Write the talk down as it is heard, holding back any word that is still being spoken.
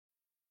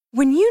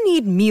When you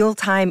need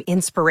mealtime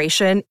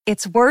inspiration,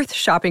 it's worth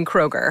shopping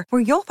Kroger,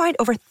 where you'll find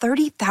over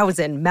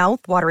 30,000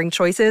 mouth-watering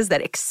choices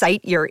that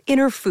excite your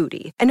inner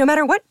foodie. And no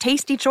matter what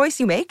tasty choice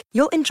you make,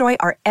 you'll enjoy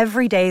our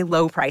everyday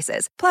low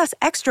prices, plus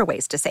extra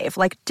ways to save,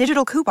 like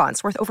digital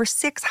coupons worth over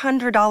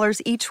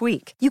 $600 each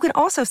week. You can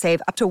also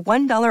save up to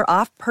 $1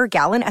 off per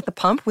gallon at the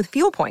pump with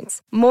fuel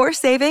points. More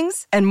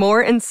savings and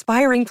more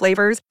inspiring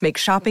flavors make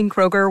shopping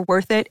Kroger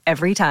worth it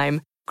every time.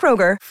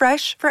 Kroger,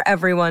 fresh for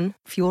everyone.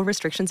 Fuel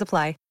restrictions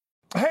apply.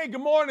 Hey,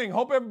 good morning.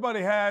 Hope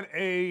everybody had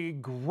a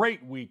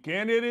great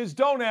weekend. It is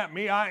Don't At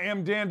Me. I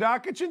am Dan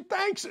Dockich, and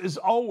thanks as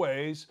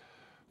always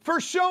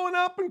for showing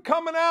up and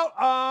coming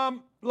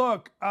out.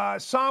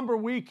 Somber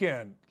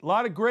weekend. A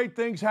lot of great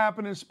things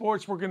happen in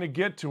sports. We're going to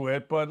get to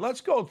it, but let's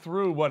go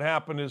through what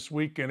happened this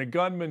weekend. A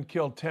gunman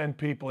killed 10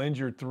 people,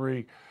 injured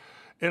 3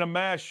 in a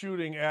mass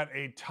shooting at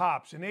a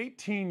Tops. An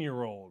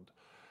 18-year-old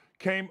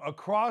came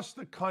across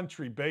the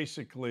country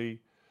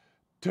basically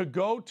to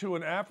go to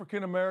an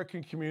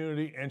African-American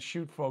community and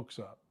shoot folks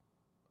up.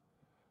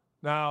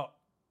 Now,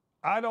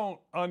 I don't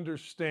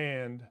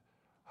understand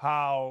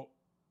how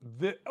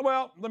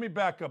let me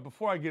back up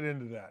before I get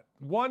into that.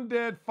 1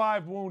 dead,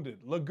 5 wounded,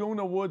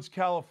 Laguna Woods,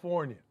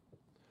 California.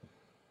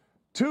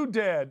 2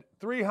 dead,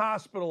 3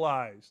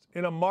 hospitalized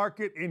in a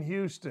market in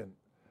Houston.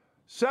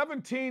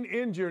 17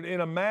 injured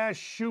in a mass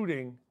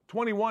shooting,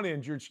 21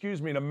 injured,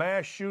 in a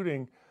mass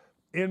shooting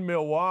in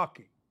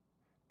Milwaukee.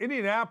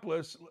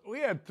 Indianapolis, we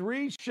had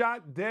 3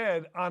 shot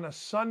dead on a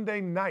Sunday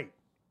night.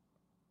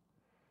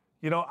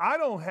 You know, I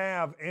don't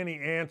have any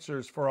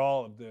answers for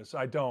all of this.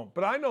 I don't.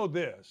 But I know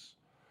this.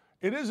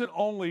 It isn't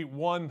only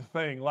one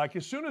thing. Like,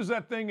 as soon as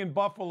that thing in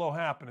Buffalo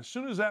happened, as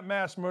soon as that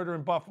mass murder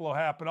in Buffalo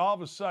happened, all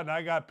of a sudden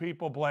I got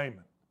people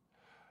blaming.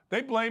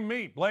 They blame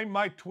me, blame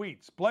my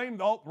tweets, blame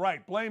the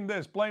alt-right, blame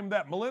this, blame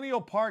that.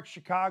 Millennial Park,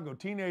 Chicago,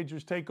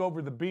 teenagers take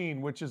over the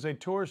Bean, which is a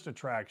tourist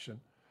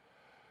attraction.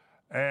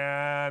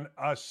 And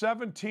a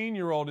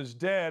 17-year-old is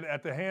dead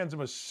at the hands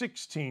of a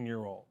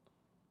 16-year-old.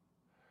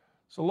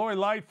 So Lori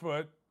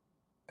Lightfoot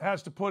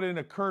has to put in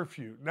a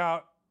curfew.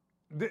 Now,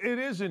 it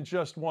isn't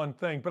just one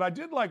thing, but I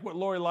did like what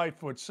Lori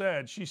Lightfoot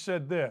said. She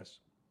said this.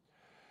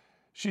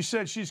 She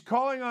said she's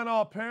calling on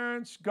all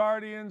parents,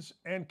 guardians,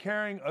 and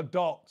caring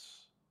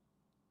adults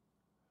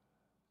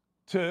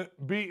to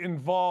be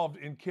involved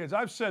in kids.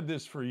 I've said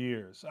this for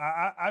years.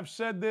 I've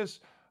said this.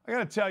 I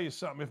got to tell you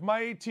something. If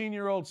my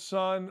 18-year-old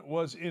son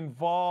was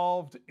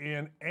involved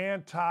in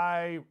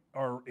anti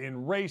or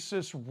in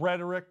racist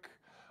rhetoric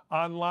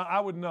online,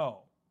 I would know.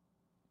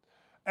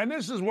 And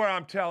this is where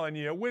I'm telling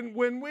you,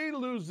 when we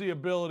lose the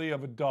ability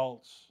of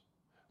adults,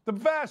 the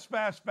vast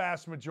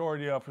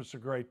majority of us are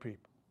great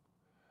people.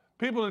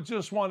 People that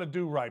just want to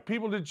do right.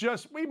 People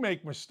that we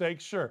make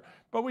mistakes, sure,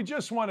 but we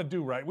just want to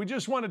do right. We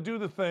just want to do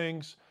the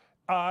things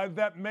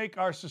that make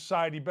our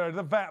society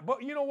better.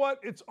 But you know what?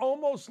 It's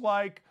almost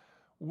like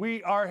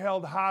we are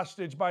held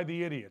hostage by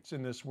the idiots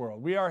in this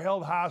world. We are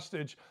held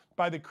hostage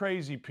by the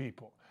crazy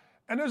people.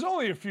 And there's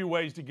only a few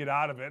ways to get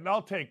out of it, and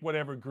I'll take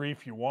whatever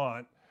grief you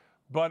want.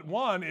 But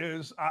one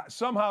is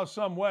somehow,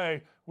 some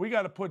way, we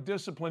got to put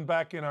discipline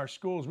back in our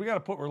schools. We got to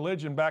put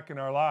religion back in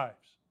our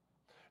lives.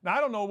 Now, I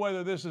don't know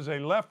whether this is a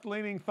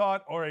left-leaning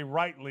thought or a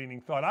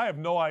right-leaning thought. I have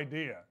no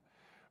idea.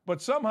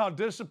 But somehow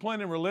discipline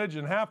and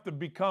religion have to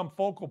become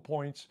focal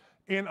points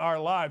in our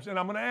lives. And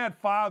I'm going to add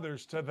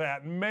fathers to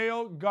that,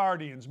 male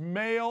guardians,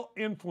 male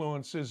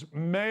influences,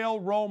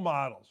 male role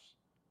models.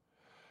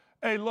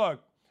 Hey,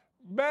 look,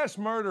 mass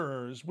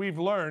murderers, we've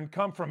learned,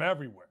 come from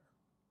everywhere.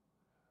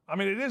 I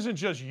mean, it isn't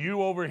just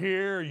you over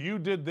here, you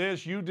did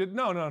this, you did,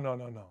 no.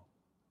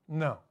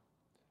 No.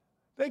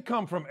 They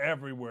come from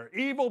everywhere.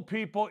 Evil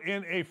people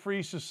in a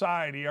free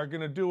society are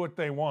going to do what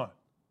they want.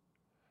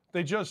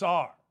 They just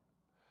are.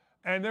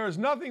 And there is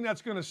nothing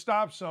that's going to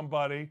stop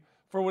somebody,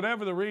 for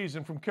whatever the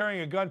reason, from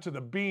carrying a gun to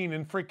the Bean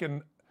in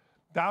freaking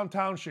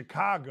downtown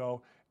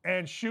Chicago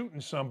and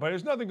shooting somebody.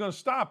 There's nothing going to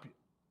stop you.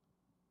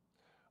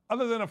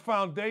 Other than a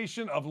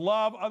foundation of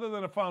love, other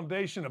than a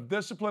foundation of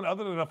discipline,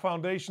 other than a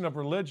foundation of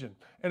religion.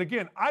 And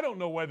again, I don't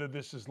know whether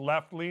this is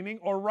left-leaning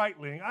or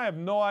right-leaning. I have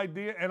no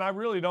idea, and I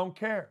really don't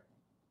care.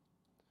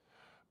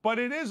 But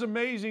it is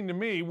amazing to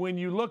me when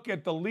you look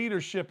at the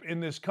leadership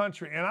in this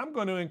country, and I'm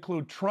going to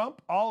include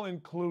Trump, I'll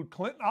include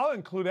Clinton, I'll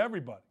include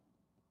everybody.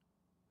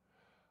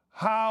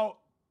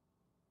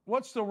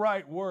 What's the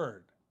right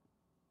word?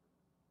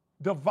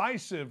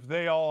 Divisive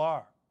they all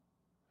are.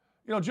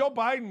 You know, Joe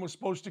Biden was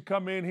supposed to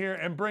come in here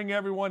and bring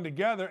everyone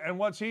together, and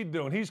what's he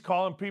doing? He's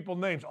calling people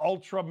names,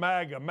 ultra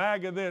MAGA,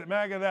 MAGA this,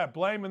 MAGA that,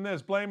 blaming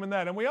this, blaming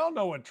that, and we all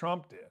know what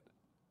Trump did.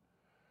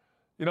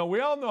 You know, we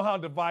all know how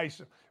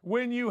divisive.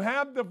 When you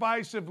have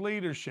divisive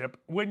leadership,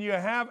 when you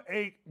have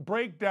a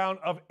breakdown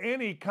of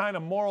any kind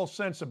of moral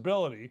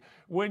sensibility,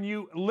 when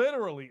you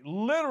literally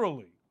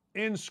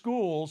in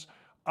schools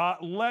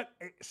let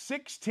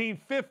 16,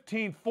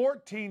 15,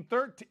 14,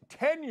 13,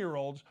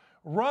 10-year-olds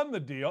run the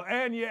deal,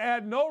 and you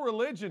add no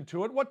religion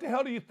to it, what the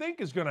hell do you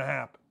think is going to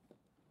happen?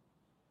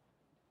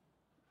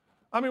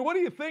 I mean, what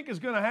do you think is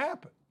going to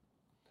happen?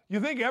 You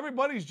think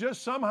everybody's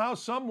just somehow,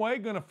 some way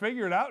going to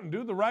figure it out and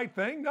do the right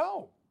thing?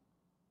 No.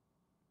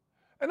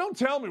 And don't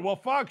tell me, well,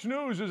 Fox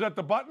News is at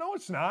the butt. No,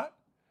 it's not.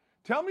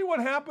 Tell me what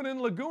happened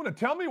in Laguna.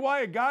 Tell me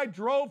why a guy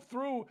drove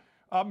through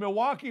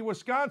Milwaukee,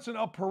 Wisconsin,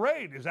 a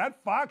parade. Is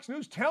that Fox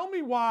News? Tell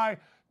me why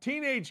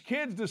teenage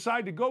kids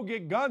decide to go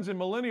get guns in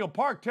Millennial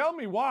Park. Tell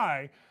me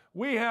why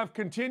we have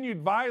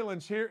continued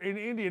violence here in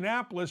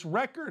Indianapolis,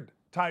 record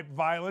type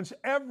violence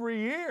every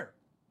year.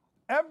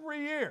 Every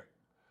year.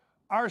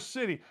 Our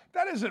city.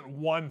 That isn't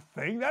one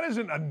thing. That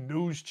isn't a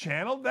news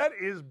channel. That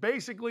is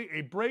basically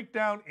a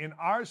breakdown in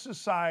our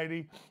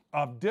society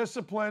of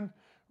discipline,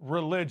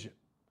 religion,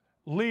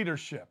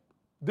 leadership.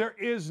 There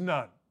is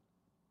none.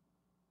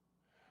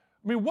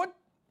 I mean,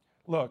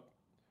 look,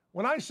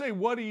 when I say,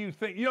 what do you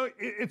think?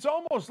 It's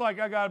almost like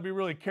I got to be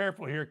really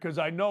careful here because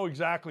I know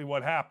exactly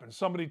what happens.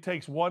 Somebody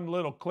takes one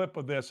little clip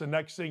of this and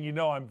next thing you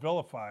know, I'm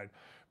vilified.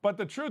 But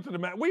the truth of the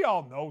matter, we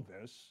all know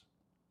this.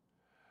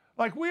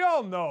 Like, we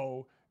all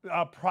know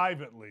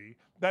privately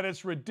that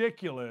it's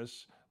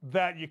ridiculous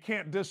that you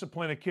can't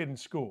discipline a kid in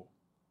school.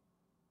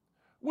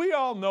 We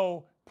all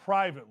know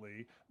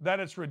privately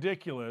that it's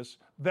ridiculous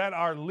that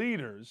our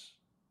leaders,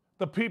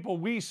 the people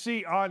we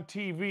see on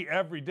TV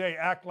every day,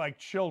 act like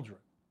children.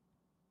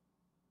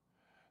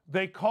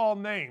 They call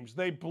names,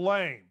 they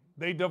blame,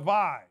 they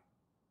divide.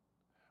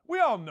 We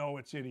all know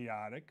it's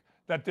idiotic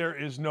that there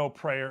is no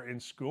prayer in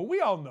school.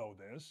 We all know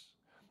this.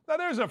 Now,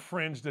 there's a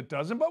fringe that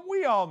doesn't, but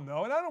we all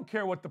know, and I don't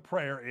care what the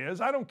prayer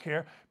is, I don't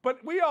care,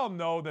 but we all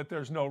know that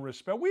there's no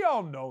respect. We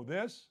all know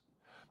this.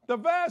 The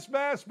vast,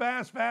 vast,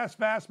 vast, vast,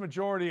 vast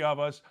majority of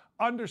us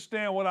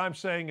understand what I'm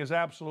saying is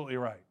absolutely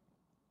right.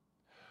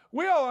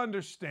 We all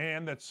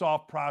understand that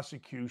soft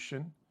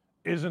prosecution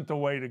isn't the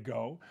way to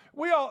go.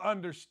 We all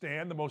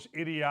understand the most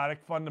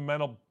idiotic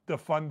fundamental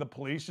defund the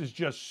police is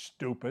just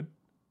stupid.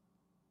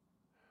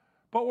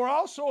 But we're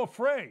also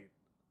afraid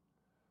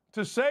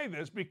to say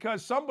this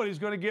because somebody's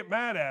going to get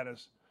mad at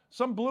us.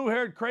 Some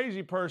blue-haired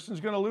crazy person's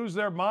going to lose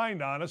their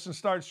mind on us and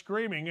start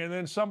screaming, and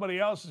then somebody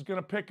else is going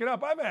to pick it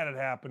up. I've had it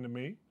happen to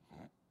me.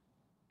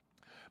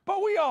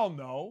 But we all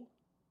know.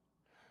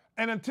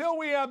 And until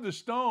we have the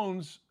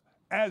Stones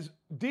as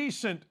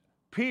decent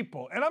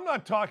people, and I'm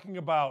not talking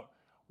about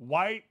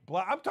white,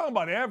 black, I'm talking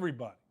about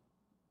everybody.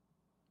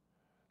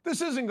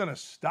 This isn't going to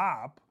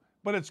stop,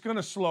 but it's going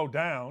to slow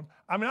down.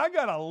 I mean, I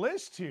got a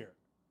list here.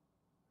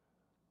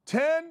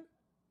 10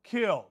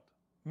 killed,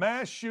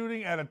 mass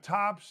shooting at a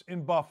Tops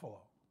in Buffalo.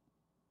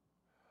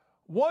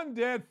 1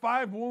 dead,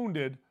 5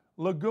 wounded,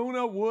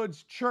 Laguna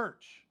Woods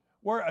Church,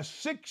 where a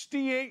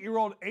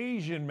 68-year-old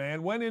Asian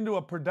man went into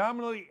a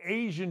predominantly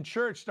Asian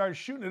church, started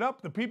shooting it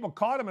up. The people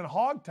caught him and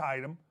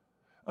hogtied him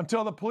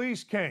until the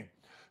police came.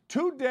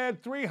 2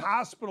 dead, 3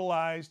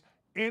 hospitalized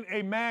in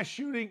a mass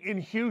shooting in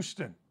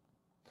Houston.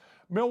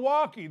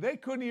 Milwaukee, they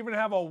couldn't even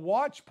have a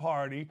watch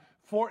party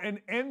for an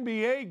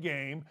NBA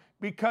game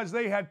because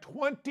they had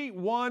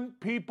 21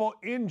 people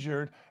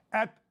injured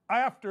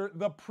after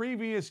the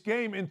previous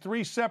game in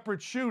 3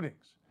 separate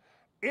shootings.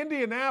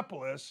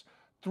 Indianapolis,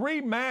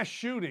 3 mass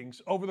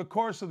shootings over the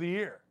course of the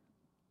year.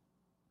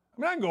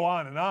 I mean, I can go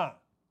on and on.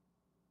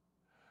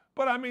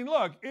 But I mean,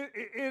 look,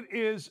 it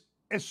is,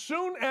 as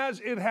soon as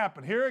it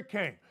happened, here it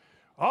came.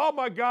 Oh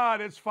my God,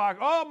 it's Fox.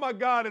 Oh my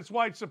God, it's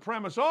white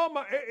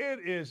supremacists. It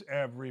is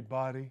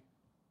everybody.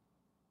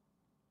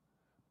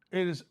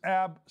 It is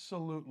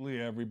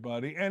absolutely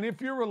everybody. And if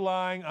you're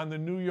relying on the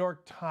New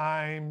York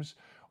Times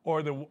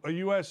or the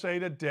USA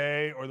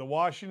Today or the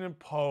Washington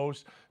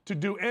Post to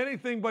do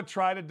anything but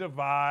try to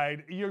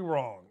divide, you're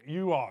wrong.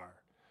 You are.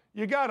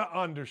 You got to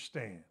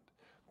understand.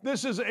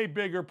 This is a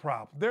bigger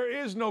problem. There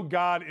is no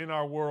God in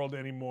our world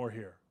anymore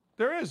here.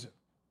 There isn't.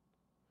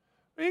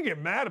 You can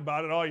get mad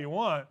about it all you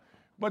want,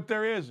 but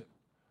there isn't.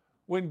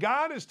 When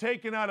God is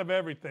taken out of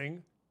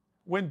everything,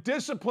 when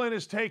discipline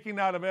is taken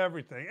out of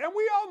everything, and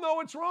we all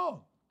know it's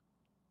wrong.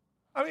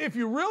 I mean, if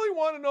you really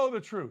want to know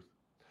the truth,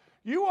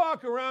 you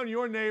walk around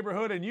your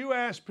neighborhood and you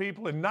ask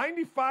people, and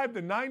 95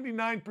 to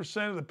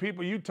 99% of the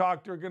people you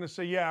talk to are going to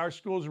say, yeah, our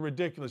schools are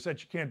ridiculous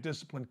that you can't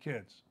discipline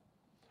kids.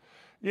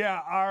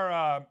 Yeah,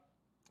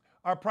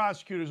 our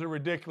prosecutors are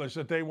ridiculous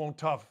that they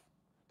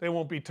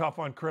won't be tough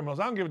on criminals.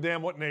 I don't give a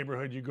damn what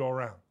neighborhood you go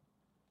around.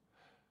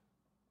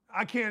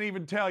 I can't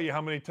even tell you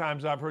how many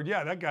times I've heard,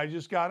 yeah, that guy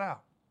just got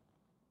out.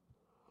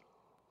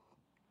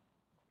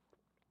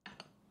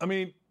 I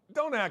mean,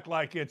 don't act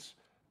like it's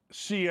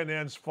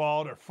CNN's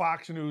fault or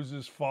Fox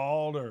News'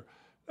 fault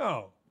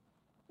no.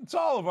 It's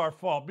all of our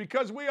fault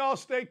because we all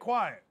stay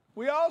quiet.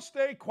 We all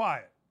stay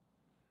quiet.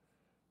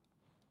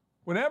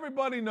 When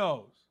everybody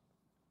knows,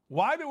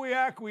 why do we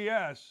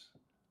acquiesce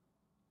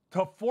to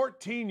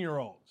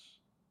 14-year-olds?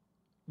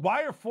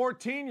 Why are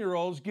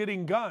 14-year-olds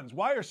getting guns?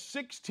 Why are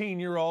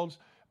 16-year-olds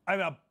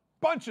and a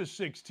bunch of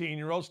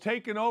 16-year-olds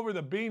taking over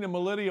the bean in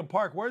Millennium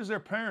Park? Where's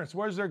their parents?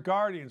 Where's their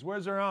guardians?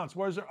 Where's their aunts?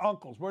 Where's their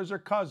uncles? Where's their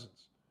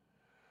cousins?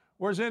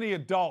 Where's any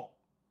adult?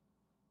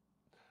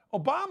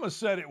 Obama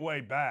said it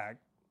way back,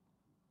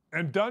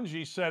 and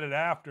Dungy said it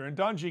after, and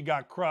Dungy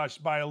got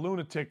crushed by a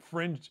lunatic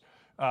fringe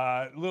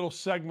little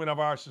segment of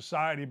our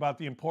society about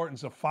the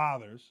importance of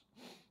fathers.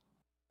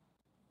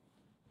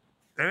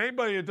 And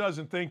anybody that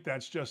doesn't think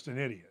that's just an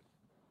idiot.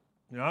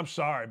 I'm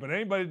sorry, but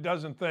anybody that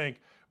doesn't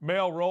think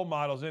male role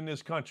models in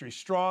this country,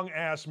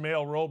 strong-ass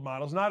male role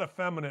models, not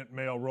effeminate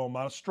male role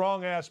models,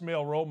 strong-ass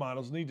male role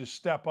models need to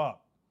step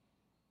up.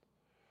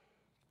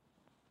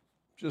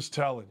 Just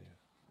telling you.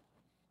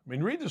 I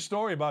mean, read the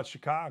story about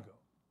Chicago.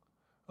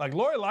 Like,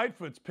 Lori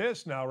Lightfoot's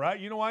pissed now, right?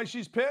 You know why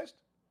she's pissed?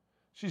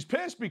 She's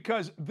pissed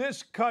because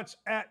this cuts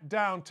at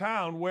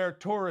downtown where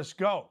tourists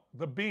go,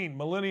 the Bean,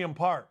 Millennium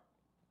Park,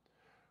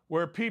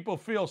 where people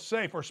feel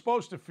safe or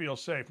supposed to feel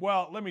safe.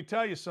 Well, let me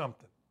tell you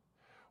something.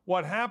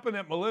 What happened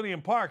at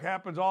Millennium Park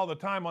happens all the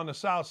time on the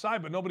south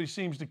side, but nobody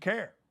seems to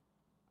care.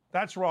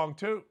 That's wrong,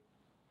 too.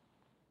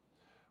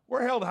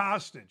 We're held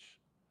hostage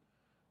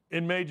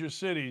in major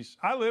cities.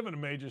 I live in a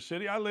major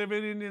city. I live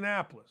in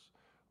Indianapolis.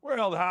 We're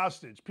held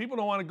hostage. People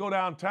don't want to go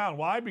downtown.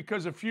 Why?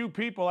 Because a few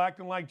people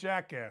acting like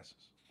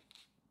jackasses.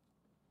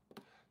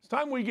 It's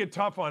time we get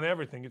tough on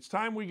everything. It's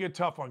time we get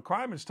tough on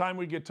crime. It's time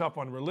we get tough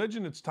on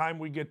religion. It's time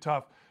we get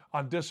tough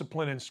on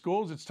discipline in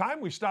schools. It's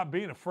time we stop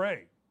being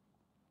afraid.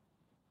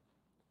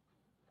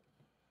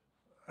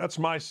 That's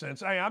my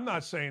sense. Hey, I'm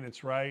not saying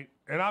it's right,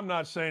 and I'm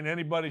not saying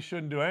anybody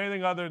shouldn't do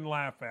anything other than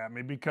laugh at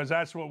me, because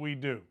that's what we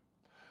do.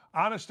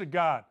 Honest to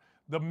God,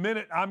 the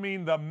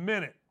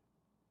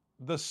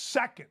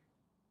second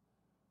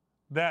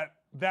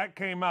that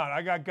came out,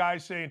 I got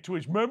guys saying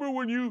tweets, remember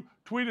when you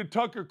tweeted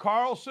Tucker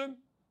Carlson?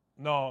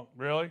 No,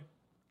 really?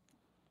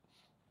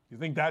 You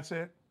think that's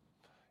it?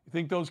 You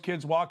think those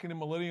kids walking in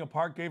Millennium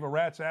Park gave a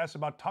rat's ass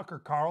about Tucker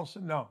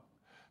Carlson? No.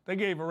 They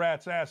gave a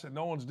rat's ass that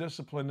no one's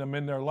disciplined them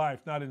in their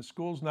life, not in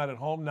schools, not at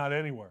home, not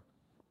anywhere.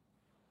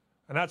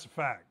 And that's a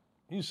fact.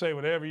 You can say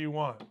whatever you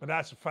want, but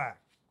that's a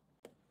fact.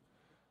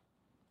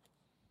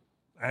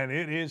 And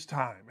it is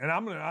time.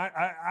 And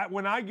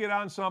when I get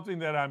on something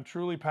that I'm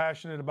truly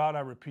passionate about,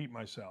 I repeat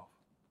myself.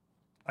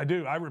 I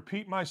do. I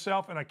repeat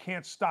myself, and I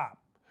can't stop,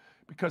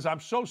 because I'm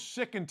so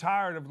sick and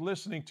tired of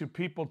listening to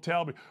people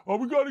tell me, oh,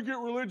 we got to get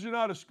religion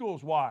out of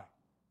schools. Why?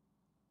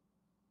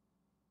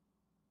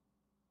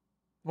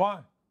 Why?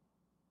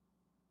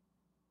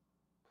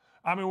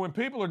 I mean, when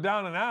people are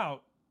down and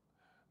out,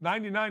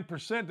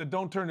 99% that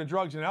don't turn to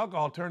drugs and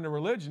alcohol turn to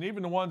religion.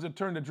 Even the ones that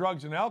turn to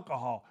drugs and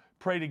alcohol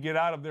pray to get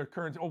out of their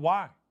current. Oh,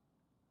 why?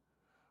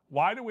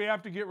 Why do we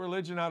have to get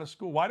religion out of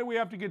school? Why do we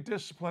have to get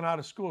discipline out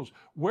of schools?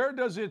 Where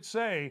does it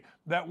say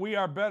that we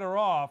are better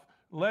off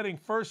letting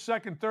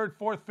 1st, 2nd, 3rd,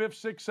 4th, 5th,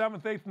 6th,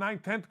 7th, 8th,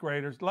 9th, 10th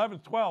graders,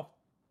 11th, 12th,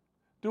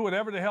 do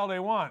whatever the hell they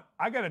want?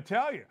 I got to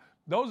tell you,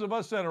 those of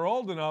us that are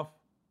old enough,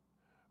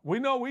 we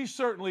know we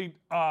certainly,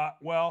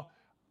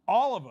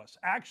 all of us,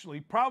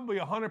 actually, probably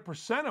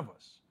 100% of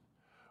us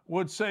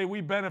would say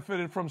we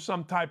benefited from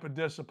some type of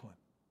discipline,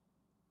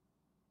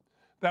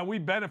 that we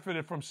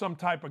benefited from some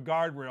type of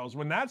guardrails.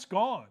 When that's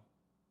gone,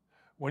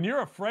 when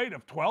you're afraid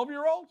of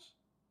 12-year-olds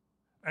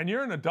and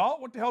you're an adult,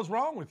 what the hell's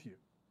wrong with you?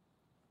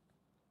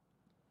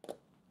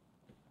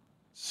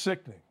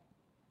 Sickening.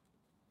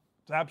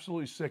 It's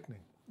absolutely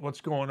sickening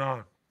what's going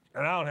on.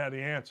 And I don't have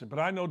the answer, but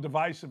I know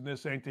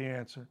divisiveness ain't the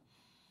answer.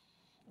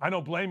 I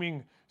know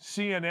blaming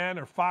CNN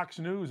or Fox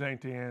News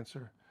ain't the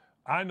answer.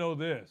 I know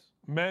this.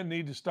 Men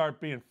need to start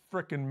being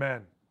frickin'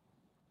 men.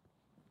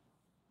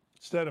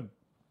 Instead of,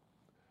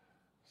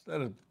 I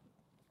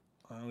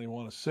don't even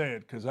want to say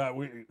it because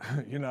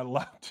you're not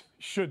allowed to,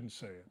 shouldn't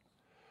say it.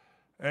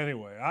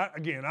 Anyway, I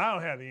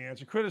don't have the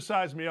answer.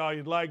 Criticize me all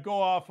you'd like. Go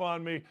off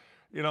on me,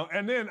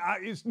 and then I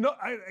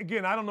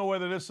don't know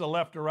whether this is a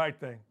left or right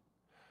thing,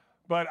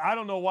 but I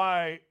don't know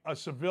why a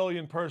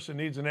civilian person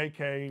needs an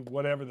AK,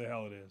 whatever the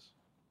hell it is.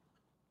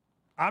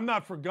 I'm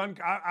not for gun.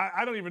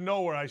 I don't even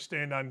know where I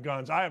stand on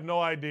guns. I have no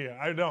idea.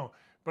 I don't.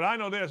 But I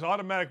know this: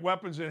 automatic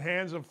weapons in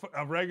hands of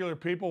regular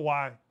people.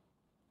 Why?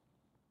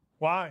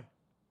 Why?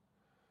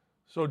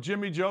 So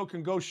Jimmy Joe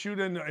can go shoot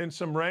in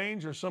some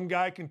range, or some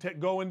guy can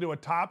go into a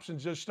Tops and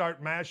just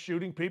start mass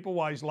shooting people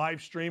while he's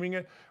live streaming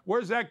it.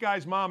 Where's that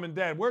guy's mom and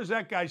dad? Where's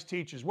that guy's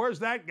teachers? Where's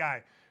that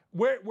guy?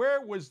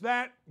 Where was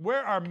that?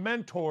 Where are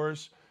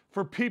mentors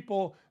for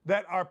people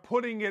that are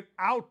putting it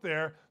out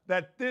there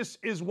that this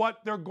is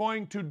what they're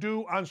going to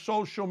do on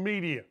social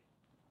media?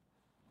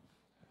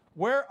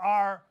 Where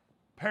are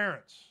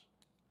parents?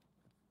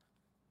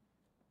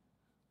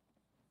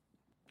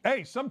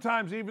 Hey,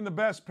 sometimes even the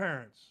best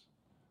parents,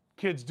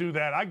 kids do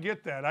that. I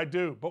get that. I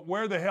do. But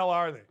where the hell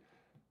are they?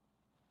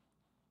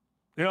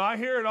 I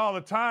hear it all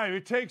the time.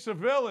 It takes a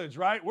village,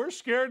 right? We're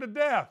scared to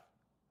death.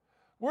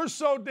 We're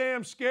so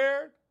damn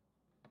scared.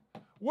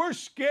 We're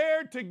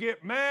scared to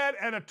get mad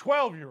at a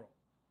 12-year-old,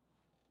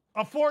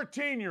 a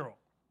 14-year-old.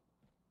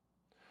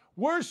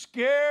 We're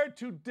scared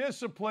to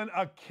discipline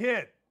a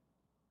kid.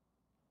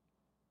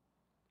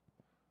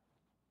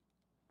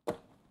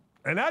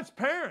 And that's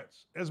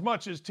parents as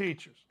much as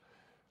teachers.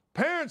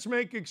 Parents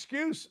make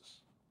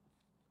excuses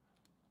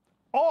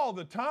all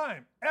the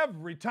time,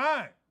 every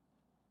time.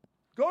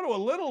 Go to a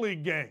Little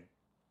League game.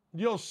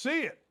 You'll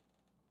see it.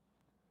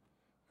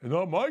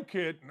 My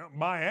kid,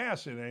 my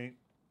ass it ain't.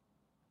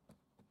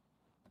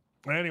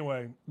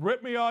 Anyway,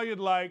 rip me all you'd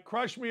like,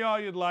 crush me all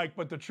you'd like,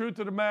 but the truth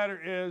of the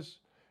matter is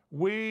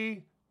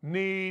we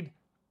need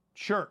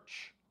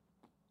church.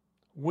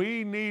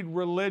 We need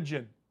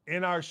religion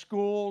in our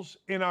schools,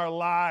 in our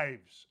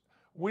lives.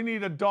 We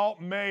need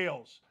adult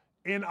males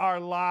in our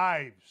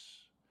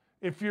lives.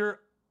 If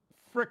you're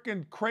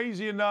freaking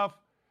crazy enough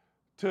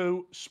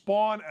to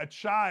spawn a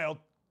child,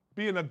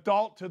 be an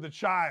adult to the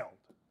child.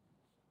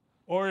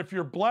 Or if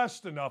you're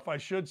blessed enough, I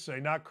should say,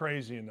 not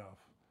crazy enough.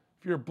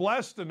 If you're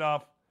blessed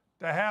enough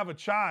to have a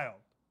child,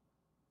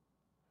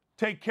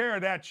 take care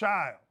of that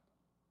child.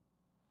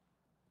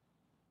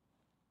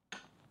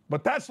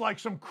 But that's like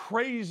some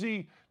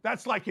crazy,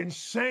 that's like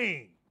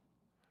insane.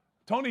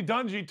 Tony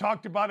Dungy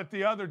talked about it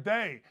the other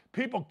day.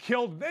 People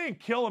killed, they didn't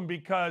kill him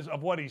because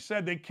of what he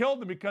said. They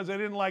killed him because they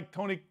didn't like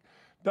Tony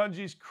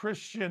Dungy's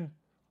Christian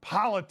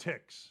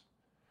politics.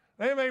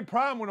 They didn't have any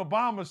problem when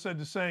Obama said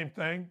the same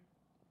thing.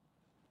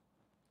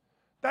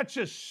 That's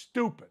just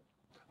stupid.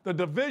 The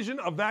division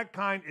of that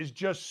kind is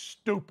just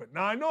stupid.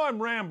 Now, I know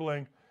I'm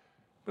rambling,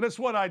 but it's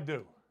what I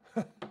do.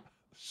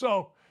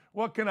 So,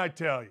 what can I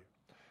tell you?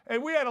 Hey,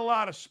 we had a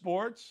lot of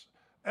sports,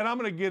 and I'm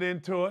going to get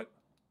into it.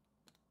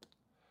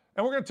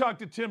 And we're going to talk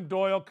to Tim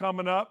Doyle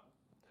coming up.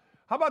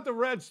 How about the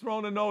Reds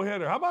throwing a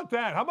no-hitter? How about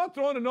that? How about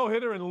throwing a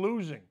no-hitter and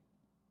losing?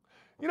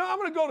 You know, I'm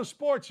going to go to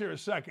sports here a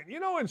second. You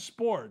know, in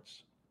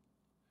sports,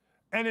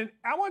 I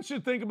want you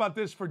to think about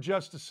this for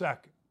just a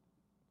second.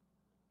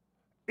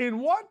 In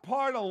what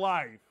part of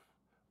life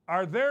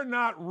are there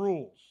not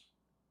rules?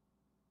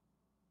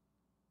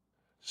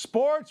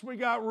 Sports, we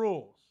got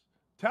rules.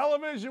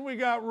 Television, we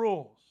got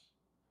rules.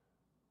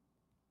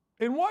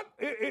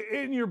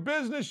 In your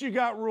business, you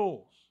got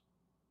rules.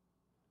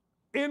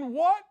 In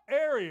what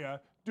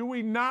area do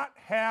we not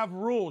have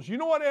rules? You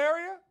know what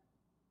area?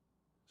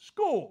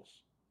 Schools.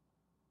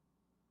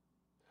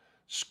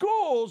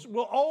 Schools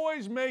will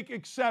always make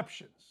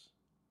exceptions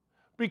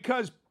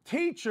because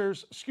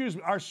teachers,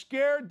 are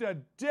scared to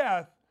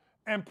death,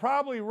 and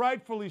probably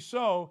rightfully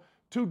so,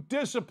 to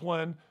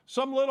discipline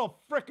some little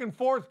frickin'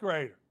 fourth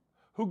grader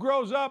who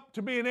grows up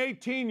to be an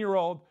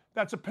 18-year-old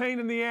that's a pain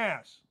in the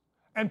ass.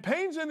 And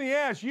pains in the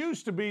ass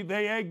used to be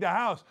they egged the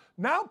house.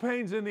 Now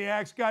pains in the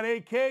ass got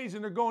AKs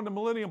and they're going to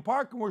Millennium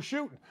Park and we're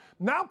shooting.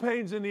 Now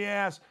pains in the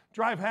ass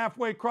drive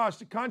halfway across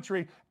the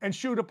country and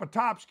shoot up a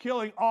tops,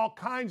 killing all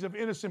kinds of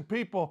innocent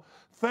people.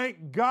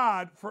 Thank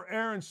God for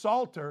Aaron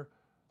Salter,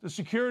 the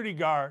security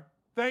guard.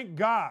 Thank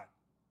God.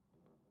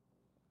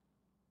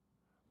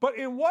 But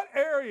in what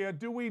area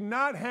do we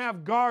not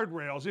have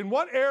guardrails? In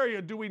what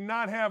area do we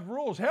not have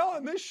rules? Hell,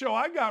 in this show,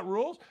 I got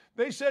rules.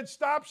 They said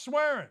stop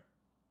swearing.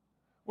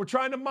 We're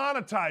trying to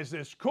monetize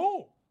this.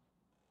 Cool.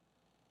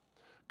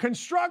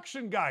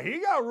 Construction guy, he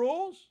got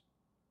rules.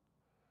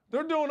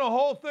 They're doing a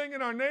whole thing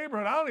in our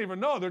neighborhood. I don't even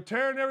know. They're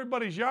tearing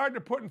everybody's yard.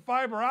 They're putting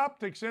fiber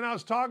optics in. I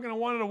was talking to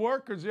one of the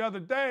workers the other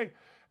day,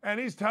 and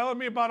he's telling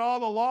me about all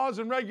the laws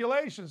and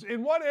regulations.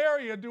 In what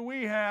area do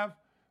we have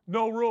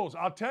no rules?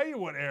 I'll tell you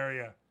what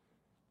area.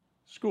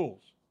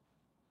 Schools.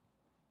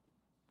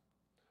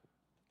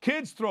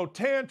 Kids throw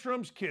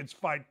tantrums, kids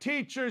fight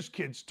teachers,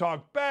 kids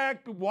talk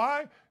back.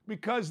 Why?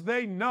 Because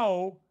they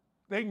know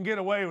they can get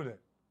away with it.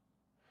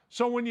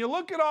 So when you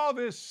look at all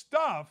this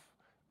stuff,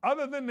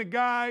 other than the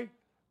guy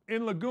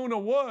in Laguna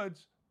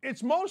Woods,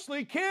 it's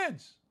mostly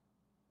kids.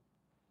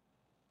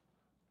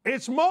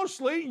 It's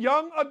mostly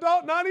young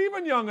adult, not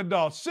even young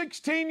adults,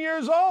 16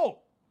 years old,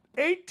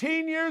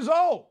 18 years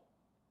old.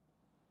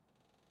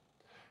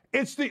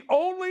 It's the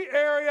only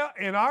area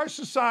in our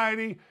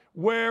society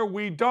where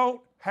we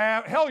don't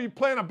have, hell, you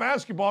play on a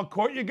basketball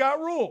court, you got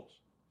rules.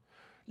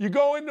 You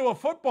go into a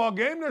football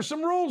game, there's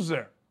some rules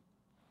there.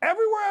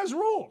 Everywhere has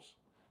rules,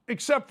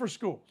 except for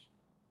schools.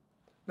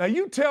 Now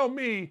you tell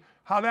me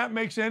how that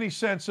makes any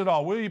sense at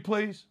all, will you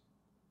please?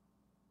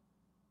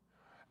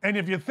 And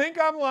if you think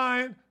I'm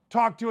lying,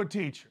 talk to a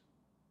teacher.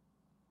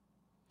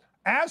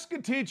 Ask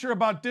a teacher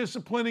about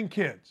disciplining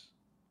kids.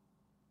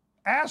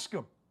 Ask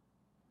them.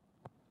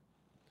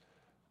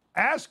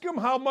 Ask them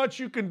how much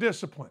you can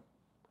discipline.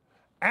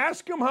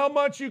 Ask them how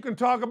much you can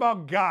talk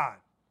about God.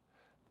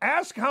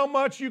 Ask how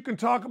much you can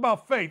talk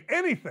about faith.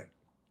 Anything.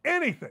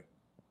 Anything.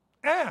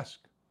 Ask.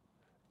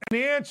 And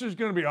the answer is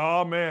going to be,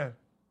 oh, man.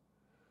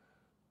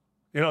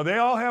 You know, they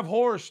all have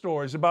horror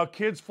stories about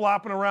kids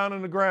flopping around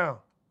in the ground.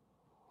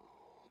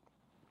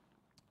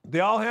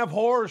 They all have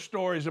horror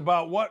stories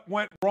about what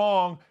went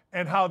wrong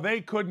and how they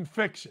couldn't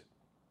fix it.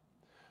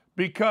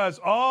 Because,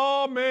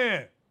 oh,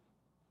 man,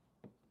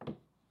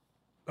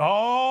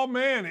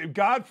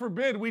 God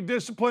forbid we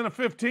discipline a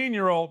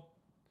 15-year-old.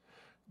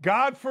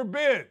 God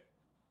forbid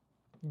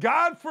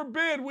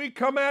we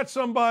come at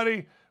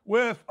somebody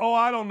with,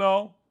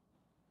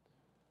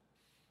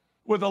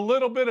 with a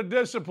little bit of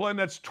discipline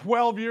that's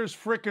 12 years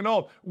freaking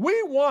old.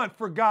 We want,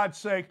 for God's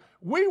sake,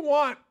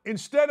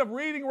 instead of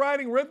reading,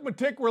 writing,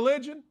 arithmetic,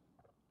 religion,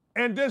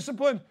 and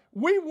discipline,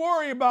 we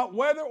worry about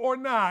whether or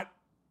not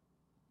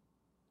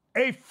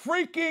a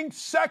freaking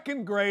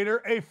second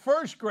grader, a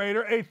first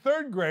grader, a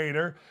third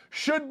grader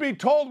should be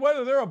told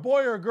whether they're a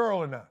boy or a girl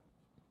or not.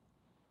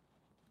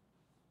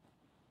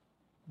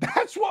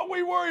 That's what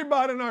we worry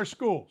about in our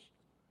schools.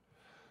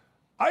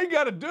 All you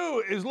got to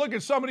do is look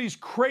at some of these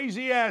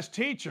crazy-ass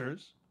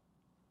teachers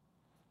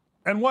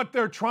and what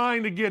they're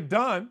trying to get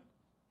done.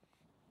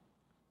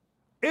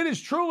 It is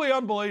truly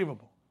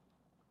unbelievable.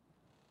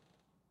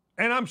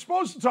 And I'm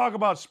supposed to talk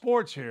about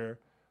sports here,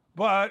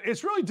 but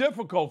it's really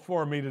difficult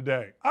for me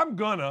today.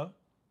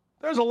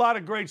 There's a lot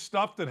of great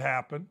stuff that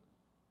happened.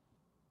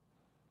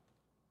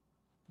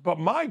 But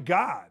my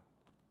God,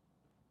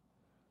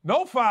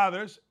 no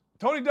fathers.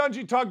 Tony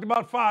Dungy talked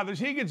about fathers.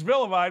 He gets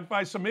vilified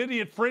by some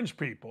idiot fringe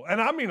people,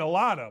 and I mean a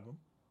lot of them,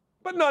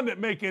 but none that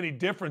make any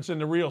difference in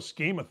the real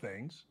scheme of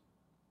things.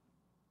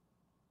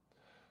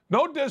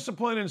 No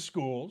discipline in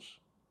schools.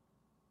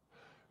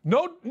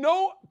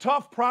 No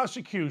tough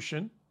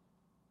prosecution.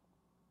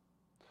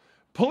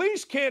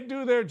 Police can't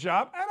do their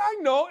job. And I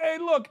know, hey,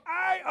 look,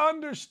 I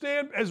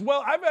understand as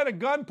well. I've had a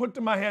gun put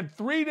to my head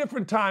 3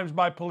 different times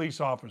by police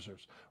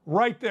officers.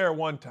 Right there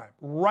one time.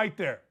 Right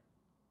there.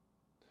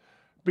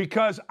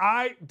 Because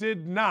I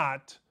did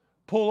not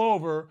pull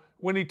over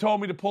when he told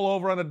me to pull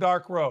over on a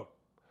dark road.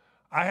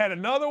 I had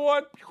another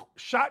one,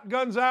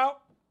 shotguns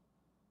out.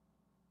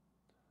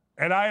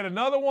 And I had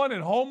another one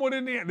in Homewood,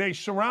 Indiana. They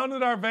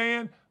surrounded our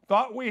van.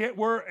 Thought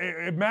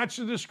it matched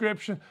the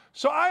description.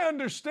 So I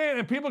understand,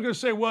 and people are going to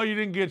say, well, you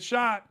didn't get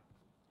shot.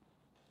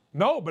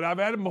 No, but I've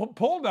had them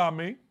pulled on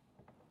me.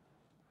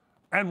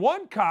 And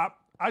one cop,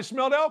 I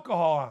smelled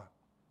alcohol on.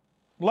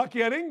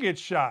 Lucky I didn't get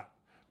shot.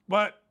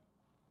 But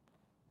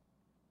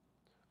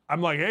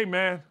I'm like, hey,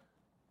 man,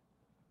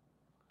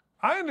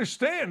 I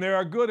understand there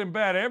are good and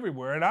bad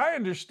everywhere. And I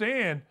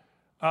understand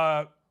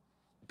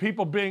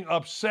people being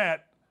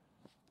upset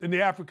in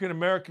the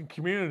African-American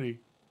community.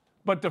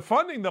 But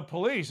defunding the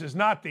police is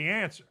not the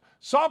answer.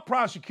 Soft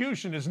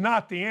prosecution is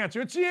not the answer.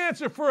 It's the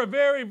answer for a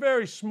very,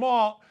 very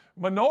small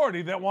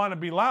minority that want to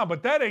be loud,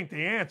 but that ain't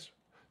the answer.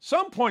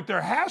 Some point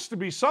there has to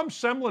be some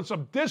semblance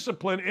of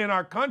discipline in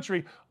our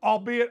country,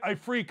 albeit a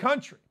free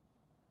country.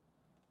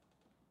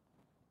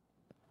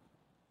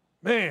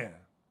 Man,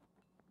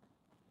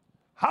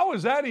 how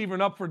is that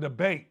even up for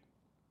debate?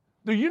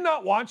 Do you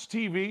not watch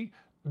TV?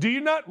 Do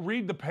you not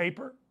read the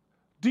paper?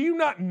 Do you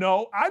not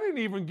know? I didn't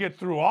even get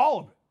through all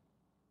of it.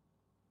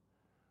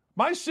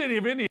 My city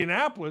of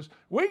Indianapolis,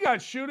 we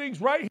got shootings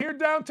right here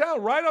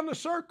downtown, right on the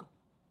circle.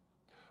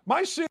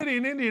 My city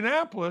in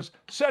Indianapolis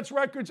sets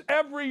records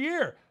every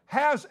year,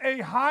 has a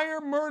higher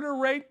murder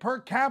rate per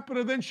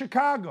capita than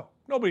Chicago.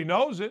 Nobody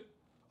knows it.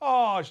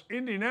 Oh,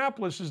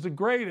 Indianapolis is the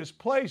greatest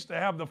place to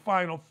have the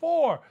Final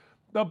Four,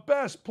 the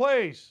best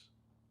place.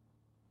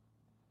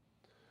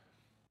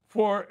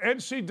 For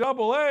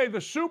NCAA,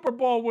 the Super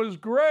Bowl was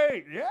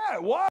great. Yeah,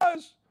 it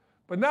was.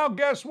 But now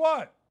guess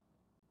what?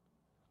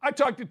 I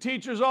talk to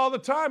teachers all the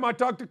time. I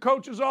talk to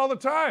coaches all the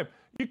time.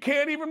 You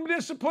can't even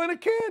discipline a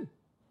kid.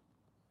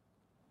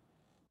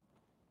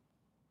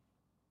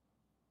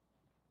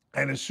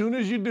 And as soon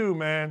as you do,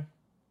 man,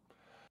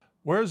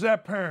 where's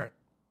that parent?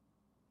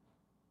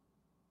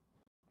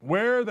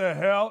 Where the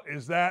hell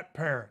is that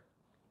parent?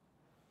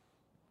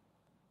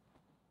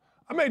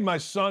 I made my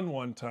son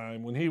one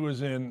time when he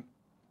was in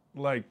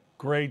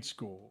grade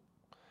school.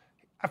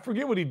 I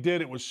forget what he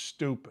did. It was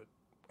stupid.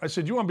 I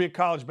said, you want to be a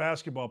college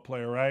basketball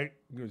player, right?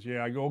 He goes,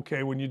 yeah. I go,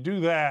 okay, when you do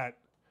that,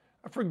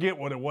 I forget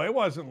what it was.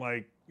 It wasn't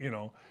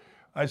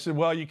I said,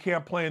 well, you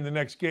can't play in the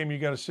next game. You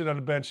got to sit on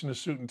the bench in a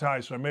suit and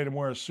tie. So I made him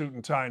wear a suit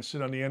and tie and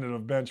sit on the end of the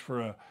bench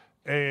for a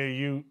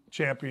AAU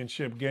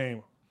championship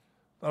game.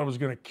 Thought I was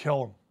going to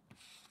kill him.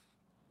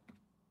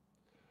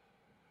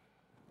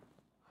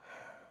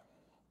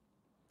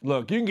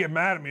 Look, you can get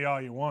mad at me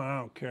all you want. I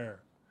don't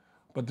care.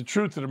 But the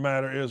truth of the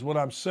matter is what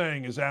I'm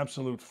saying is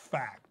absolute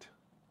fact.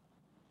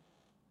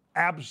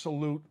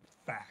 Absolute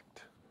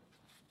fact.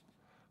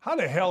 How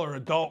the hell are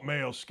adult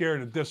males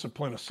scared to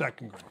discipline a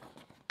second grader?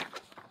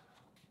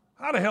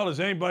 How the hell does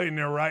anybody in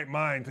their right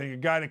mind think a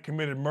guy that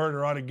committed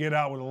murder ought to get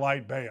out with a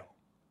light bail?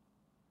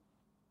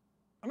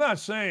 I'm not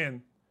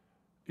saying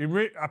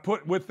I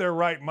put with their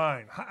right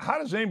mind. How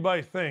does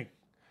anybody think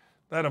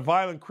that a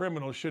violent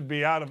criminal should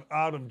be out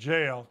of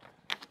jail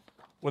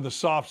with a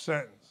soft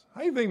sentence? How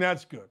do you think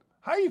that's good?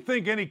 How do you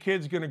think any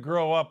kid's going to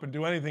grow up and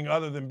do anything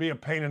other than be a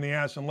pain in the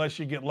ass unless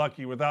you get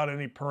lucky without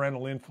any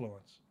parental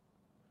influence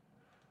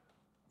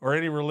or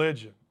any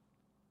religion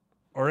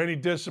or any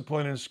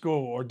discipline in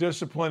school or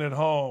discipline at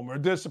home or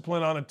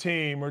discipline on a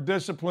team or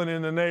discipline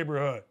in the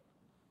neighborhood?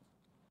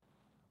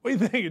 What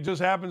do you think? It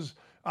just happens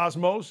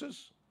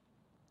osmosis?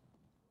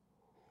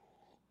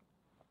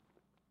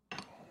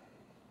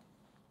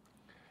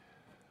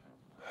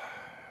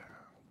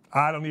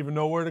 I don't even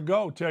know where to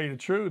go, tell you the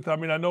truth. I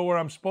mean, I know where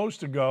I'm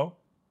supposed to go,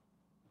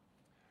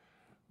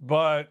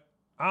 but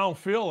I don't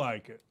feel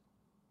like it.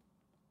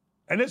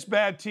 And it's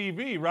bad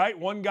TV, right?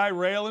 One guy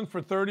railing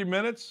for 30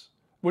 minutes,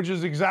 which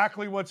is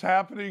exactly what's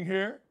happening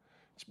here.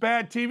 It's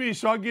bad TV,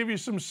 so I'll give you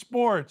some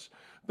sports.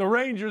 The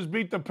Rangers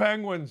beat the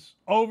Penguins,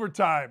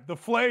 overtime. The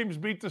Flames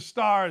beat the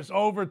Stars,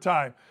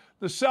 overtime.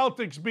 The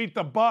Celtics beat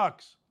the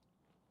Bucks.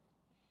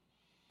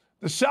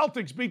 The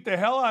Celtics beat the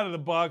hell out of the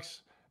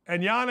Bucks,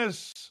 and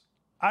Giannis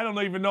I don't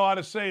even know how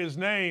to say his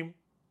name,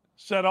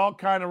 set all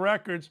kind of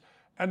records,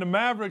 and the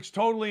Mavericks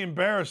totally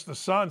embarrassed the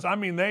Suns. I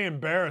mean, they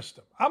embarrassed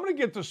them. I'm going to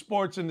get to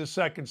sports in the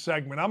second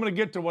segment. I'm going to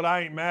get to what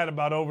I ain't mad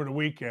about over the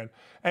weekend,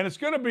 and it's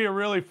going to be a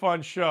really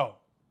fun show.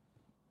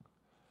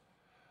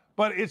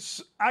 But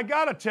I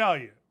got to tell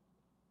you,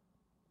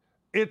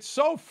 it's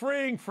so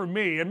freeing for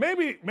me, and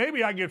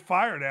maybe I get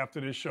fired after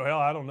this show. Hell,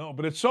 I don't know.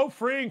 But it's so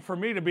freeing for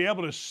me to be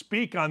able to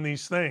speak on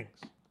these things.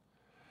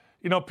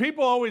 You know,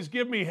 people always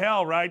give me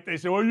hell, right? They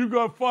say, well, you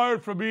got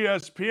fired from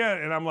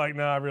ESPN. And I'm like,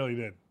 no, I really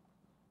didn't.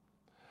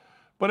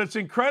 But it's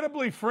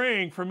incredibly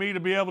freeing for me to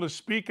be able to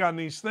speak on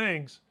these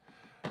things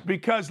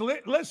because,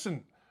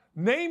 listen,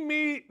 name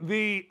me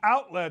the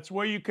outlets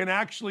where you can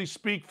actually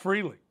speak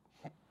freely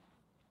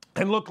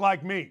and look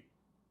like me.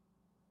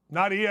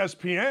 Not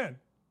ESPN.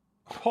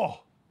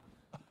 Oh.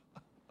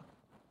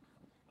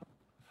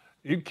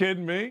 You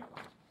kidding me?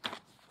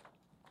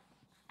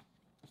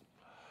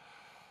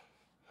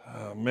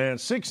 Oh, man.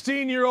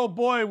 16-year-old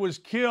boy was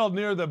killed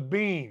near the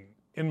Bean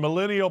in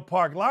Millennial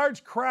Park.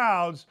 Large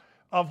crowds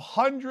of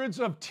hundreds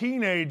of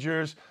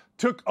teenagers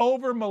took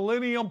over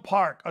Millennium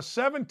Park. A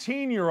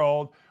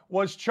 17-year-old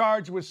was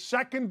charged with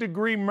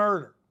second-degree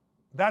murder.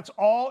 That's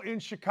all in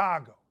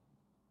Chicago.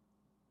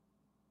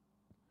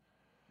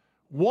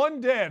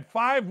 1 dead,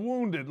 5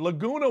 wounded,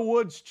 Laguna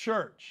Woods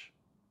Church.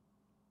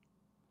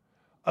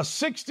 A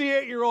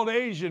 68-year-old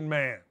Asian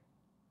man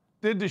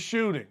did the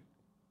shooting.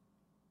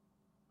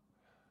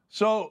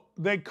 So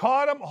they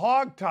caught him,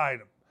 hogtied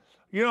him.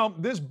 You know,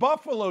 this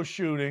Buffalo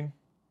shooting,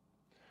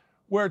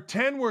 where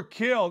 10 were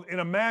killed in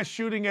a mass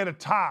shooting at a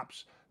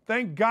Tops.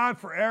 Thank God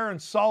for Aaron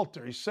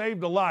Salter. He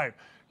saved a life.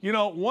 You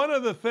know, one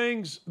of the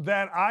things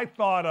that I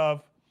thought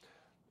of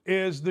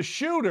is the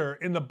shooter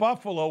in the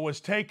Buffalo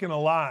was taken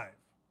alive.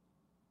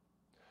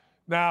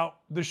 Now,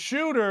 the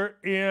shooter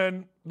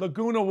in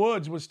Laguna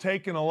Woods was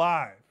taken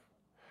alive.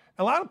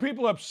 A lot of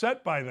people are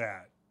upset by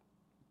that.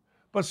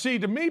 But see,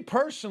 to me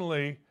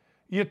personally,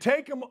 you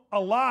take them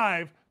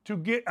alive to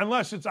get,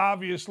 unless it's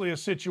obviously a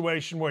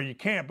situation where you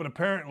can't, but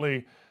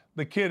apparently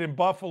the kid in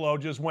Buffalo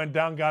just went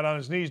down, got on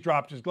his knees,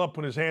 dropped his glove,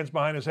 put his hands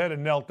behind his head,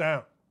 and knelt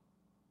down.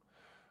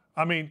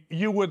 I mean,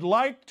 you would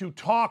like to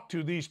talk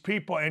to these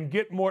people and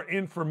get more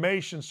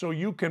information so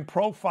you can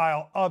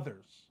profile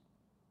others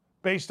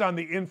based on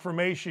the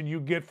information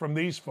you get from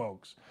these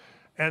folks.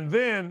 And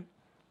then,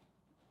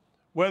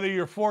 whether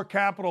you're for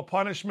capital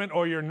punishment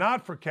or you're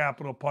not for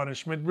capital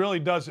punishment really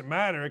doesn't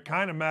matter. It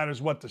kind of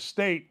matters what the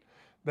state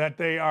that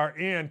they are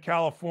in,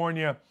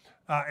 California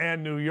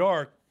and New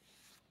York.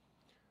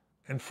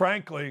 And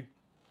frankly,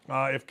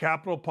 if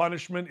capital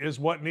punishment is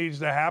what needs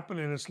to happen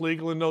and it's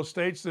legal in those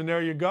states, then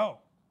there you go.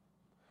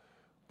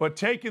 But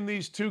taking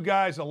these 2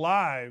 guys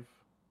alive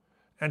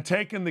and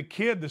taking the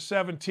kid, the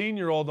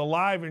 17-year-old,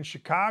 alive in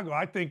Chicago,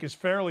 I think is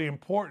fairly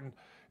important,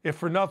 if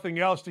for nothing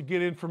else, to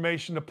get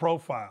information to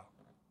profile.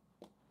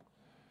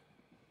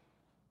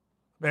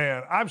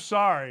 Man, I'm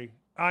sorry.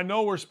 I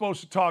know we're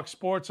supposed to talk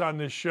sports on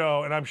this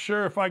show, and I'm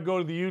sure if I go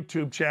to the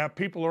YouTube chat,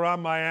 people are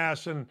on my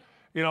ass and,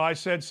 you know, I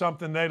said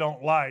something they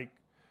don't like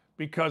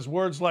because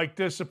words like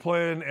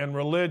discipline and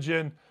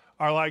religion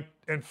are like,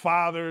 and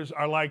fathers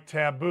are like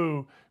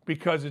taboo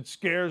because it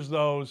scares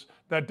those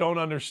that don't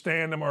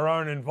understand them or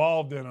aren't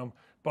involved in them.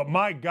 But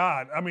my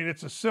God, I mean,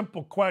 it's a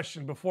simple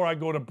question before I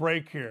go to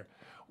break here.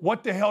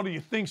 What the hell do you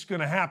think's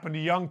going to happen to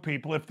young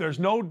people if there's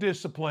no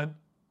discipline,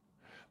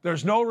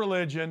 there's no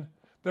religion,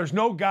 there's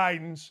no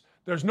guidance,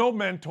 there's no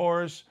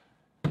mentors,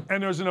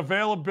 and there's an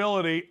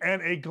availability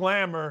and a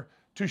glamour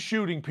to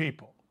shooting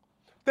people?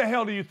 What the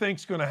hell do you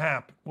think's going to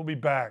happen? We'll be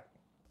back.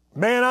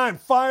 Man, I'm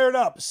fired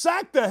up.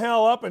 Sack the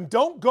hell up and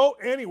don't go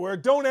anywhere.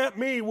 Don't at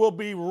me. We'll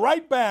be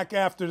right back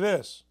after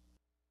this.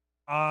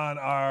 On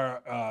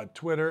our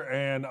Twitter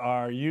and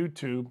our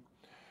YouTube.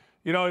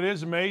 You know, it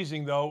is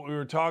amazing, though. We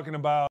were talking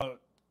about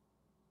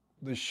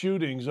the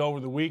shootings over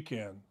the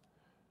weekend.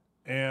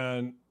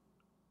 And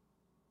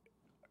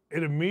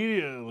it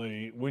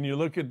immediately, when you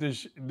look at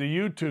this, the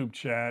YouTube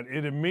chat,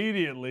 it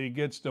immediately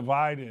gets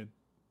divided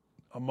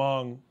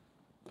among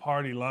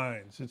party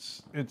lines.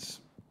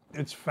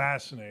 It's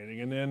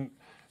fascinating. And then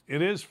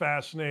it is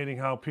fascinating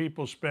how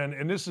people spend,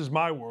 and this is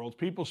my world,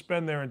 people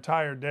spend their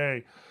entire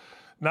day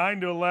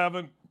 9 to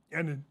 11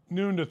 and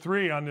noon to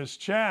 3 on this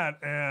chat,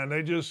 and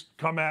they just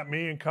come at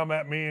me and come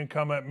at me and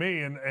come at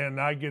me, and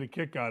I get a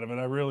kick out of it.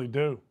 I really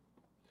do.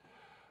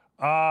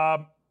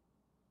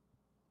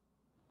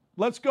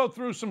 Let's go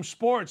through some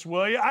sports,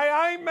 will you?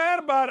 I ain't mad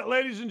about it,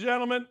 ladies and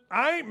gentlemen.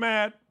 I ain't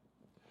mad.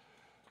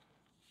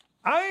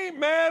 I ain't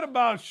mad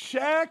about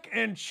Shaq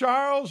and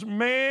Charles'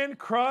 man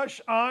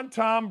crush on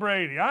Tom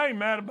Brady. I ain't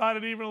mad about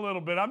it even a little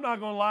bit. I'm not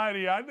going to lie to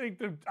you. I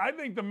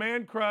think the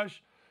man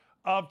crush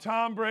of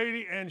Tom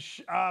Brady and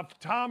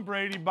Tom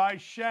Brady by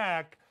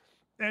Shaq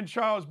and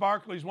Charles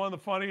Barkley is one of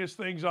the funniest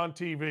things on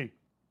TV.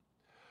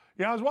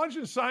 Yeah, I was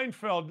watching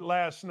Seinfeld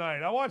last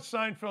night. I watch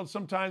Seinfeld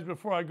sometimes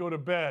before I go to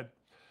bed.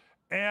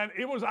 And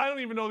it was, I don't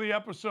even know the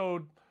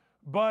episode,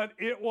 but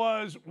it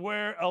was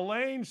where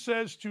Elaine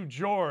says to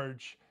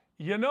George,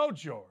 you know,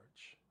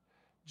 George,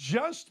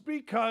 Just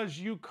because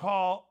you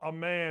call a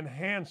man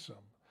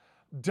handsome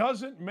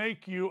doesn't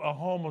make you a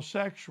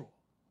homosexual.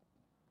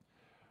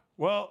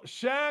 Well,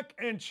 Shaq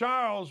and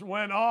Charles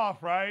went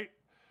off, right,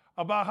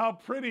 about how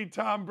pretty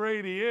Tom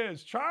Brady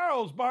is.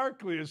 Charles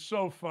Barkley is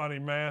so funny,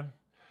 man.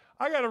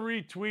 I got to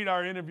retweet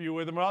our interview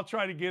with him, and I'll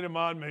try to get him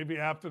on maybe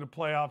after the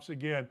playoffs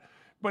again.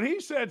 But he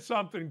said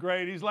something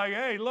great. He's like,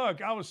 hey,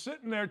 look, I was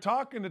sitting there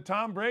talking to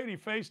Tom Brady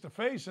face to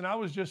face, and I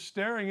was just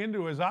staring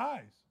into his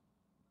eyes.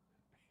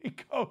 He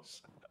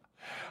goes,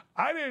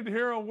 I didn't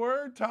hear a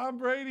word Tom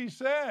Brady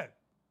said.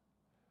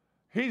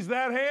 He's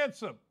that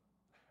handsome.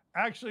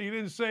 Actually, he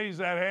didn't say he's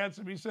that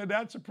handsome. He said,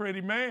 that's a pretty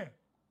man.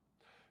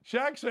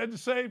 Shaq said the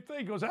same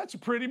thing. He goes, that's a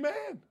pretty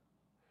man.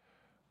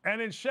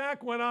 And then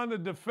Shaq went on to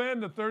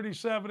defend the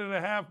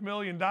 $37.5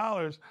 million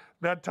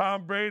that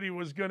Tom Brady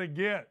was going to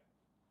get,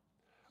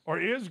 or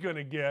is going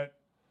to get,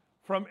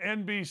 from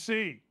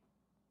NBC.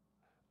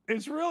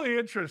 It's really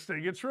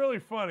interesting. It's really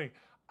funny.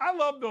 I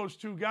love those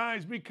two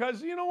guys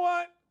because, you know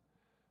what?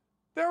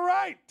 They're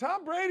right.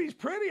 Tom Brady's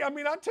pretty. I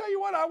mean, I'll tell you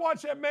what, I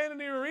watched that Man in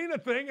the Arena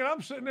thing, and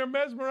I'm sitting there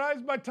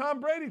mesmerized by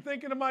Tom Brady,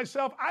 thinking to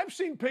myself, I've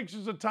seen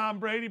pictures of Tom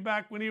Brady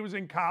back when he was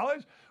in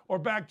college or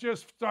back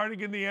just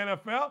starting in the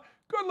NFL.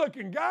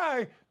 Good-looking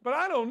guy, but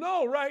I don't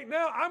know. Right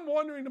now, I'm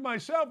wondering to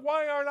myself,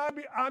 why aren't I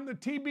on the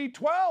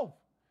TB12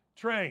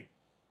 train?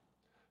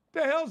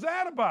 The hell's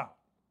that about?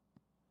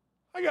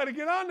 I got to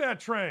get on that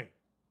train.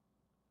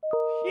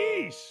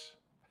 Yeesh.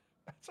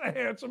 That's a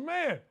handsome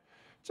man.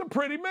 It's a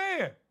pretty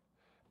man.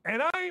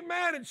 And I ain't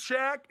mad at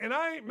Shaq, and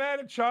I ain't mad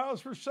at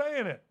Charles for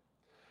saying it.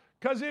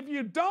 Because if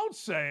you don't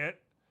say it,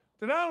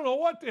 then I don't know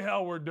what the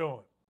hell we're doing.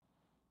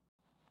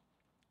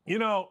 You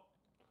know,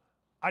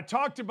 I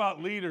talked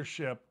about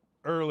leadership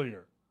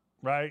earlier,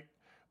 right?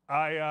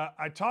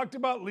 I talked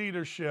about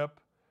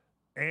leadership,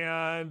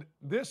 and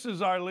this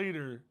is our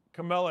leader,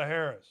 Kamala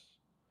Harris.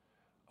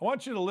 I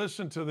want you to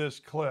listen to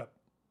this clip.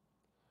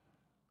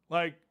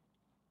 Like,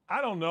 I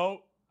don't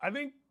know. I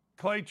think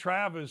Clay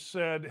Travis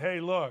said,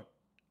 hey, look,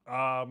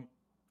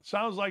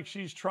 sounds like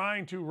she's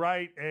trying to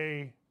write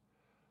a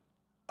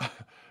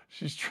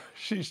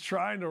she's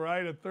trying to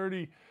write a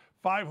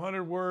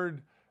 3,500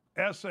 word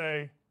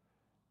essay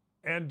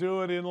and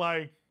do it in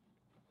like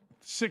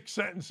 6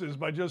 sentences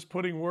by just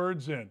putting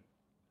words in.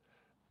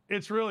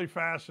 It's really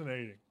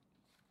fascinating.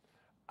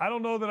 I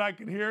don't know that I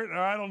can hear it, or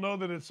I don't know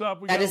that it's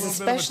up. That is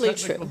especially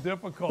true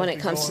when it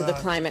comes to the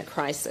climate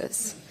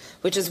crisis,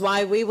 which is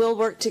why we will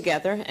work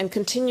together and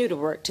continue to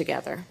work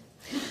together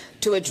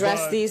to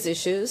address these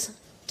issues,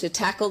 to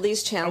tackle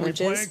these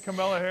challenges,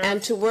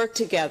 and to work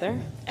together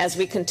as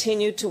we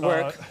continue to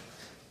work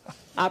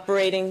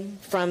operating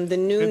from the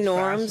new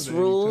norms,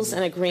 rules,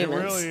 and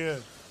agreements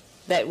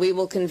that we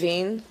will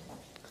convene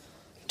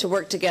to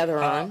work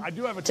together on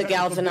to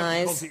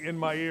galvanize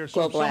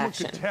global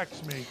action.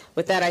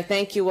 With that, I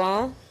thank you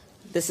all.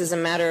 This is a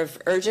matter of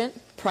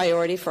urgent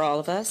priority for all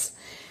of us,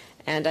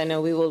 and I know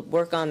we will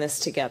work on this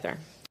together.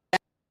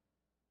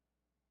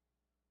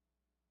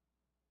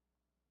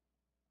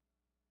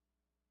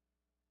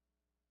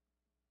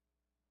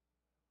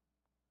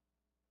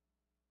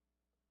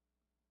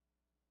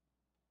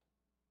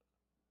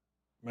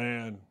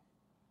 Man,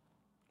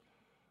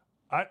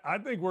 I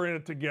think we're in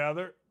it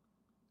together.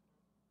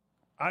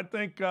 I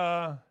think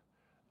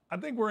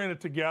we're in it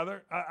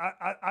together.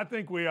 I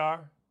think we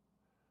are.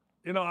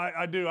 You know,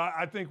 I do.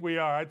 I think we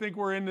are. I think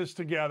we're in this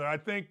together. I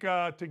think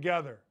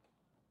together.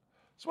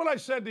 That's what I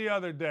said the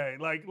other day.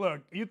 Like,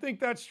 look, you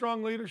think that's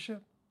strong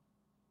leadership?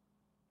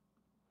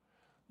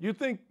 You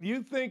think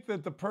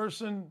that the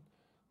person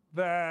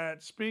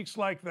that speaks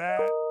like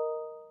that,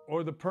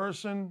 or the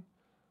person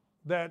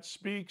that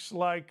speaks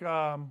like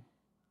Joe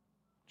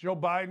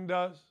Biden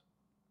does,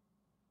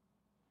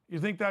 you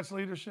think that's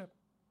leadership?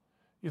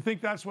 You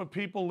think that's what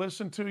people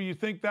listen to? You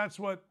think that's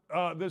what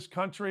this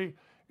country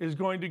is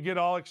going to get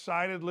all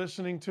excited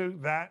listening to?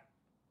 That?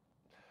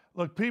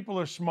 Look, people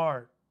are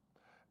smart,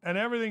 and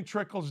everything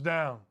trickles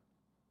down.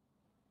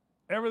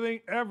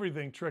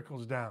 Everything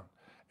trickles down.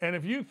 And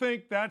if you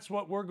think that's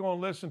what we're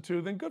going to listen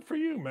to, then good for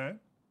you, man.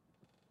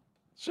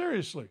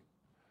 Seriously,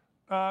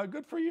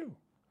 good for you.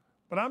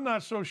 But I'm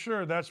not so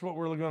sure that's what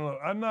we're going to.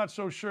 I'm not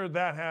so sure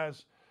that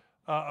has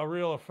a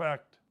real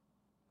effect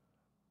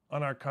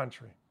on our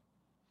country.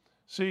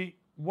 See,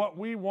 what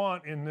we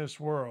want in this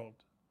world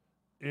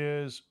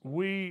is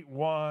we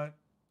want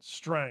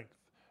strength.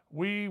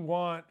 We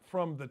want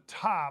from the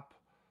top,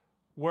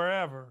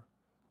 wherever,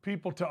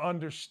 people to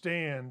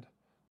understand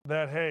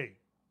that, hey,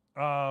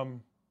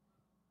 our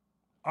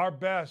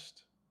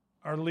best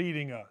are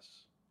leading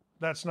us.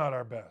 That's not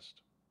our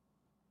best.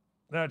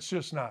 That's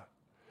just not.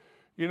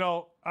 You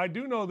know, I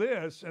do know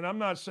this, and I'm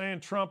not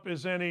saying Trump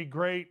is any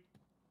great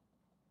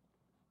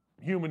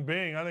human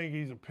being. I think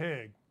he's a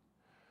pig.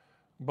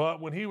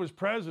 But when he was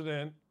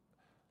president,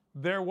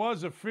 there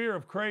was a fear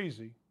of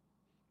crazy,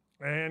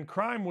 and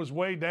crime was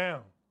way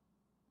down.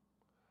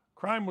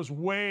 Crime was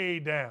way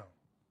down.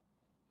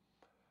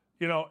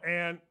 You know,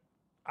 and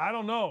I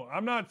don't know.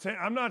 I'm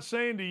not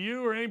saying to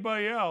you or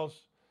anybody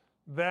else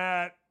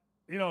that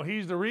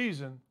he's the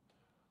reason.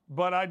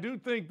 But I do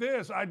think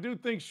this. I do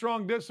think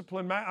strong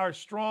discipline, our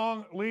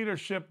strong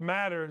leadership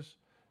matters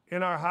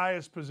in our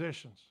highest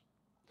positions.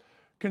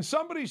 Can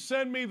somebody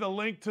send me the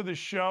link to the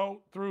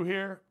show through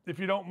here, if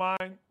you don't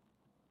mind?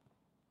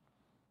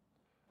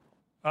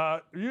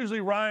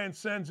 Usually Ryan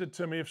sends it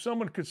to me. If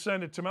someone could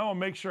send it to me, I want to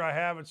make sure I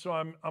have it so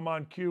I'm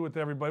on cue with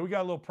everybody. We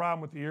got a little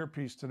problem with the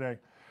earpiece today.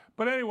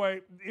 But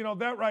anyway,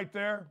 that right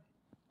there,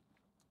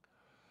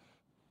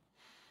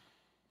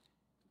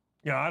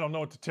 I don't know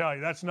what to tell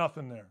you. That's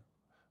nothing there.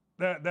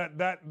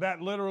 That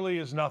literally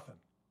is nothing.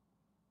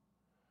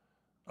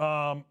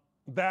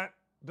 That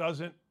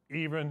doesn't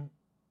even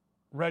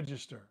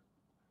register.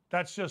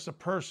 That's just a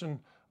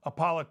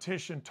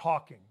politician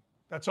talking.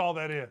 That's all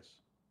that is.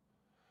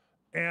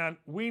 And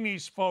we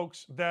need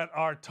folks that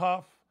are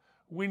tough.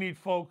 We need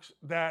folks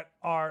that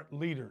are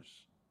leaders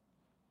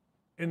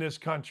in this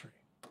country.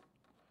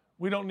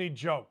 We don't need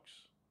jokes.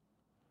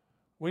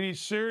 We need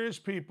serious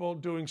people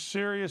doing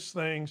serious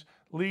things,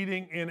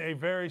 leading in a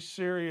very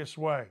serious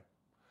way.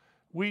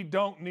 We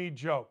don't need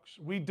jokes.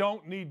 We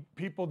don't need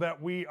people that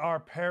we are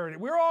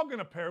parodying. We're all going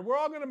to parody. We're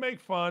all going to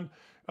make fun.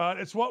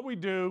 It's what we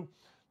do.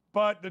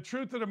 But the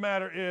truth of the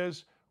matter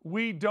is,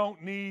 we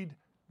don't need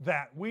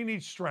that. We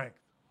need strength.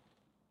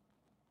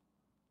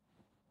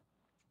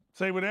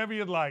 Say whatever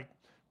you'd like,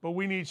 but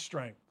we need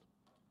strength.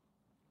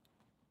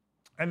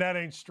 And that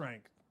ain't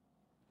strength.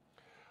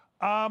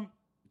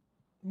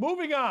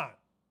 Moving on.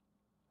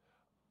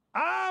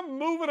 I'm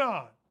moving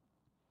on.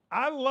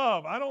 I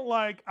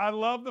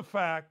love the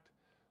fact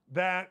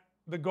that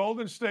the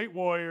Golden State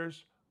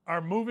Warriors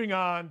are moving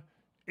on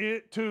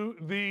to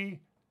the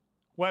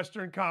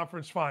Western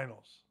Conference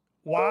Finals.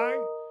 Why?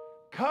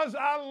 Because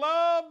I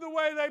love the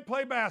way they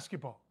play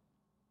basketball.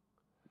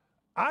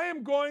 I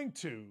am going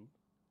to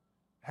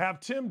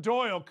have Tim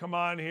Doyle come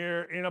on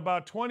here in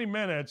about 20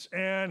 minutes,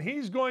 and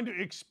he's going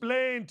to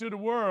explain to the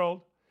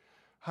world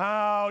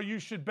how you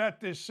should bet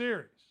this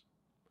series.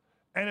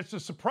 And it's a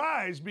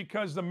surprise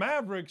because the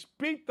Mavericks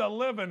beat the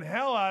living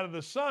hell out of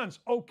the Suns.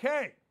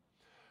 Okay.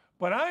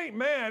 But I ain't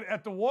mad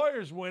at the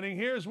Warriors winning.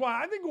 Here's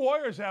why. I think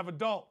Warriors have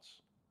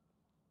adults.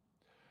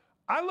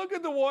 I look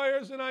at the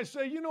Warriors and I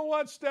say, you know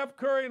what? Steph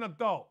Curry, an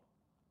adult.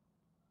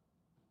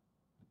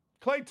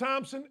 Klay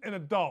Thompson, an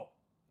adult.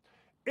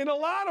 In a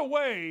lot of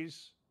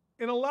ways,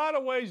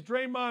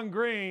 Draymond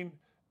Green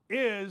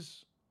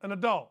is an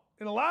adult.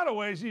 In a lot of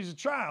ways, he's a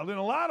child. In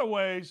a lot of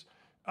ways,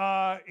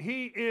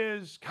 he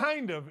is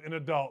kind of an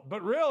adult.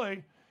 But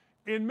really,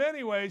 in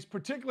many ways,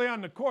 particularly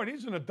on the court,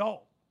 he's an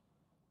adult.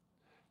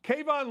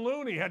 Kayvon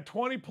Looney had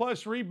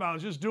 20-plus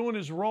rebounds just doing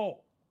his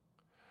role.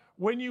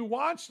 When you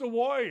watch the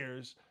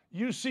Warriors,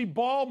 you see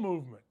ball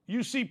movement.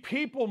 You see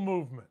people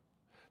movement.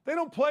 They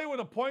don't play with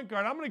a point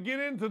guard. I'm going to get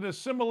into the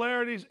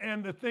similarities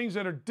and the things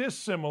that are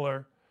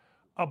dissimilar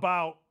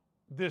about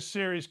this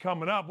series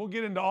coming up. We'll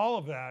get into all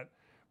of that.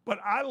 But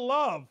I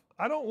love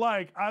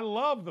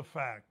the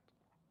fact,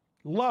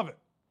 love it,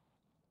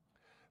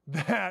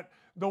 that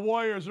the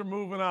Warriors are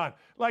moving on.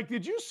 Like,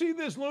 did you see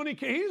this Looney?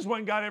 He just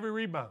went and got every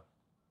rebound.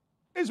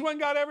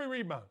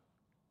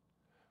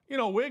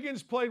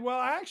 Wiggins played well.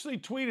 I actually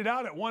tweeted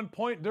out at one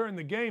point during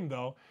the game,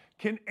 though,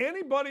 can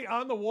anybody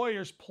on the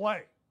Warriors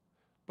play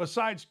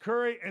besides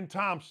Curry and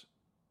Thompson?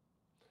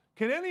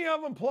 Can any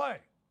of them play?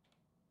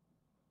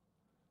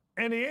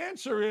 And the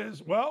answer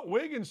is, well,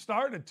 Wiggins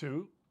started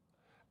to.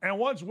 And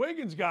once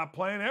Wiggins got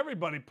playing,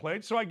 everybody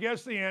played. So I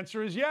guess the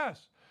answer is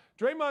yes.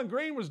 Draymond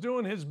Green was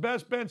doing his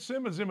best Ben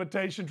Simmons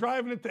imitation,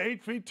 driving it to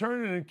 8 feet,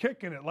 turning and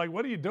kicking it. Like,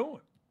 what are you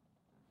doing?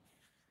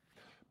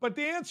 But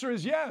the answer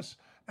is yes.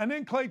 And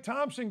then Klay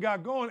Thompson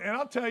got going, and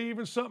I'll tell you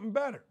even something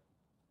better.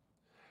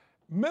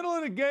 Middle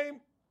of the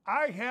game,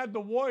 I had the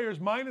Warriors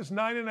minus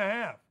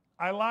 9.5.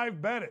 I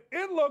live bet it.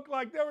 It looked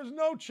like there was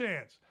no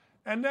chance.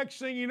 And next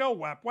thing you know,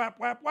 whap, whap,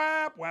 whap,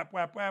 whap, whap,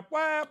 whap, whap,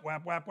 whap,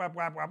 whap, whap, whap,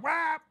 whap, whap,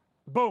 whap.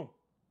 Boom.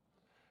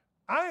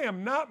 I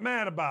am not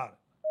mad about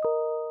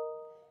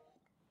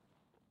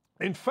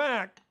it. In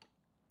fact,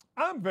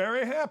 I'm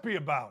very happy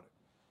about it.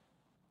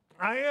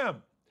 I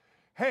am.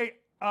 Hey,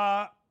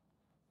 I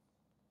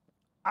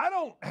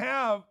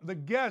have the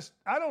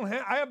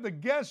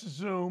guest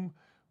Zoom,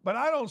 but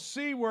I don't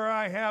see where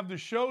I have the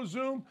show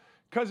Zoom,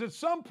 because at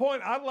some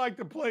point I'd like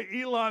to play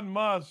Elon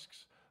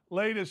Musk's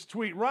latest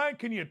tweet. Ryan,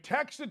 can you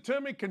text it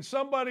to me? Can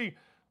somebody,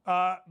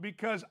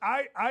 because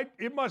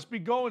it must be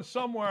going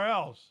somewhere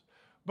else.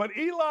 But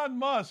Elon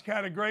Musk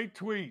had a great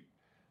tweet.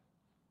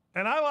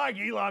 And I like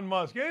Elon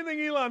Musk.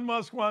 Anything Elon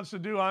Musk wants to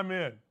do, I'm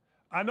in.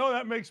 I know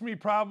that makes me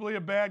probably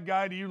a bad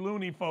guy to you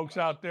loony folks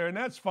out there, and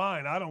that's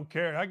fine. I don't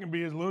care. I can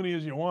be as loony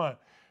as you want.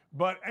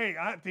 But, hey,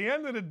 at the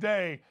end of the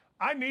day,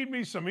 I need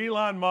me some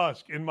Elon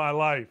Musk in my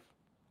life.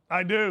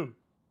 I do.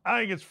 I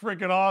think it's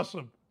freaking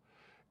awesome.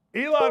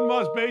 Elon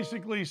Musk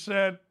basically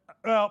said,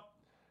 well,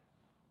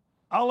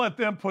 I'll let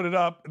them put it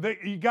up.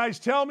 You guys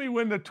tell me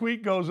when the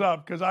tweet goes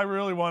up, because I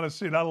really want to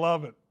see it. I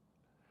love it.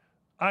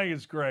 I think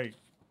it's great.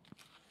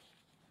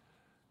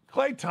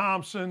 Klay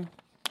Thompson,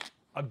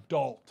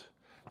 adult.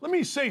 Let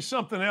me say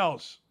something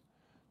else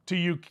to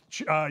you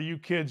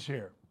kids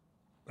here.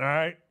 All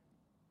right?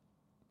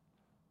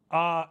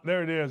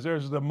 There it is.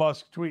 There's the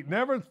Musk tweet.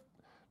 Never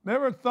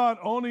thought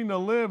owning the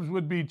libs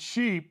would be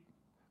cheap.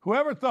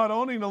 Whoever thought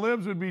owning the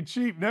libs would be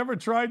cheap never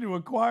tried to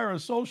acquire a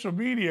social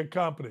media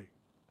company.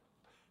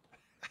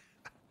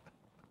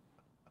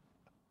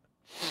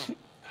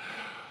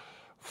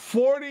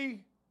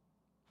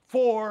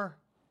 $44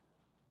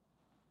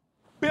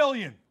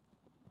 billion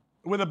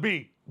with a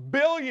B.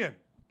 Billion,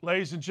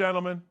 ladies and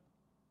gentlemen.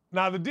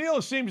 Now, the deal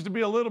seems to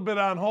be a little bit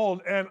on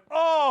hold. And,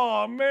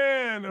 oh,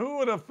 man, who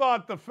would have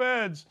thought the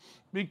feds,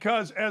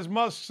 because as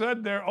Musk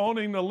said, they're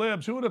owning the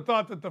libs, who would have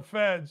thought that the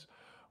feds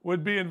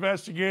would be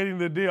investigating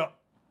the deal?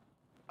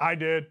 I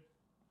did.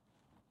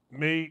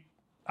 Me.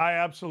 I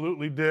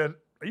absolutely did.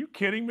 Are you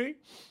kidding me?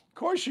 Of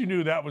course you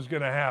knew that was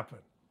going to happen.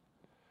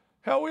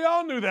 Hell, we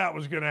all knew that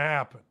was going to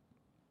happen.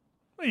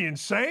 Are you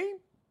insane?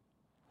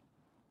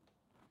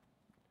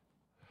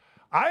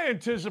 I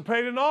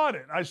anticipate an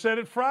audit. I said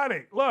it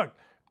Friday. Look,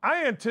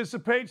 I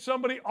anticipate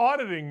somebody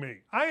auditing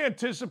me. I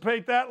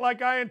anticipate that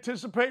like I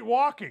anticipate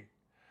walking.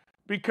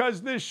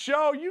 Because this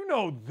show, you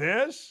know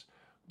this,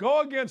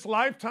 go against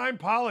lifetime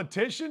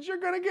politicians,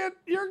 you're gonna get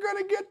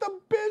the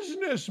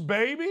business,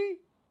 baby.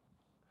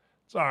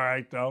 It's all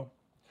right though.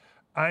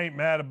 I ain't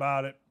mad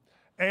about it.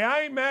 Hey,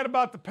 I ain't mad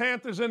about the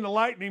Panthers and the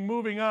Lightning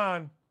moving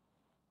on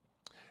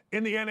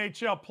in the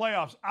NHL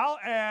playoffs. I'll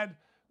add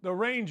the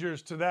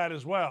Rangers to that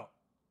as well.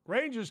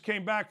 Rangers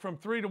came back from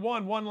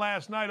 3-1, won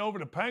last night over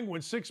the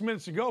Penguins. 6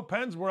 minutes ago,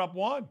 Pens were up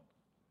 1.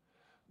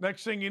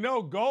 Next thing you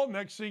know, goal.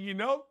 Next thing you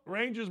know,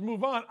 Rangers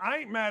move on. I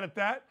ain't mad at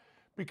that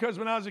because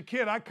when I was a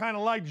kid, I kind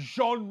of liked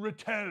Jean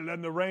Rattel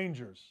and the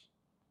Rangers.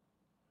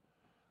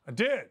 I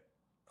did.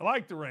 I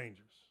liked the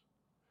Rangers.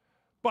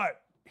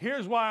 But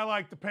here's why I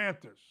like the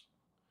Panthers.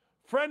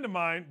 Friend of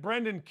mine,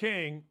 Brendan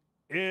King,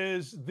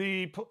 is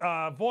the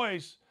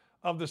voice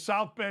of the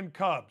South Bend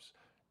Cubs.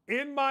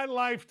 In my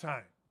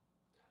lifetime,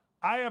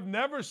 I have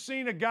never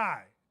seen a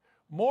guy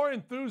more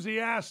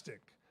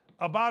enthusiastic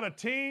about a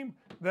team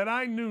that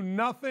I knew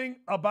nothing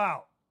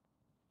about.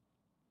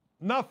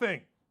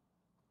 Nothing.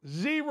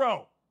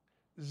 Zero.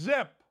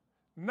 Zip.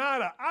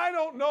 Nada. I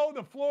don't know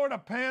the Florida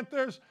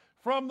Panthers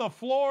from the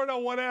Florida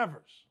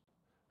whatevers.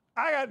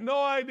 I got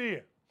no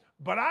idea.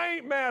 But I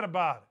ain't mad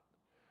about it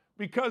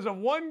because of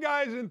one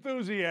guy's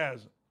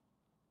enthusiasm.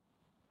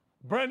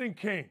 Brendan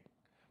King.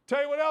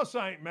 Tell you what else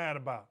I ain't mad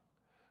about.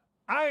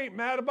 I ain't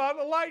mad about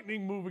the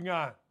Lightning moving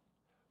on.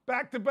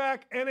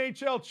 Back-to-back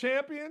NHL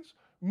champions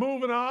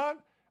moving on.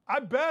 I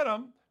bet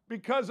them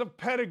because of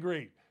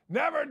pedigree.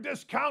 Never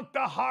discount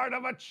the heart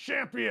of a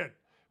champion.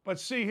 But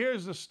see,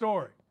 here's the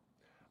story.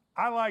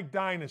 I like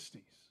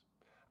dynasties.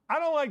 I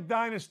don't like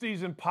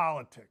dynasties in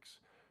politics.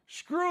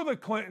 Screw the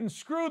Clintons,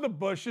 screw the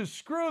Bushes,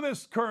 screw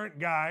this current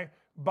guy,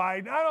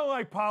 Biden. I don't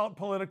like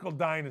political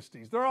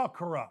dynasties. They're all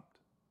corrupt.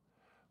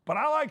 But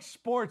I like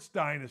sports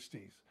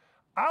dynasties.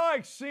 I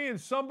like seeing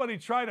somebody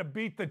try to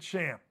beat the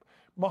champ.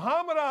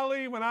 Muhammad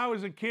Ali, when I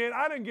was a kid,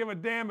 I didn't give a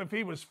damn if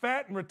he was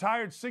fat and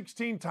retired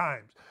 16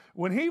 times.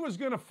 When he was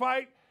going to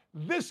fight,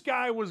 this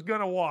guy was going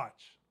to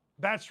watch.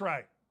 That's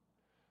right.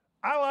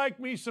 I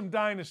like me some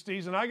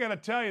dynasties, and I got to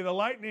tell you, the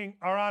Lightning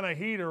are on a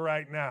heater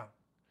right now.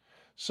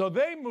 So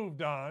they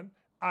moved on.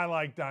 I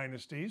like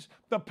dynasties.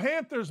 The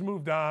Panthers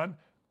moved on.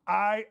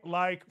 I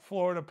like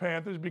Florida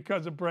Panthers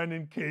because of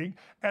Brendan King.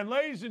 And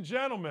ladies and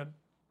gentlemen,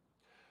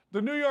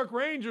 the New York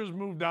Rangers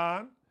moved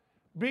on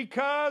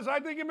because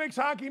I think it makes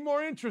hockey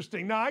more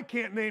interesting. Now, I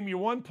can't name you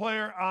one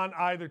player on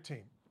either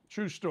team.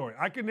 True story.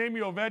 I can name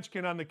you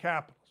Ovechkin on the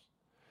Capitals.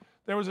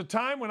 There was a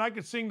time when I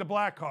could sing the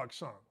Blackhawks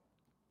song.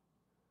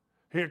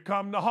 Here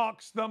come the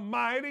Hawks, the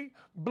mighty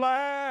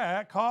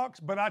Blackhawks.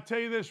 But I tell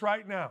you this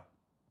right now.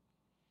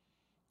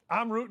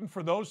 I'm rooting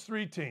for those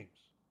three teams.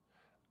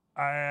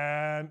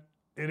 And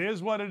it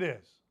is what it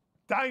is.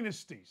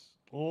 Dynasties.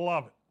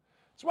 Love it.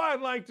 That's why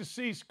I'd like to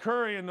see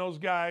Curry and those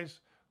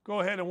guys go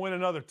ahead and win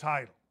another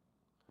title.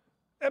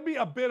 That'd be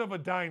a bit of a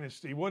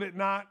dynasty, would it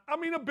not? I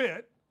mean, a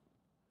bit.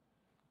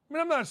 I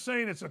mean, I'm not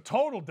saying it's a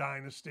total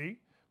dynasty,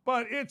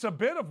 but it's a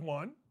bit of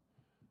one.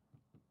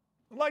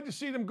 I'd like to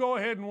see them go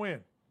ahead and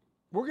win.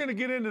 We're going to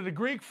get into the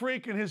Greek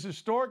Freak and his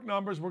historic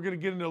numbers. We're going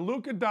to get into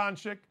Luka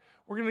Doncic.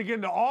 We're going to get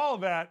into all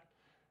of that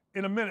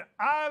in a minute.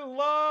 I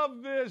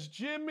love this.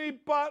 Jimmy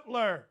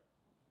Butler.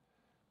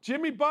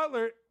 Jimmy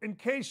Butler, in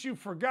case you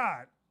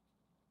forgot,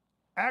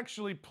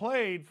 actually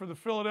played for the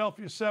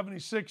Philadelphia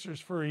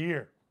 76ers for a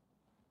year.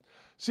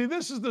 See,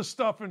 this is the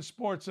stuff in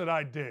sports that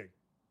I dig.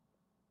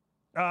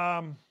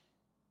 I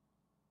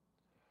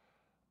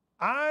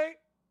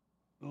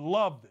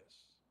love this.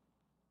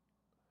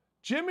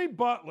 Jimmy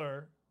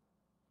Butler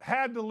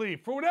had to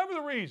leave for whatever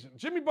the reason.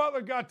 Jimmy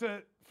Butler got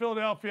to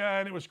Philadelphia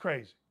and it was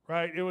crazy,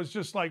 right? It was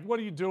just like, what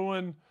are you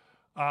doing?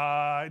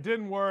 It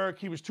didn't work.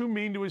 He was too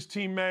mean to his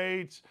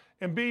teammates.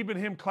 Embiid and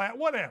him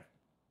whatever.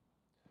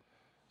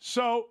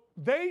 So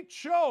they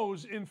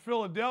chose in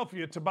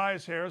Philadelphia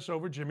Tobias Harris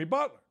over Jimmy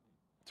Butler.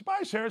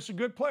 Tobias Harris is a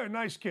good player,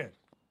 nice kid.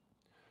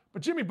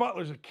 But Jimmy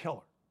Butler's a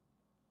killer.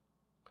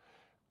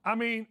 I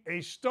mean,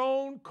 a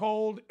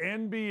stone-cold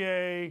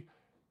NBA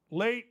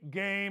late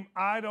game,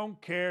 I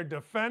don't care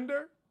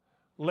defender,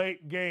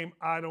 late game,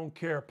 I don't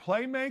care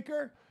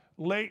playmaker,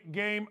 late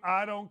game,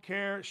 I don't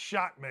care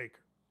shot maker.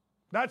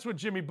 That's what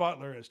Jimmy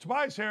Butler is.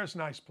 Tobias Harris,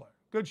 nice player,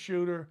 good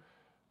shooter,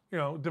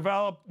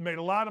 developed, made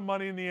a lot of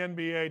money in the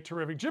NBA,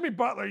 terrific. Jimmy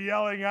Butler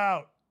yelling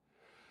out,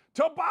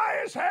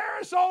 Tobias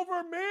Harris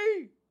over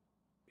me?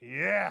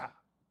 Yeah,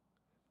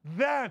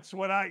 that's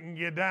what I can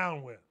get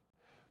down with.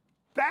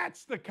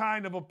 That's the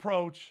kind of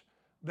approach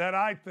that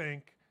I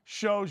think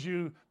shows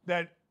you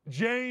that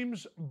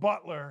James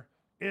Butler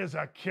is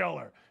a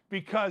killer,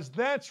 because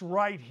that's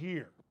right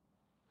here.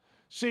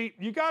 See,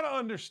 you got to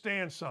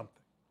understand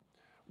something.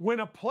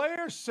 When a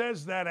player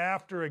says that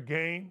after a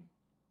game,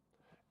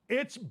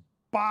 it's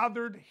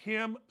bothered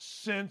him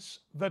since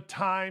the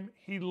time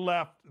he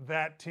left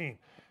that team.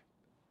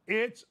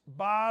 It's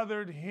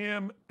bothered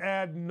him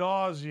ad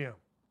nauseum.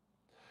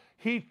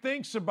 He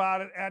thinks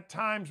about it at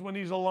times when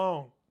he's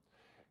alone.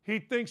 He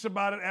thinks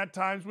about it at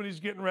times when he's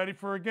getting ready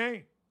for a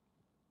game.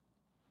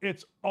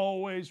 It's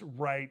always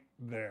right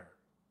there.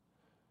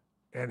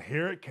 And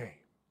here it came.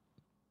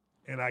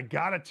 And I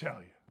got to tell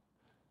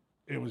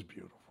you, it was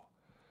beautiful.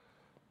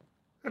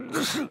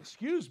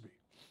 Excuse me.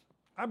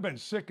 I've been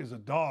sick as a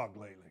dog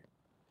lately.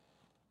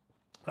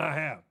 I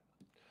have.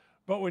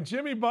 But when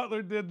Jimmy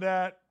Butler did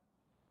that,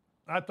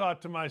 I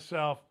thought to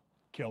myself,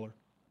 killer.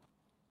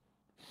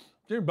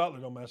 Jimmy Butler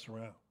don't mess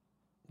around.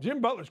 Jimmy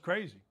Butler's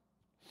crazy.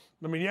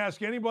 I mean, you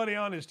ask anybody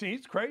on his team,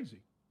 he's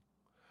crazy.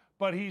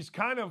 But he's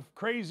kind of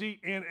crazy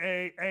in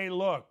a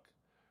look,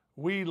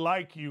 we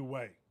like you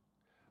way.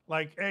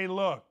 Like, hey,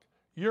 look,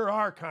 you're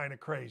our kind of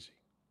crazy.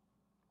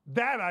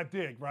 That I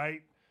dig,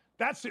 right?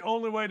 That's the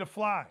only way to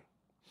fly.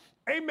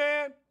 Hey,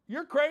 man,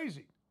 you're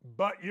crazy,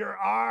 but you're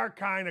our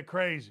kind of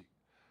crazy.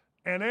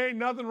 And there ain't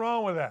nothing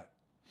wrong with that.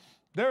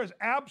 There is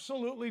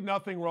absolutely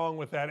nothing wrong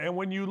with that. And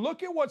when you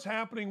look at what's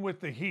happening with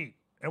the Heat,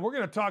 and we're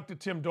going to talk to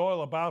Tim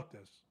Doyle about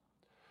this,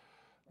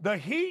 the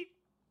Heat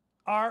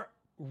are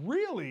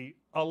really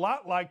a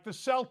lot like the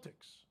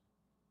Celtics.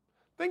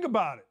 Think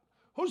about it.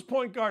 Who's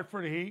point guard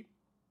for the Heat?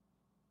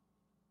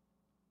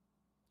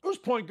 Who's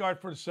point guard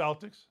for the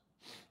Celtics?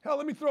 Hell,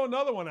 let me throw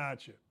another one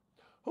at you.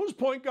 Who's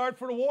point guard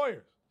for the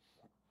Warriors?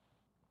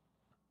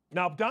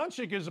 Now,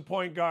 Doncic is a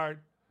point guard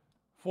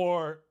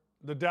for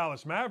the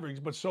Dallas Mavericks,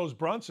 but so's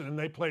Brunson, and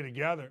they play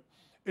together.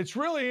 It's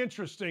really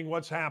interesting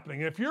what's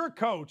happening. If you're a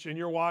coach and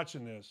you're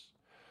watching this,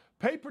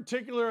 pay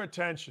particular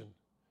attention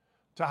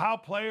to how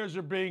players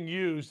are being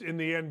used in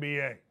the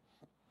NBA.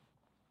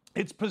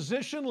 It's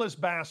positionless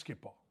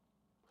basketball.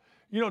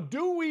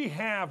 Do we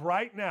have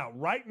right now,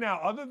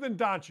 other than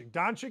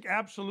Doncic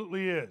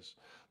absolutely is,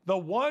 the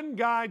one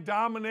guy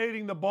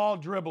dominating the ball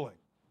dribbling?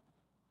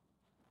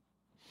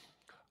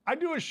 I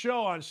do a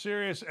show on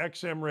Sirius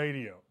XM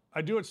Radio.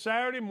 I do it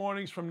Saturday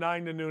mornings from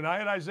 9 to noon. I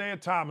had Isaiah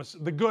Thomas,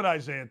 the good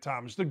Isaiah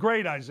Thomas, the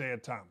great Isaiah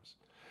Thomas,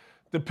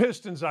 the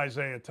Pistons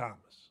Isaiah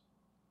Thomas.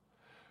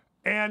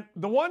 And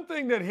the one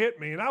thing that hit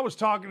me, and I was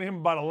talking to him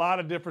about a lot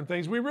of different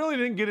things. We really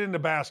didn't get into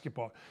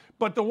basketball.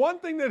 But the one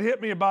thing that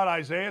hit me about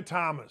Isaiah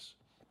Thomas,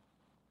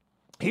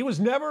 he was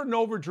never an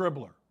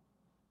over-dribbler.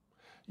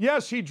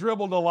 Yes, he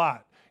dribbled a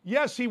lot.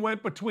 Yes, he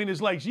went between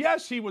his legs.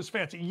 Yes, he was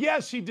fancy.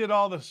 Yes, he did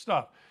all this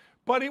stuff.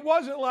 But he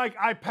wasn't like,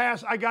 I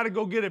pass, I got to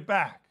go get it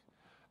back.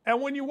 And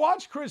when you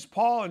watch Chris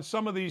Paul and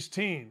some of these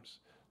teams,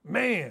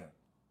 man,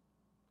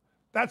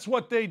 that's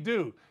what they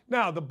do.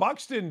 Now, the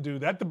Bucks didn't do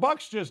that. The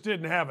Bucks just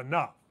didn't have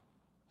enough.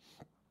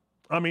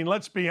 I mean,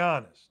 let's be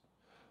honest.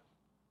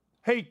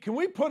 Hey, can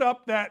we put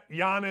up that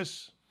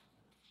Giannis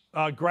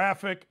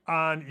graphic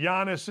on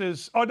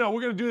Giannis's? Oh, no,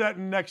 we're going to do that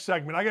in the next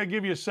segment. I got to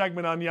give you a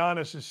segment on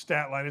Giannis's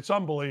stat line. It's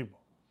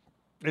unbelievable.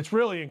 It's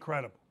really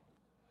incredible.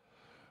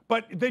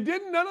 But they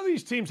didn't, none of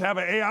these teams have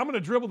hey, I'm going to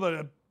dribble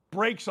the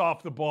brakes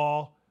off the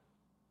ball,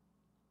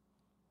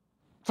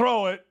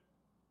 throw it,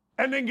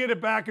 and then get it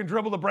back and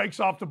dribble the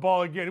brakes off the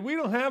ball again. We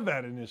don't have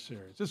that in this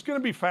series. It's going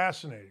to be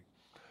fascinating.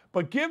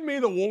 But give me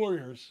the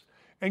Warriors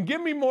and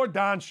give me more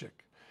Doncic.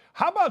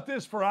 How about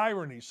this for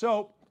irony?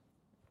 So,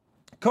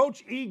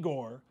 Coach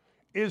Igor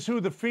is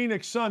who the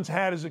Phoenix Suns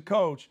had as a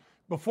coach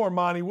before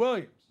Monty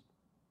Williams.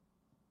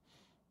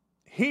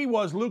 He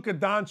was Luka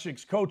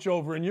Doncic's coach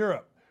over in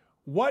Europe.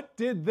 What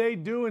did they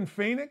do in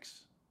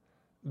Phoenix?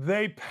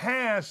 They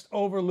passed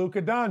over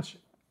Luka Doncic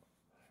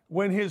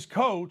when his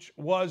coach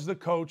was the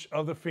coach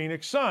of the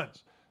Phoenix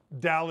Suns.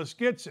 Dallas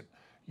gets him.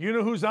 You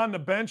know who's on the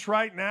bench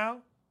right now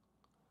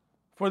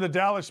for the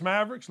Dallas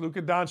Mavericks?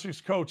 Luka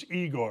Doncic's coach,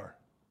 Igor.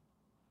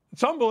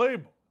 It's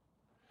unbelievable.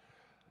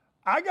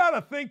 I got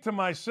to think to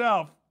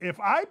myself, if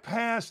I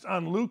passed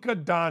on Luka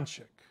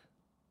Doncic,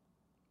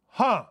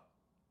 how's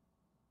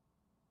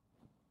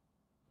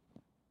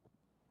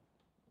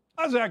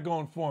that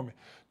going for me?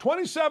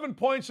 27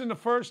 points in the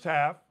first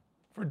half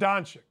for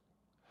Doncic.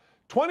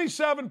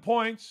 27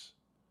 points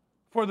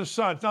for the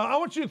Suns. Now, I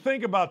want you to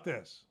think about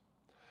this.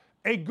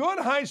 A good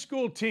high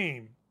school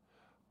team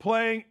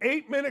playing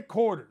 8-minute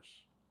quarters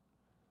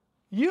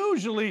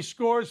usually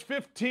scores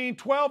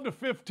 12 to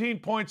 15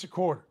 points a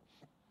quarter.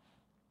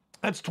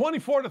 That's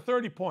 24 to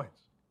 30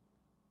 points.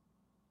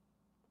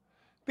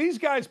 These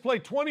guys play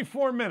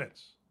 24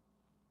 minutes.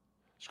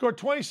 Scored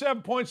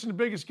 27 points in the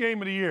biggest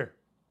game of the year.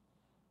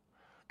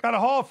 Got a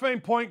Hall of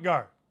Fame point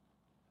guard.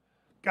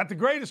 Got the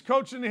greatest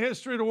coach in the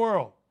history of the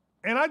world.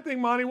 And I think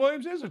Monty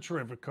Williams is a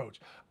terrific coach.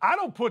 I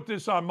don't put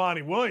this on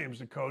Monty Williams,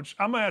 the coach.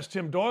 I'm going to ask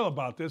Tim Doyle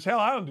about this. Hell,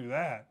 I don't do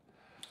that.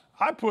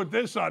 I put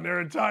this on their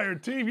entire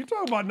team. You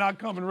talk about not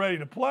coming ready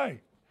to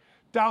play.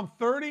 Down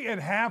 30 and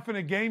half in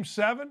a game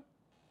 7?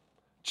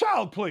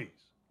 Child, please.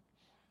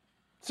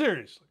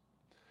 Seriously.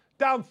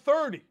 Down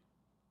 30.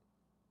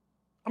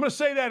 I'm going to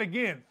say that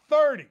again.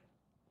 30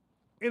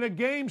 in a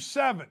game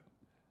 7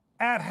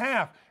 at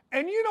half.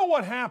 And you know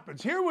what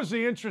happens? Here was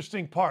the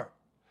interesting part.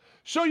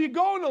 So you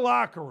go in the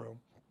locker room,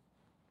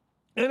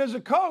 and as a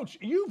coach,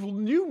 you've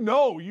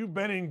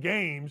been in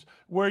games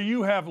where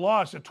you have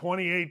lost a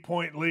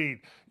 28-point lead.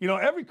 You know,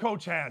 every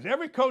coach has.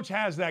 Every coach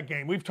has that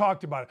game. We've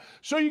talked about it.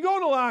 So you go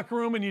in the locker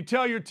room and you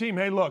tell your team,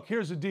 hey, look,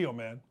 here's the deal,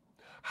 man.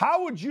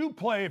 How would you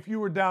play if you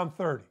were down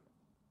 30?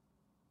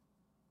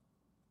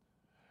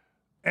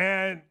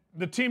 And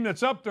the team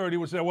that's up 30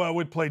 would say, well,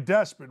 we'd play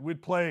desperate.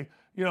 We'd play,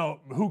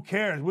 who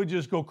cares? We'd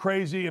just go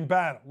crazy in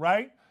battle,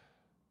 right?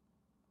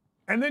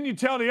 And then you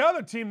tell the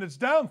other team that's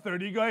down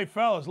 30, you go, hey,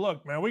 fellas,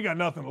 look, man, we got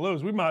nothing to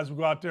lose. We might as well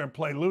go out there and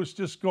play loose.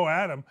 Just go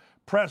at them.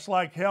 Press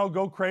like hell,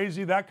 go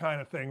crazy, that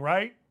kind of thing,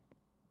 right?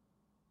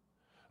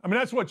 I mean,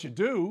 that's what you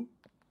do.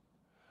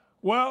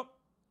 Well,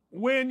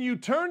 when you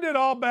turned it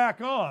all back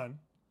on,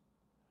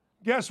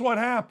 guess what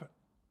happened?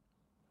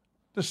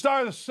 The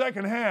start of the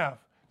second half,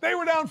 they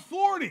were down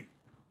 40.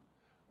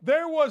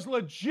 There was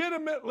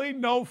legitimately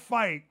no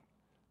fight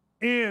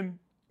in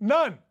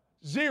none.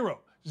 Zero.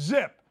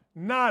 Zip.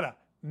 Nada.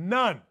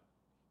 None.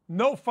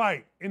 No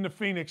fight in the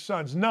Phoenix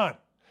Suns. None.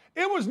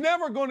 It was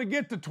never going to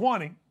get to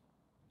 20.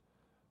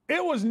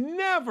 It was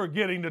never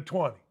getting to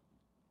 20.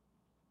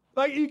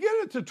 Like, you get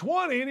it to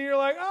 20 and you're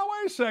like, oh,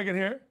 wait a second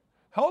here.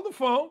 Hold the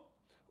phone.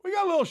 We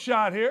got a little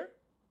shot here.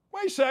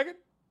 Wait a second.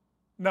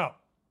 No.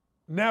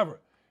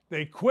 Never.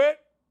 They quit.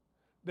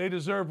 They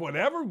deserve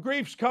whatever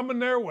grief's coming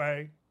their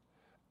way.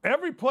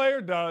 Every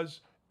player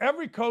does.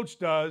 Every coach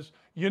does.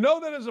 You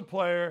know that as a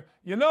player.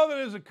 You know that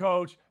as a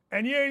coach.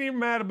 And you ain't even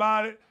mad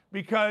about it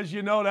because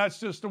you know that's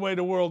just the way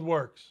the world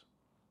works.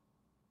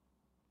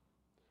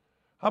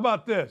 How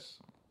about this?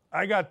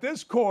 I got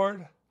this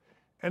cord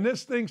and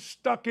this thing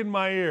stuck in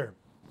my ear.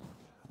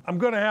 I'm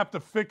going to have to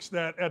fix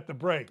that at the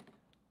break.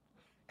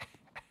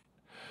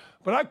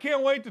 But I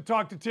can't wait to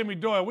talk to Timmy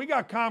Doyle. We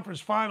got conference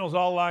finals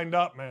all lined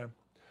up, man.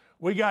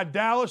 We got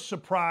Dallas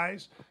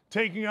surprise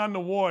taking on the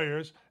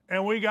Warriors,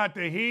 and we got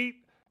the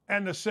Heat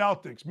and the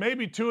Celtics.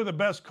 Maybe two of the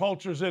best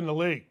cultures in the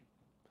league.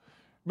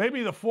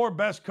 Maybe the 4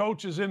 best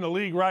coaches in the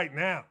league right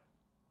now.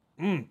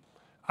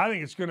 I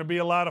think it's going to be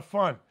a lot of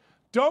fun.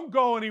 Don't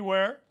go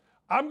anywhere.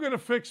 I'm going to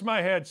fix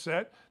my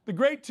headset. The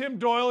great Tim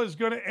Doyle is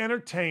going to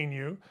entertain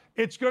you.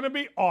 It's going to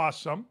be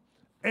awesome.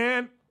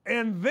 And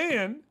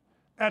then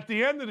at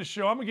the end of the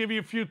show, I'm going to give you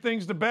a few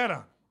things to bet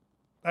on.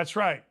 That's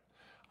right.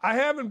 I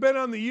haven't been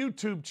on the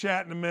YouTube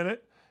chat in a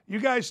minute.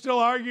 You guys still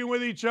arguing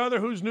with each other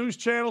whose news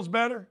channel's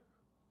better?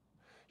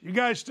 You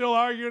guys still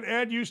arguing?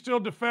 Ed, you still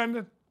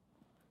defending?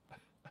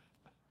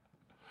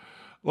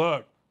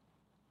 Look,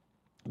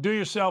 do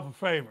yourself a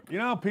favor. You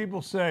know how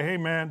people say, hey,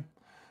 man,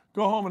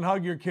 go home and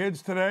hug your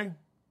kids today?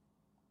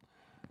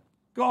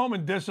 Go home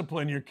and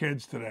discipline your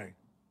kids today.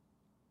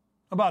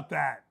 How about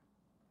that?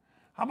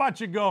 How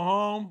about you go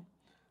home,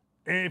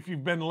 and if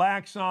you've been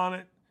lax on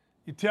it,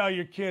 you tell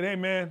your kid, hey,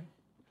 man,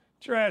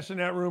 get your ass in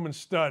that room and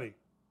study.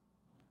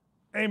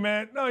 Hey,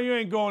 man, no, you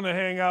ain't going to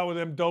hang out with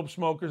them dope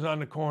smokers on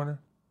the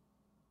corner.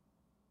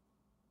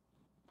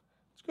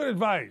 It's good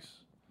advice.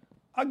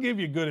 I'll give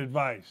you good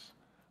advice.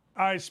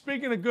 All right,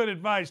 speaking of good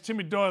advice,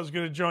 Timmy Doyle is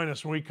going to join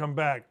us when we come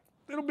back.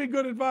 It'll be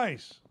good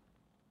advice.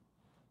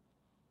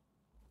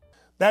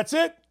 That's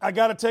it. I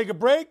got to take a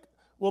break.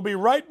 We'll be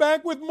right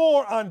back with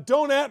more on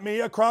Don't At Me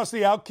across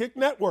the Outkick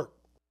Network.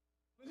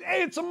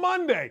 Hey, it's a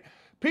Monday.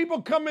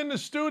 People come in the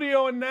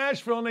studio in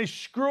Nashville and they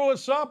screw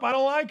us up. I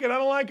don't like it. I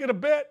don't like it a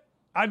bit.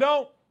 I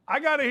don't.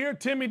 I got to hear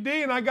Timmy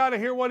D and I got to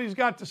hear what he's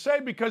got to say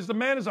because the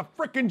man is a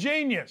freaking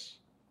genius.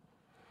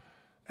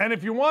 And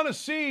if you want to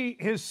see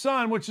his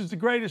son, which is the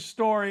greatest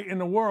story in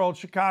the world,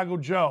 Chicago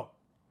Joe,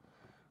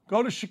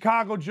 go to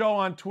Chicago Joe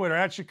on Twitter,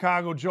 at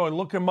Chicago Joe.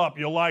 Look him up.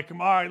 You'll like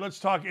him. All right, let's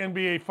talk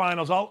NBA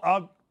Finals.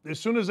 I'll as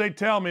soon as they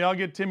tell me, I'll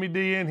get Timmy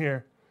D in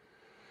here.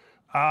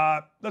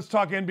 Let's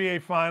talk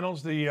NBA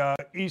Finals. The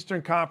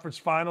Eastern Conference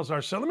Finals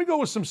are set. Let me go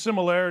with some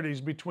similarities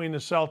between the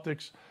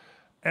Celtics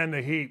and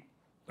the Heat.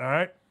 All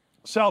right?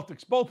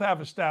 Celtics both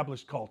have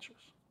established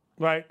cultures,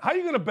 right? How are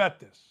you going to bet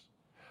this?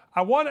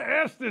 I want to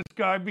ask this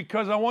guy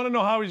because I want to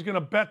know how he's going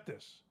to bet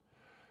this.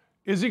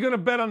 Is he going to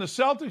bet on the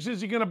Celtics?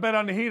 Is he going to bet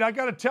on the Heat? I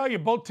got to tell you,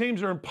 both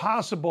teams are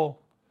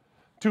impossible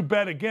to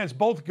bet against.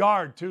 Both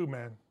guard, too,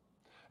 man.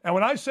 And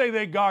when I say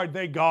they guard,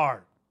 they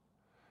guard.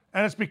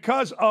 And it's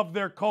because of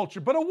their culture.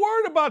 But a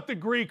word about the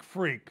Greek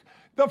freak.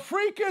 The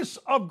freakus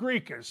of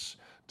Greekus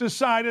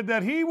decided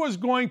that he was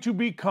going to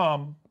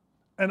become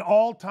an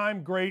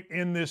all-time great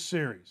in this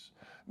series.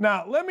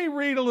 Now, let me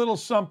read a little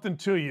something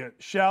to you,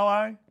 shall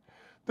I?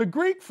 The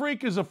Greek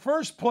Freak is the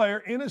first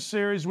player in a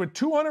series with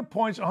 200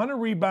 points, 100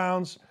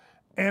 rebounds,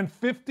 and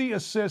 50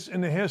 assists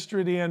in the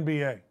history of the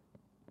NBA.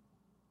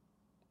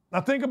 Now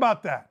think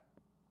about that.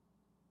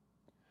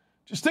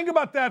 Just think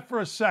about that for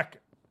a second.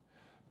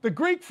 The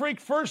Greek Freak,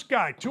 first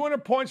guy,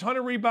 200 points,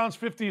 100 rebounds,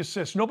 50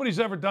 assists. Nobody's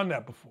ever done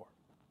that before.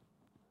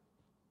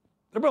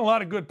 There have been a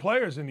lot of good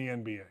players in the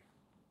NBA.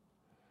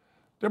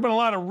 There have been a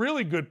lot of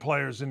really good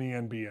players in the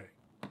NBA.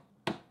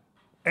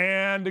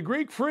 And the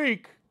Greek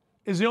Freak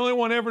is the only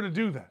one ever to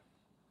do that.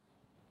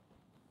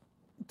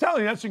 I'm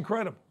telling you, that's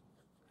incredible.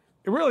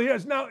 It really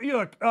is. Now,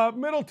 look,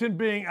 Middleton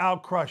being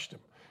out crushed him.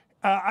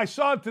 I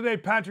saw it today.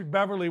 Patrick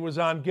Beverley was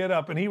on Get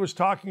Up, and he was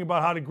talking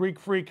about how the Greek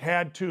Freak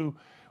had to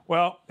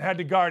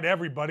guard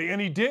everybody.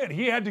 And he did.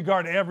 He had to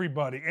guard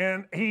everybody.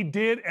 And he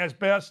did as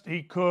best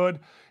he could.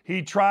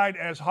 He tried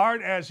as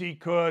hard as he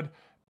could,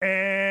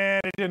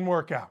 and it didn't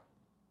work out.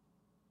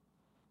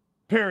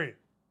 Period.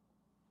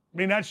 I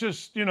mean, that's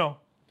just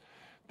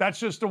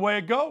the way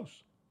it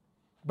goes.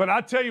 But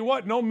I tell you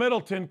what, no,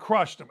 Middleton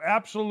crushed him.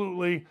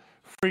 Absolutely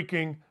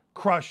freaking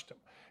crushed him.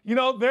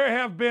 There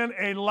have been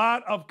a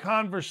lot of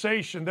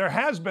conversation. There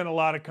has been a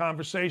lot of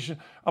conversation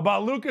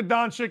about Luka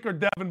Doncic or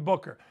Devin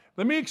Booker.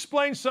 Let me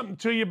explain something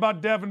to you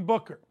about Devin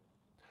Booker.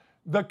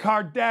 The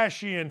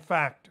Kardashian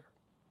factor.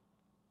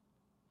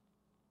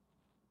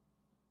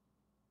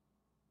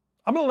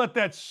 I'm going to let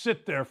that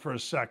sit there for a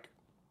second.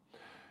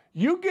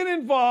 You get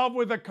involved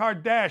with a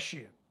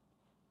Kardashian,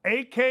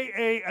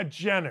 a.k.a. a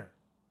Jenner,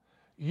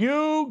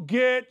 you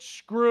get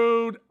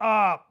screwed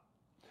up.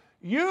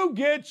 You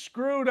get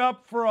screwed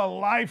up for a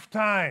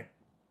lifetime.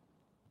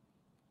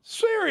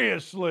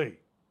 Seriously.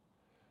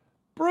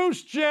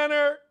 Bruce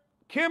Jenner,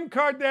 Kim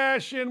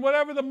Kardashian,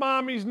 whatever the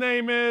mommy's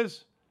name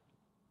is.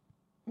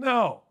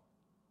 No.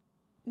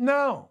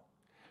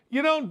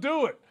 You don't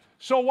do it.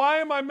 So why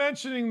am I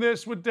mentioning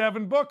this with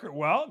Devin Booker?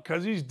 Well,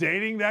 because he's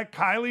dating that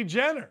Kylie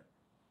Jenner.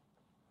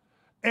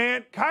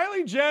 And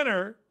Kylie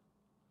Jenner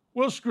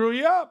will screw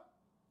you up.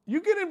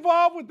 You get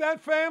involved with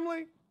that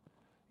family,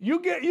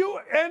 you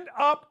end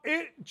up,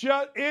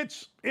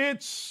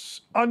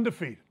 it's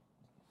undefeated.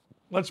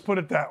 Let's put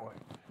it that way.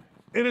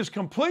 It is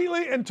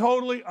completely and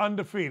totally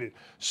undefeated.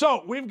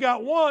 So we've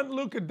got one,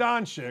 Luka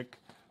Doncic,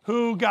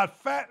 who got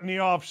fat in the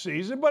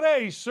offseason, but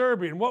hey, he's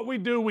Serbian. What we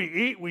do, we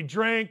eat, we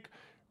drink,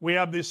 we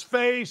have this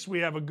face, we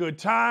have a good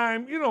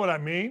time. You know what I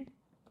mean?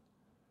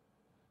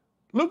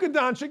 Luka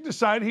Doncic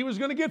decided he was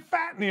going to get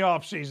fat in the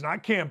offseason. I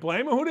can't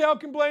blame him. Who the hell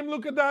can blame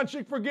Luka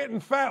Doncic for getting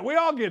fat? We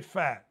all get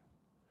fat.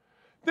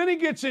 Then he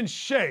gets in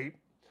shape,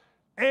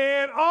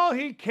 and all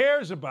he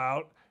cares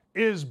about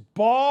is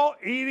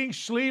ball-eating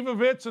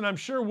Slivovitz, and I'm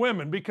sure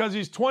women, because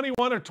he's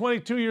 21 or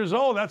 22 years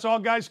old. That's all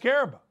guys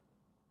care about.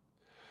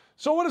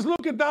 So what does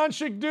Luka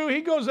Doncic do? He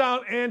goes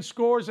out and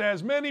scores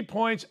as many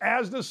points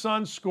as the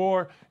Suns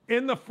score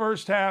in the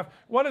first half.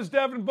 What does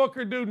Devin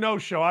Booker do? No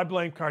show. I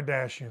blame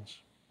Kardashians.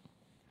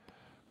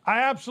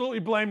 I absolutely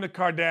blame the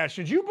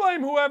Kardashians. You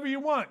blame whoever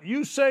you want.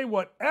 You say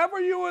whatever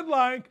you would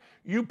like.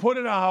 You put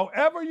it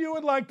however you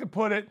would like to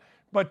put it.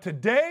 But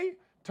today,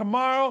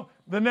 tomorrow,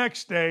 the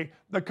next day,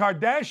 the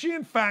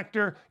Kardashian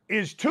factor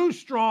is too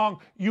strong.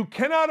 You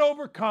cannot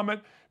overcome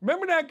it.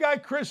 Remember that guy,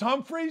 Chris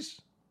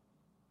Humphries?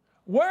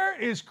 Where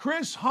is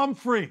Chris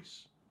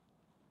Humphries?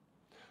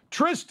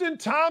 Tristan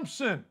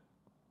Thompson.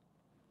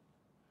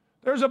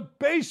 There's a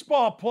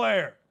baseball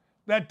player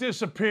that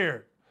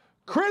disappeared.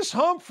 Chris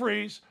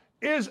Humphries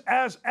is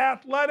as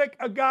athletic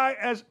a guy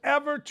as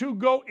ever to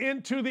go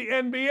into the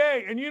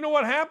NBA. And you know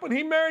what happened?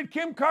 He married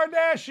Kim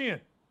Kardashian.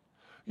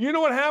 You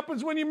know what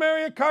happens when you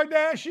marry a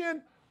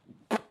Kardashian?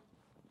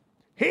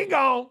 He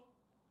gone.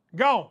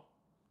 Gone.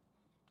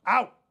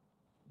 Out.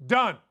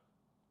 Done.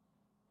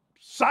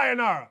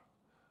 Sayonara.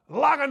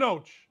 La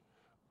noche.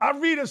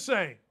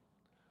 Avida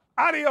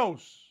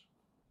adios.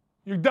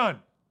 You're done.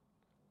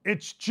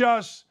 It's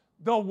just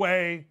the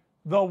way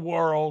the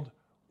world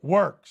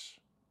works.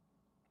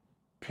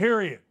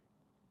 Period.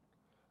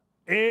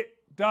 It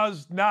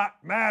does not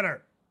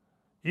matter.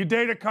 You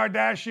date a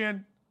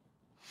Kardashian,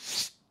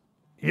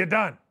 you're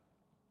done.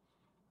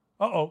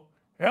 Uh-oh.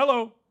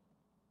 Hello.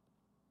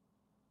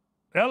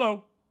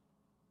 Hello.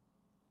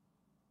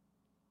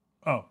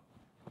 Oh.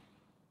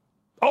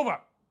 Over.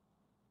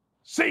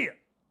 See ya.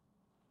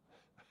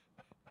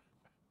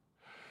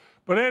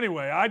 But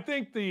anyway, I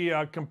think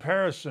the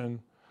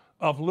comparison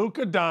of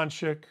Luka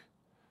Doncic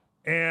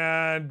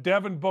and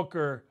Devin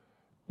Booker,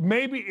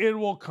 maybe it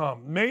will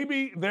come.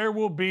 Maybe there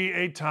will be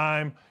a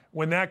time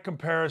when that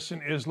comparison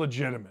is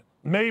legitimate.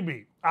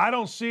 Maybe. I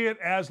don't see it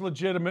as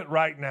legitimate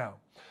right now.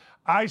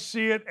 I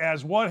see it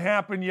as what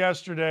happened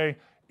yesterday,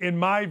 in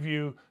my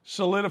view,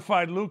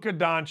 solidified Luka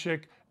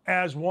Doncic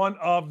as one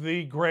of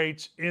the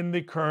greats in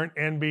the current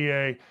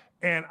NBA.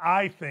 And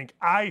I think,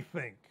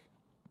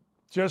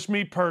 just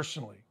me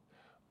personally,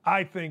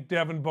 I think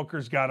Devin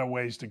Booker's got a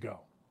ways to go.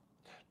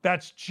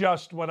 That's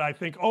just what I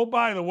think. Oh,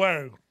 by the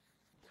way,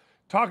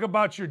 talk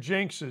about your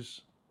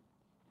jinxes.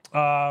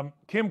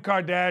 Kim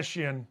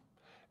Kardashian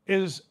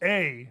is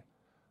a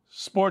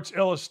Sports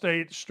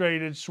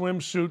Illustrated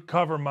swimsuit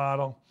cover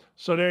model.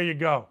 So there you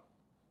go.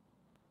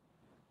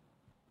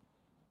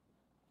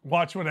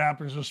 Watch what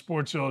happens with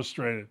Sports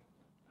Illustrated.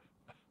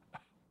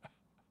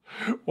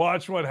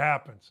 Watch what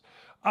happens.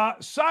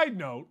 Side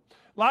note,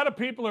 a lot of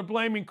people are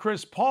blaming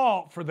Chris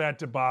Paul for that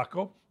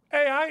debacle.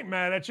 Hey, I ain't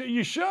mad at you.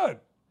 You should.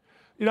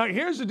 You know,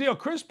 here's the deal.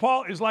 Chris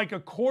Paul is like a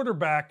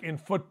quarterback in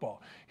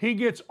football. He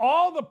gets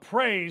all the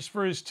praise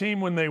for his team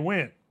when they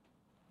win.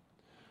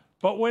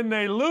 But when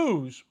they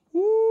lose,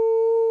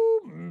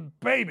 woo,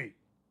 baby,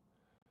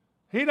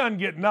 he doesn't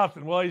get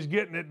nothing. Well, he's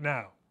getting it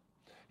now.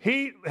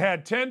 He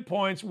had 10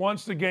 points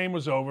once the game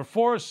was over,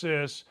 4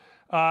 assists.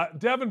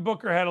 Devin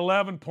Booker had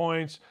 11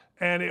 points,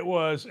 and it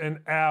was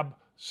an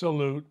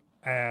absolute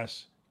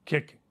ass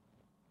kicking.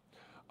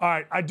 All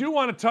right, I do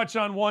want to touch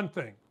on one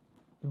thing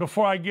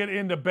before I get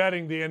into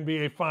betting the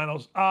NBA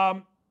Finals.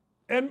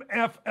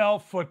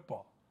 NFL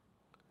football.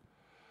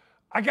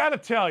 I got to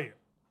tell you,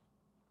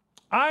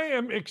 I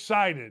am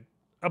excited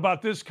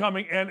about this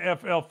coming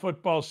NFL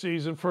football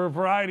season for a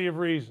variety of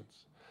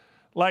reasons.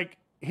 Like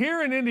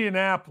here in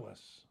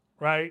Indianapolis,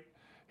 right?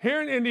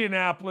 Here in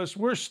Indianapolis,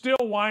 we're still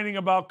whining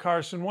about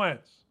Carson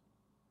Wentz.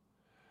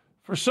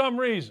 For some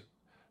reason,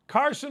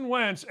 Carson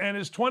Wentz and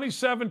his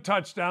 27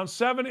 touchdowns,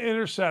 7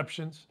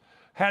 interceptions,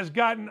 has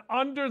gotten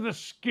under the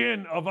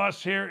skin of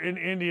us here in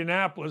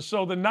Indianapolis.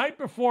 So the night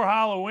before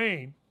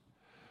Halloween,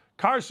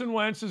 Carson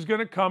Wentz is going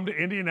to come to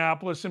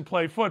Indianapolis and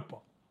play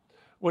football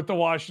with the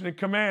Washington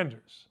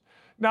Commanders.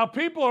 Now,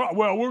 people are,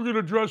 well, we're going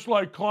to dress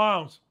like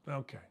clowns.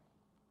 Okay.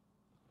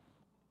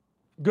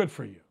 Good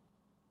for you.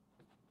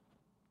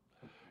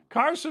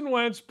 Carson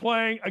Wentz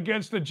playing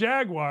against the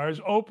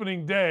Jaguars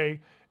opening day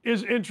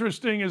is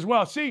interesting as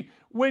well. See,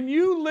 when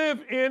you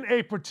live in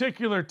a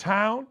particular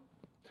town,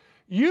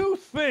 you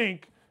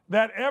think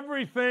that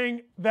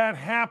everything that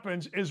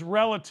happens is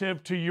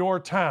relative to your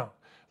town.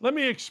 Let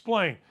me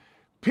explain.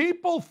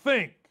 People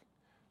think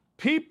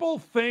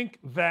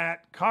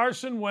that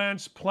Carson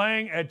Wentz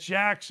playing at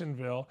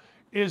Jacksonville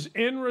is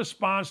in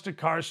response to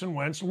Carson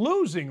Wentz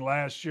losing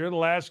last year, the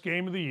last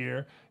game of the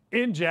year,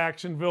 in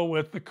Jacksonville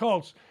with the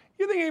Colts.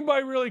 You think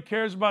anybody really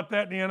cares about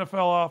that in the NFL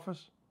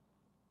office?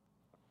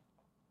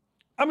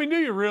 I mean, do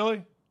you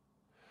really?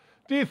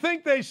 Do you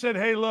think they said,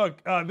 hey,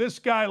 look, this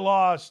guy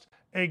lost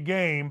a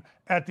game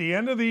at the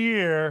end of the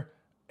year,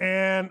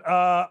 and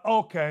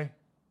okay,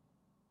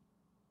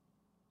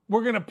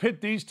 we're going to pit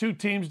these two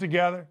teams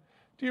together?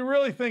 Do you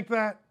really think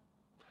that?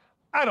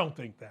 I don't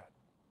think that.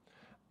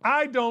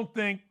 I don't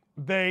think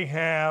they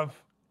have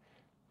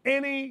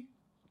any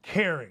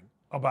caring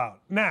about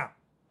it. Now,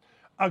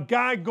 a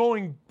guy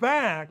going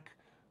back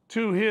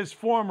to his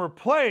former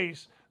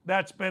place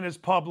that's been as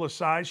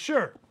publicized,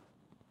 sure.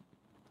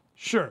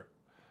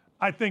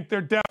 I think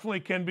there definitely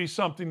can be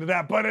something to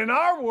that. But in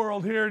our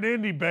world here in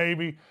Indy,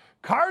 baby,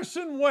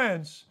 Carson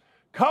Wentz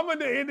coming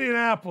to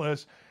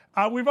Indianapolis,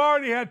 we've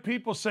already had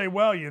people say,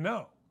 well, you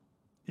know,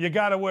 you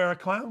got to wear a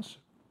clown suit.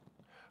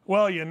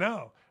 Well, you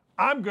know,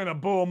 I'm going to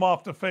boo him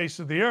off the face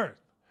of the earth.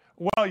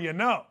 Well, you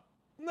know.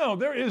 No,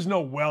 there is no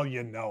well,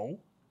 you know.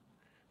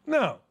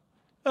 No.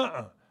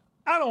 I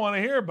don't want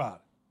to hear about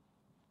it.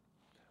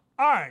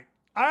 All right.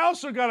 I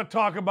also got to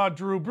talk about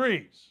Drew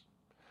Brees.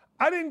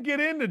 I didn't get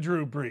into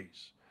Drew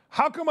Brees.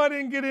 How come I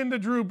didn't get into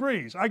Drew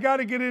Brees? I got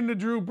to get into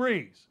Drew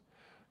Brees.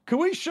 Can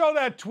we show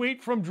that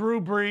tweet from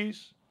Drew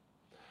Brees?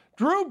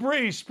 Drew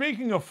Brees,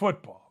 speaking of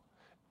football,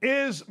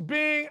 is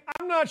being,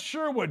 I'm not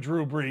sure what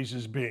Drew Brees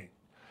is being.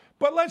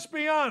 But let's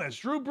be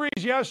honest. Drew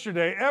Brees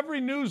yesterday,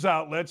 every news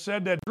outlet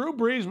said that Drew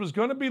Brees was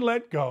going to be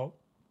let go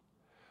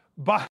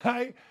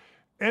by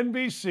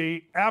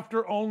NBC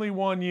after only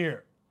 1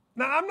 year.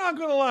 Now, I'm not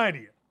going to lie to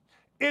you.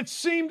 It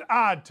seemed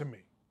odd to me.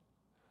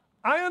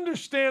 I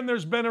understand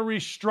there's been a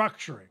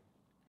restructuring.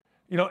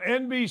 You know,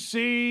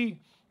 NBC,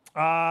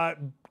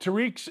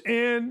 Tariq's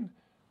in,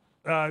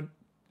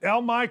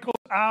 Al Michaels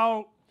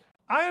out.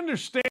 I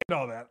understand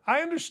all that.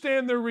 I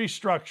understand their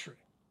restructuring.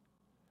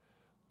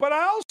 But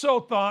I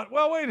also thought,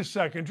 well, wait a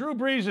second. Drew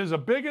Brees is a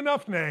big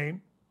enough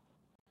name.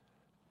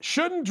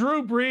 Shouldn't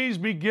Drew Brees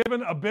be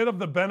given a bit of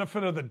the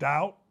benefit of the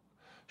doubt?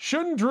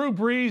 Shouldn't Drew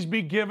Brees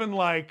be given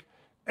like,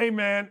 hey,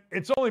 man,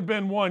 it's only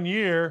been 1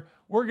 year.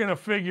 We're going to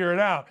figure it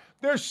out.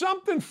 There's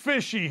something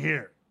fishy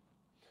here.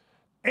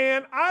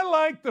 And I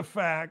like the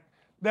fact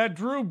that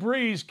Drew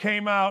Brees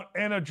came out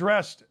and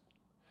addressed it.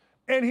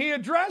 And he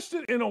addressed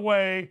it in a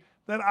way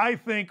that I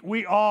think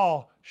we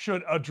all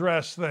should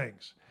address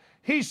things.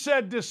 He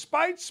said,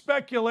 despite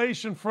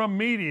speculation from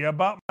media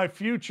about my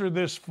future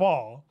this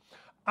fall,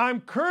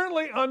 I'm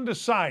currently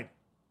undecided.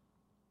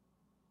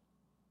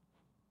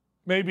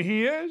 Maybe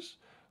he is,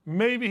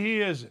 maybe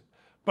he isn't.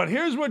 But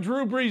here's what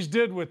Drew Brees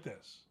did with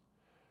this.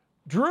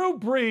 Drew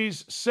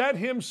Brees set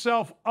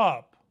himself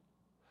up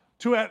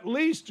to at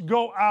least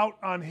go out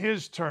on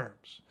his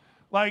terms.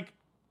 Like,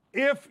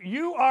 if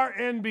you are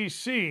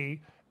NBC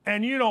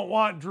and you don't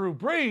want Drew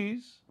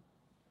Brees,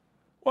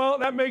 well,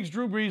 that makes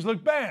Drew Brees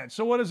look bad.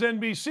 So what does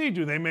NBC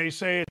do? They may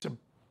say it's a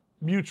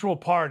mutual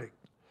parting.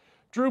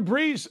 Drew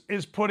Brees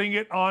is putting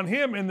it on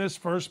him in this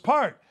first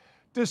part.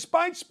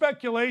 Despite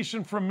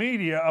speculation from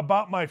media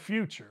about my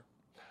future,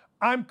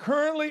 I'm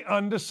currently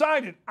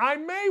undecided. I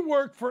may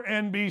work for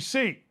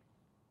NBC.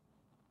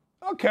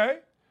 Okay,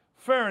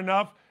 fair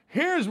enough.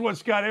 Here's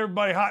what's got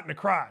everybody hot in the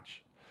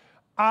crotch.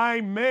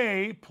 I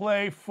may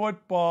play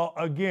football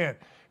again.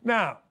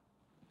 Now,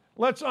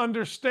 let's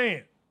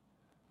understand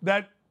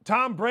that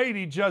Tom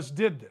Brady just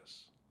did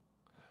this.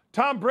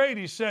 Tom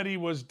Brady said he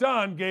was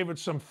done, gave it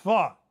some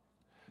thought.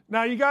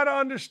 Now, you got to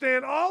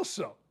understand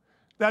also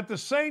that the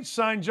Saints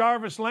signed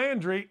Jarvis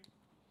Landry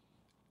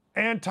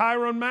and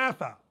Tyrann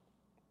Mathieu,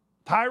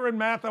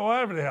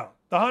 whatever the hell,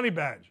 the Honey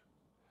Badger.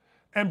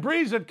 And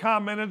Brees had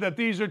commented that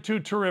these are two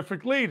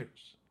terrific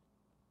leaders.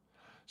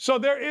 So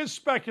there is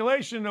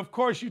speculation. Of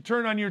course, you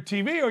turn on your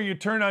TV or you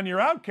turn on your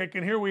Outkick,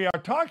 and here we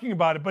are talking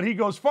about it. But he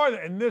goes farther,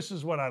 and this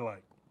is what I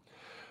like.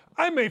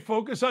 I may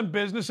focus on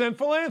business and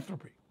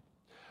philanthropy.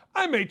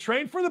 I may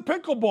train for the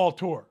pickleball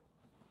tour.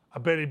 I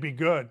bet he'd be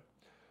good.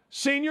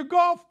 Senior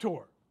golf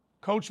tour.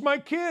 Coach my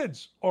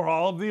kids, or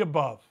all of the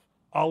above.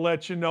 I'll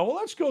let you know. Well,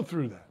 let's go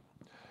through that.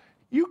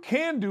 You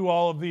can do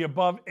all of the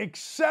above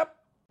except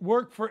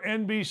work for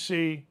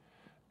NBC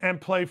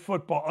and play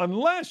football,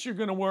 unless you're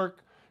going to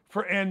work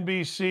for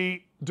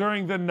NBC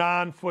during the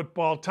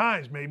non-football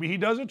times. Maybe he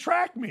does a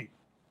track meet.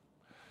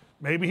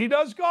 Maybe he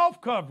does golf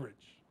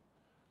coverage.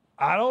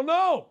 I don't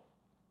know.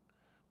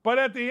 But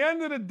at the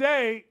end of the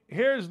day,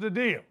 here's the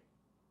deal.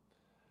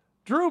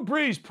 Drew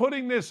Brees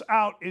putting this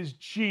out is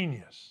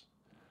genius.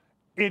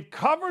 It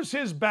covers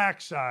his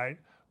backside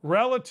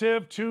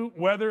relative to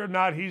whether or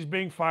not he's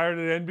being fired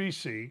at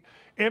NBC.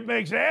 It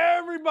makes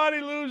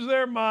everybody lose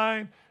their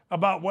mind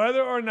about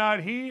whether or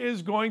not he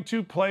is going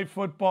to play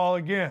football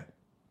again.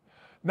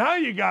 Now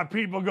you got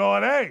people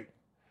going, hey,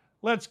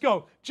 let's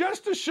go.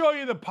 Just to show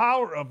you the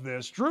power of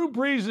this, Drew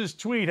Brees'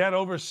 tweet had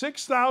over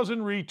 6,000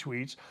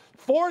 retweets,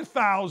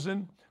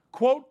 4,000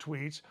 quote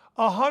tweets,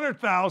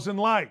 100,000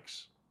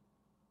 likes.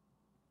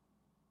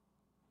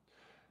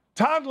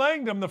 Todd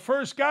Langdon, the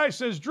first guy,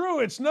 says, Drew,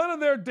 it's none of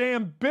their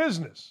damn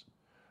business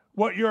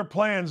what your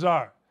plans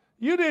are.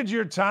 You did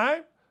your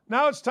time.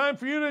 Now it's time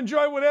for you to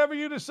enjoy whatever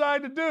you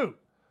decide to do.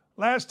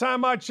 Last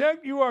time I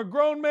checked, you are a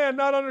grown man,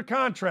 not under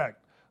contract.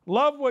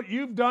 Love what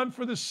you've done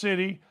for the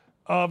city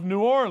of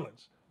New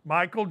Orleans.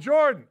 Michael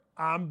Jordan,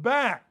 I'm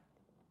back.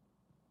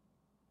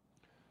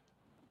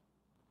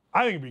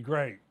 I think it'd be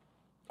great.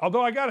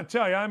 Although I got to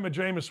tell you, I'm a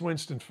Jameis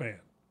Winston fan.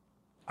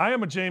 I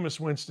am a Jameis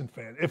Winston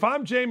fan. If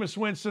I'm Jameis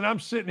Winston, I'm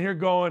sitting here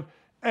going,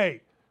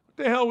 hey, what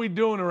the hell are we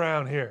doing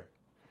around here?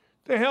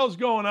 What the hell's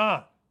going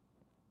on?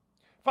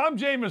 If I'm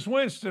Jameis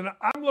Winston,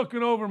 I'm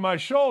looking over my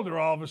shoulder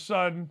all of a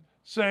sudden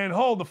saying,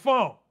 hold the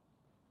phone.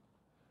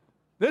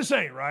 This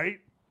ain't right.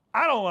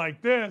 I don't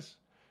like this.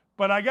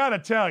 But I got to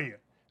tell you,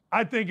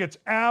 I think it's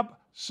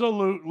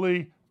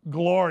absolutely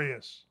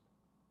glorious.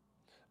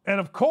 And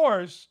of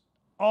course,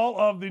 all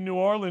of the New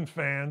Orleans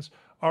fans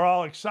are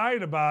all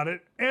excited about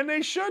it, and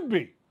they should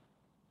be.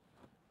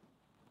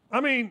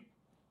 I mean,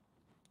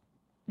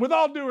 with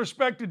all due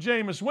respect to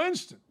Jameis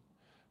Winston,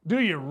 do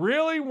you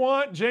really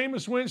want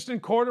Jameis Winston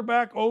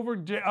quarterback over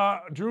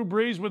Drew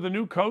Brees with a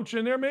new coach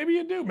in there? Maybe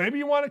you do. Maybe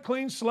you want a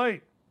clean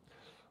slate.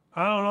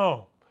 I don't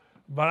know,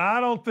 but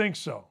I don't think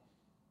so.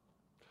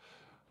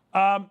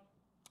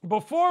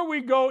 Before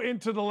we go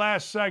into the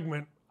last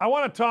segment, I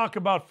want to talk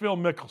about Phil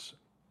Mickelson.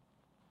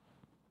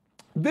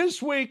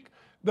 This week,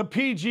 the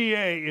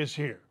PGA is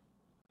here.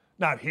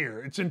 Not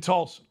here, it's in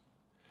Tulsa.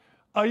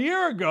 A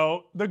year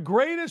ago, the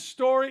greatest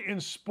story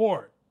in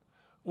sport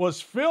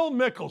was Phil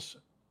Mickelson.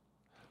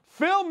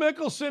 Phil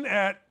Mickelson,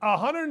 at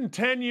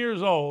 110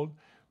 years old,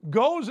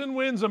 goes and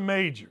wins a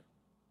major.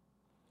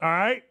 All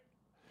right?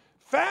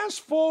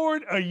 Fast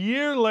forward a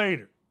year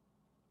later.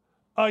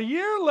 A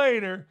year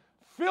later,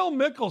 Phil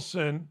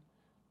Mickelson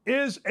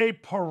is a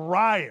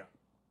pariah.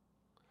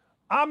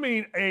 I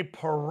mean, a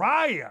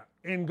pariah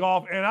in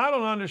golf, and I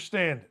don't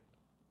understand it.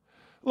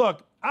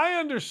 Look, I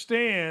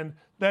understand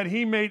that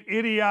he made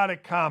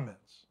idiotic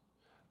comments.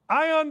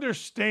 I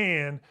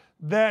understand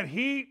that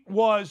he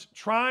was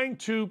trying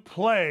to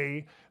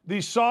play the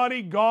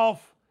Saudi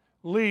Golf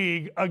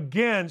League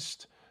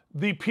against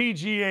the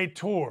PGA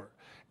Tour.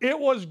 It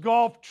was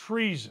golf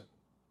treason.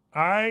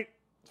 All right?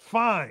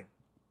 Fine.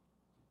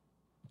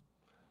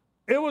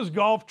 It was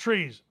golf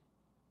treason.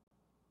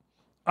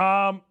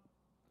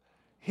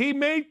 He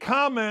made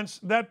comments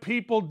that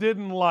people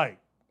didn't like.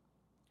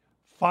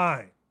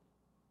 Fine.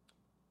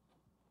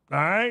 All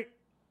right?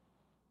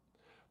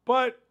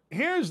 But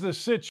here's the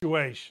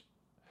situation.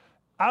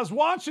 I was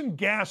watching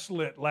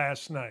Gaslit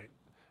last night.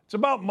 It's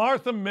about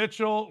Martha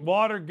Mitchell,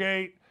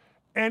 Watergate,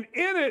 and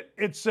in it,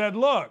 it said,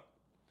 look,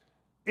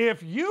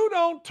 if you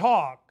don't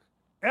talk,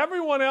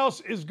 everyone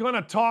else is going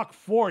to talk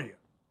for you.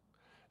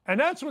 And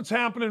that's what's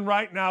happening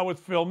right now with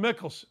Phil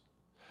Mickelson.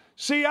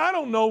 See, I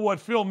don't know what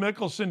Phil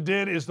Mickelson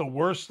did is the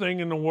worst thing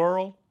in the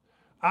world.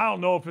 I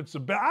don't know if it's the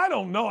best. I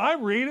don't know. I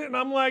read it and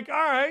I'm like, all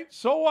right,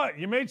 so what?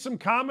 You made some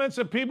comments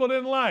that people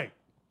didn't like.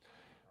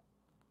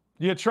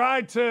 You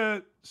tried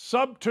to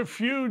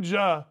subterfuge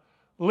a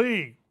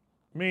league.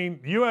 I mean,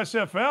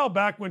 USFL,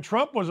 back when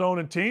Trump was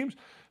owning teams,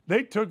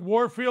 they took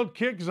Warfield,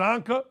 kicked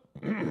Zonka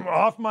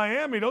off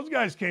Miami. Those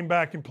guys came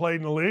back and played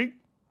in the league.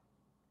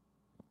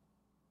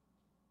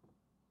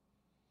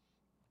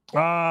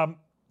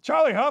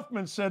 Charlie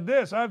Huffman said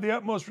this: I have the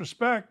utmost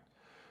respect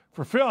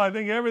for Phil. I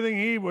think everything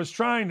he was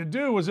trying to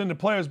do was in the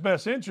player's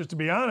best interest. To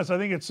be honest, I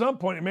think at some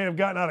point it may have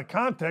gotten out of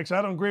context.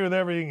 I don't agree with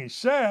everything he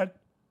said.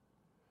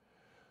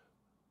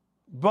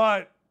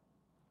 But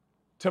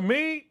to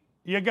me,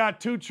 you got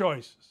two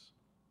choices.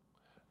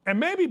 And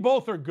maybe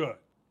both are good.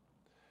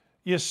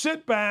 You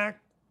sit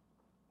back,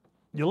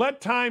 you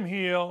let time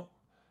heal,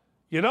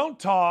 you don't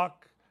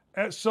talk,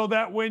 so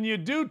that when you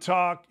do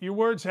talk, your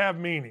words have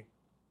meaning.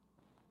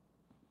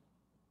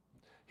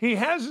 He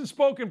hasn't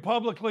spoken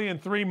publicly in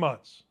 3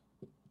 months.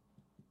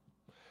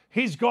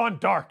 He's gone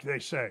dark, they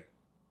say.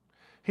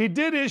 He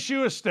did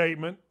issue a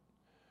statement,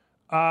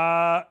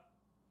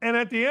 and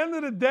at the end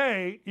of the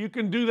day, you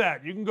can do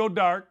that. You can go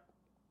dark,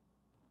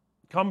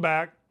 come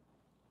back,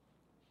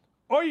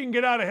 or you can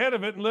get out ahead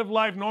of it and live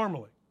life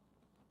normally.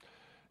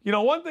 You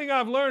know, one thing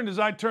I've learned as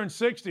I turn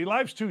 60,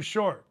 life's too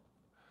short.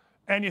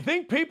 And you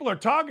think people are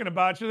talking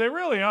about you, they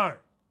really aren't.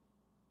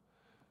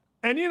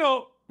 And, you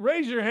know,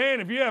 raise your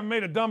hand if you haven't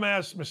made a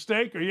dumbass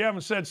mistake or you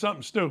haven't said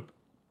something stupid.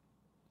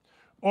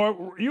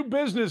 Or you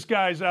business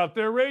guys out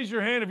there, raise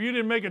your hand if you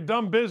didn't make a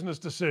dumb business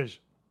decision.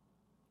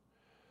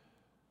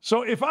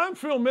 So if I'm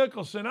Phil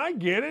Mickelson, I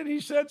get it. He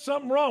said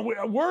something wrong.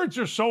 Words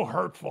are so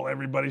hurtful,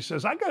 everybody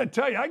says. I got to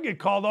tell you, I get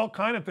called all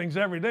kind of things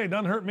every day. It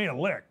doesn't hurt me a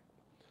lick.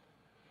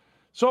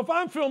 So if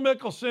I'm Phil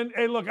Mickelson,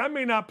 hey, look, I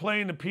may not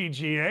play in the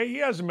PGA. He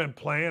hasn't been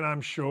playing,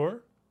 I'm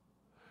sure.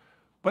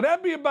 But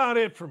that'd be about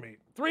it for me.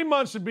 3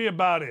 months would be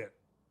about it.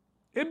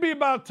 It'd be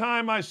about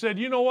time I said,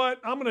 you know what?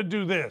 I'm going to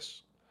do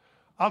this.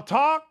 I'll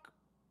talk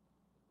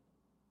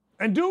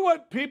and do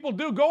what people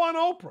do. Go on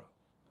Oprah.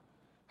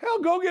 Hell,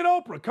 go get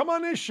Oprah. Come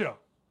on this show.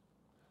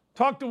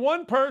 Talk to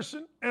one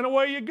person, and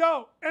away you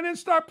go. And then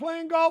start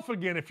playing golf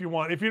again if you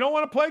want. If you don't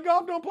want to play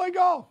golf, don't play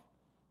golf.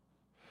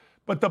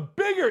 But the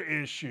bigger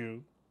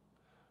issue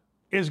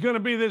is going to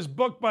be this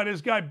book by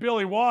this guy,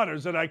 Billy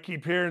Waters, that I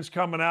keep hearing is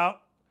coming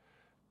out.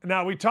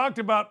 Now, we talked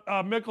about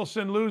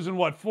Mickelson losing,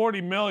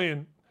 $40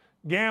 million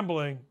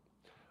gambling.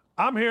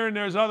 I'm hearing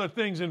there's other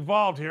things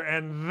involved here,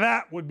 and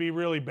that would be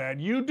really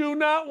bad. You do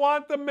not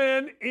want the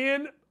men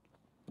in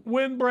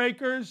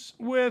windbreakers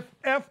with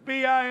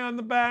FBI on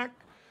the back,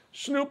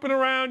 snooping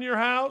around your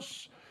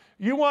house.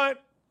 You want,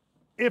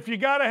 if you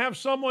got to have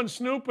someone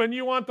snooping,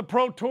 you want the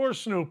Pro Tour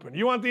snooping.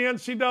 You want the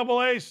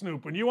NCAA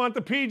snooping. You want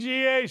the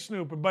PGA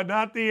snooping, but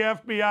not the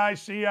FBI,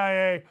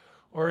 CIA,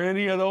 or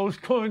any of those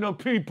kind of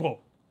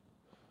people.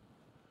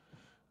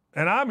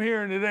 And I'm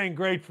hearing it ain't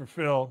great for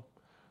Phil,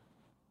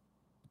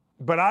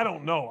 but I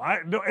don't know.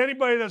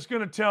 Anybody that's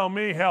going to tell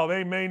me, hell,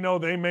 they may know,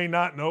 they may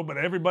not know, but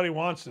everybody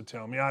wants to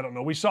tell me. I don't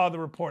know. We saw the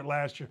report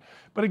last year.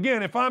 But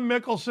again, if I'm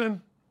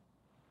Mickelson,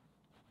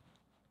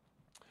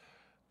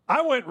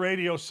 I went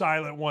radio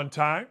silent one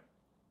time,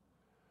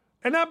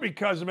 and not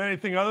because of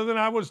anything other than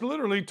I was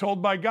literally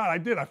told by God. I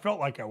did. I felt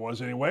like I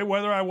was anyway.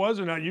 Whether I was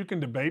or not, you can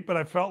debate, but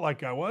I felt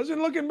like I was.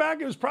 And looking back,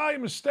 it was probably a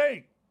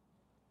mistake.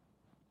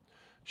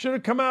 Should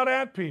have come out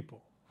at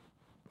people.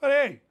 But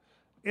hey,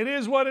 it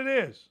is what it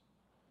is.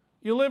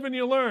 You live and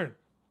you learn.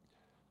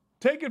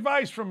 Take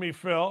advice from me,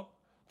 Phil.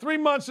 3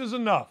 months is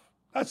enough.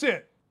 That's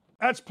it.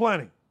 That's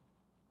plenty.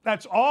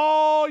 That's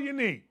all you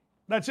need.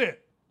 That's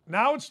it.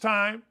 Now it's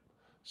time.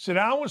 Sit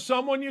down with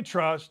someone you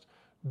trust,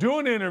 do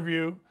an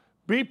interview,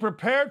 be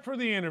prepared for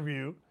the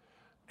interview,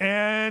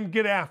 and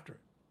get after it.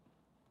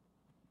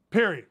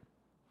 Period.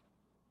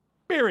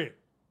 Period.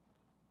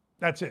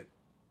 That's it.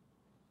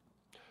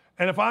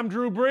 And if I'm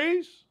Drew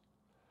Brees,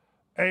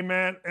 hey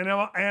man, and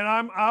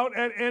I'm out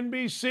at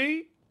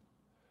NBC,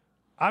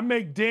 I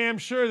make damn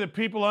sure that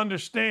people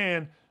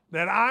understand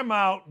that I'm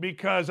out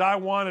because I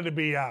wanted to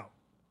be out.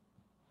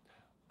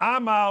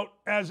 I'm out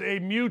as a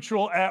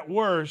mutual at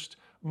worst,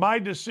 my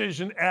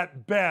decision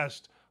at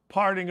best,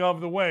 parting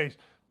of the ways.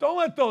 Don't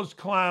let those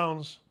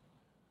clowns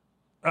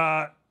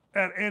at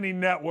any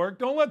network,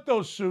 don't let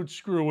those suits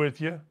screw with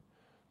you.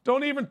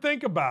 Don't even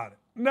think about it.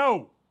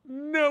 No.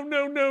 No,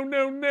 no, no,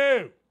 no,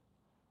 no.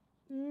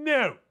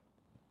 No.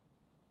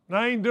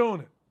 I ain't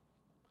doing it.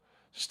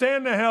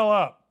 Stand the hell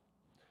up.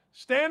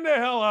 Stand the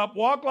hell up,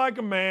 walk like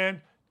a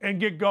man, and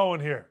get going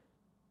here.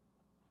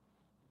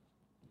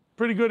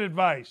 Pretty good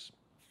advice.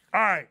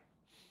 All right.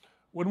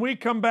 When we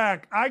come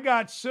back, I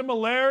got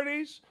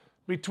similarities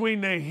between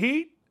the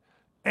Heat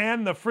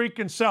and the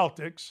freaking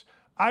Celtics.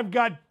 I've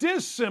got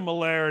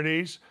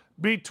dissimilarities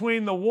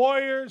between the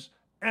Warriors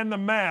and the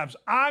Mavs.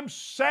 I'm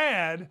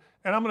sad,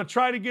 and I'm going to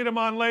try to get him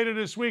on later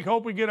this week.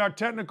 Hope we get our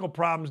technical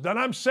problems done.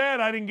 I'm sad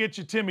I didn't get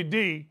you Timmy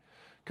D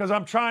because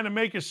I'm trying to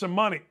make you some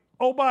money.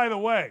 Oh, by the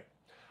way,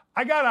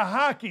 I got a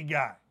hockey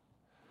guy.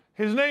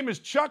 His name is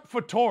Chuck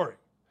Fattori.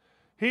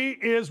 He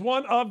is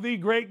one of the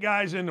great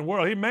guys in the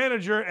world. He's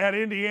manager at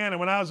Indiana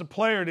when I was a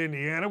player at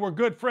Indiana. We're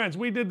good friends.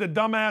 We did the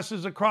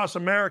Dumbasses Across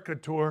America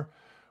tour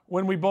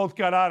when we both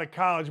got out of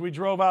college. We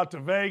drove out to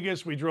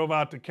Vegas. We drove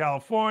out to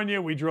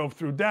California. We drove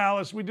through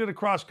Dallas. We did a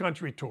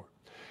cross-country tour.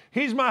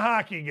 He's my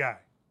hockey guy.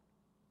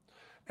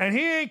 And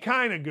he ain't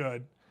kind of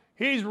good.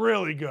 He's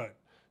really good.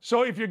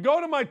 So if you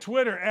go to my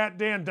Twitter,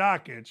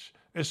 @DanDakich,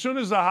 as soon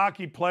as the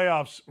hockey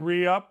playoffs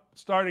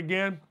start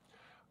again,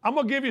 I'm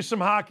going to give you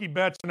some hockey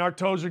bets, and our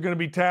toes are going to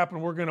be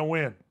tapping. We're going to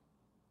win.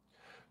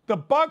 The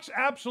Bucks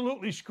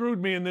absolutely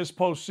screwed me in this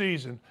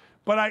postseason,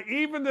 but I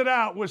evened it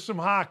out with some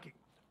hockey.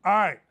 All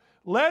right,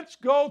 let's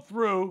go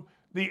through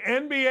the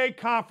NBA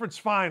Conference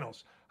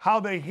Finals, how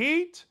the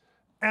Heat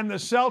and the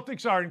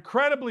Celtics are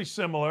incredibly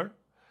similar,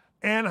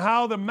 and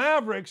how the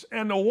Mavericks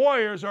and the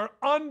Warriors are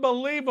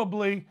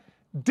unbelievably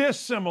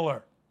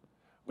dissimilar.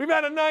 We've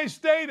had a nice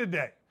day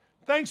today.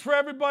 Thanks for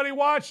everybody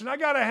watching. I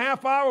got a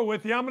half hour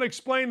with you. I'm going to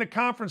explain the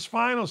conference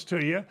finals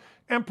to you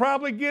and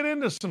probably get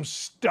into some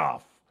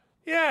stuff.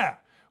 Yeah,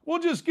 we'll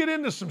just get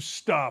into some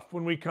stuff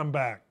when we come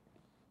back.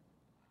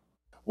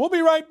 We'll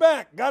be right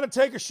back. Got to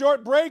take a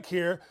short break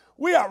here.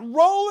 We are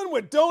rolling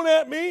with Don't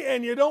At Me,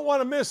 and you don't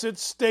want to miss it.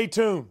 Stay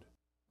tuned.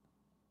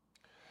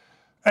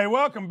 Hey,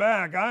 welcome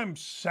back. I'm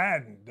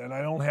saddened that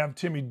I don't have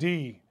Timmy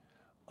D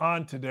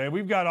on today.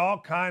 We've got all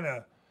kind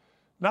of,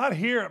 not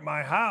here at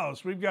my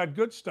house. We've got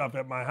good stuff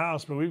at my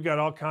house, but we've got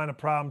all kind of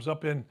problems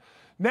up in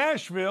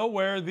Nashville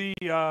where the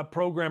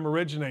program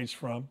originates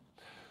from.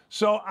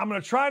 So I'm going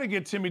to try to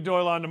get Timmy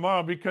Doyle on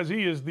tomorrow because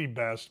he is the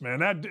best,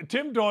 man.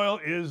 Tim Doyle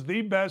is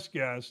the best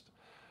guest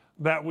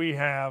that we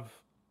have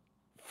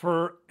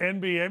for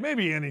NBA,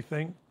 maybe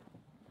anything.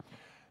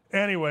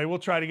 Anyway, we'll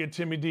try to get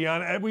Timmy D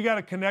on. We got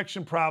a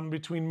connection problem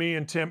between me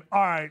and Tim.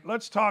 All right,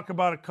 let's talk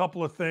about a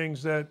couple of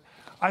things that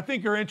I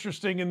think are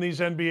interesting in these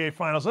NBA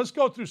Finals. Let's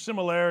go through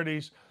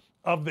similarities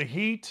of the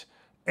Heat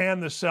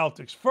and the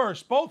Celtics.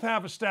 First, both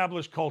have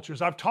established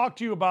cultures. I've talked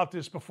to you about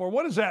this before.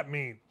 What does that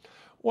mean?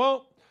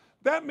 Well,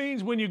 that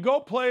means when you go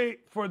play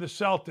for the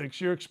Celtics,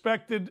 you're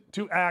expected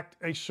to act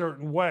a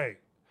certain way,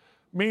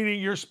 meaning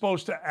you're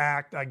supposed to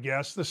act, I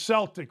guess, the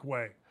Celtic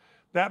way.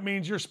 That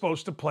means you're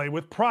supposed to play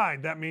with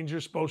pride. That means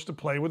you're supposed to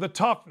play with a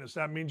toughness.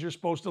 That means you're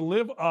supposed to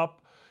live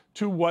up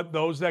to what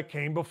those that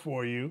came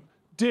before you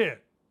did.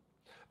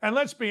 And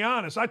let's be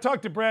honest, I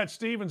talked to Brad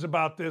Stevens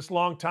about this a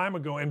long time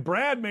ago, and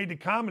Brad made the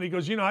comment, he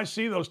goes, you know, I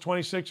see those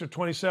 26 or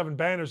 27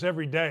 banners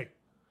every day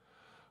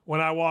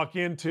when I walk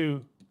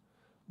into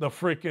the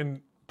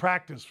freaking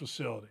practice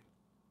facility.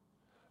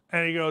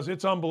 And he goes,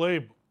 it's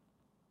unbelievable.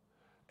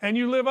 And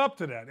you live up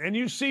to that. And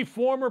you see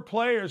former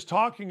players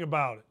talking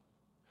about it.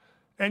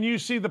 And you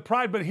see the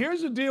pride. But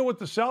here's the deal with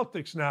the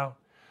Celtics now.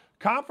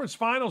 Conference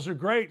finals are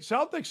great.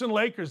 Celtics and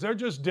Lakers, they're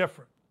just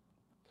different.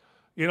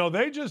 You know,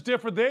 they just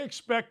different. They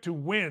expect to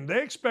win.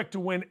 They expect to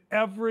win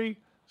every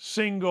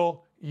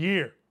single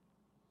year.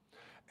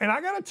 And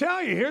I got to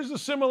tell you, here's the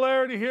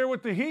similarity here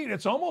with the Heat.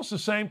 It's almost the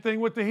same thing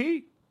with the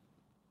Heat.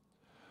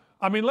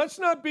 I mean, let's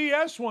not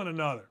BS one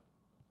another.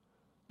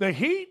 The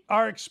Heat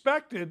are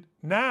expected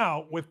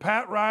now with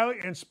Pat Riley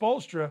and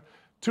Spoelstra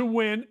to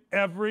win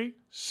every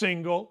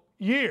single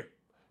year.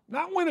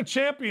 Not win a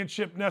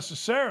championship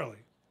necessarily,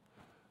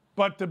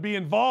 but to be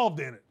involved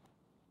in it.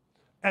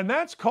 And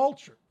that's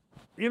culture.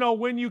 You know,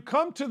 when you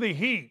come to the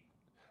Heat,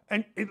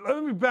 and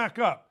let me back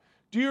up.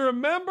 Do you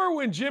remember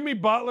when Jimmy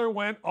Butler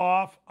went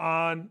off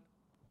on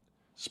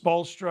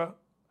Spoelstra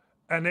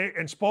and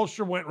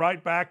Spoelstra went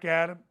right back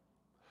at him?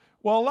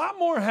 Well, a lot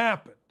more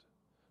happened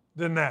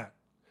than that.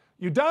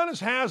 Udonis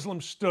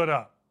Haslem stood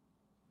up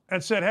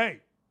and said,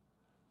 hey,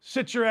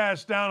 sit your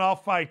ass down, I'll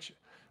fight you.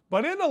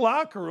 But in the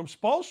locker room,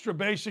 Spoelstra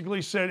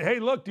basically said, hey,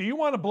 look, do you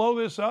want to blow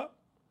this up?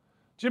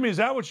 Jimmy, is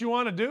that what you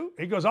want to do?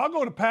 He goes, I'll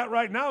go to Pat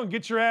right now and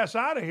get your ass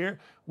out of here.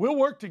 We'll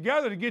work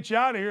together to get you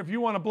out of here if you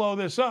want to blow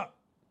this up.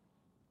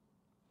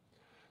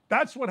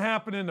 That's what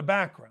happened in the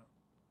background.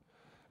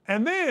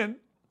 And then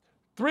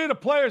 3 of the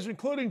players,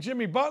 including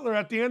Jimmy Butler,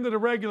 at the end of the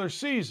regular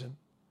season,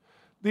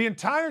 the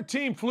entire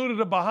team flew to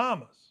the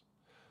Bahamas.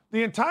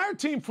 The entire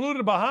team flew to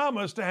the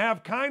Bahamas to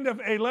have kind of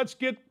a let's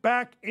get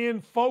back in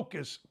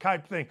focus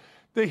type thing.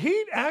 The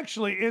Heat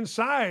actually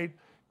inside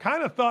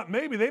kind of thought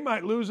maybe they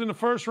might lose in the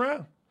first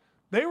round.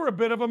 They were a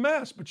bit of a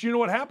mess, but you know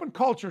what happened?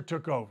 Culture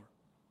took over.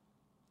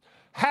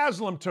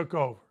 Haslem took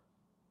over.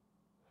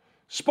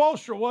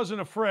 Spoelstra wasn't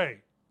afraid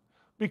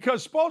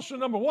because Spoelstra,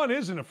 number one,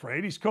 isn't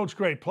afraid. He's coached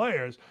great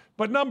players.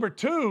 But number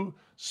two,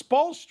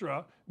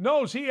 Spoelstra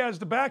knows he has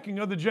the backing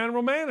of the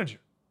general manager.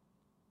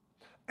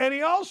 And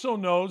he also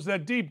knows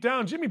that deep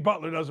down, Jimmy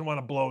Butler doesn't want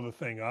to blow the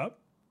thing up.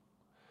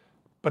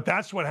 But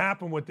that's what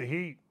happened with the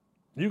Heat.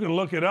 You can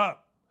look it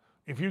up.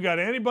 If you got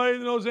anybody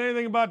that knows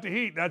anything about the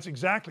Heat, that's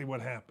exactly what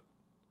happened.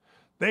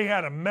 They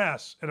had a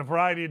mess at a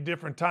variety of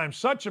different times.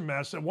 Such a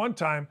mess at one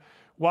time,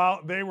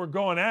 while they were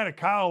going at it,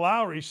 Kyle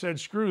Lowry said,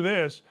 screw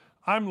this.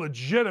 I am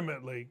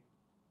legitimately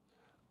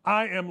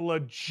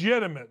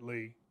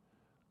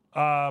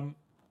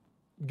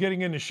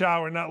getting in the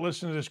shower and not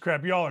listening to this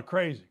crap. Y'all are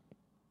crazy.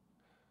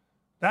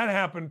 That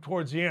happened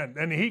towards the end,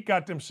 and the Heat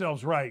got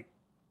themselves right.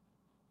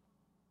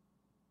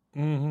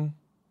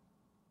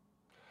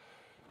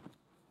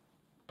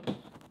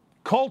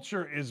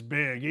 culture is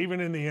big, even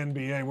in the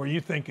NBA, where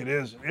you think it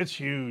isn't. It's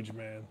huge,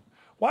 man.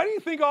 Why do you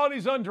think all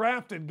these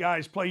undrafted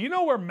guys play? You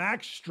know where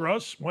Max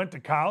Struss went to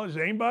college?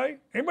 Anybody?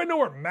 Anybody know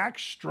where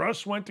Max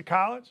Struss went to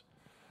college?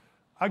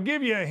 I'll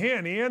give you a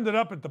hint. He ended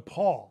up at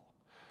DePaul.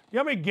 You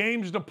know how many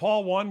games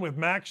DePaul won with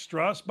Max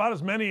Struss? About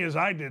as many as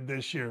I did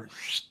this year.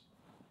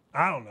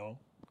 I don't know.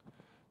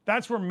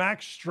 That's where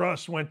Max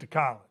Struss went to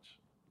college.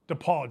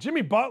 DePaul.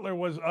 Jimmy Butler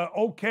was an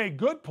okay,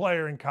 good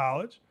player in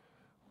college.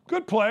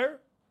 Good player.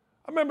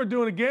 I remember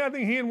doing a game. I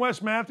think he and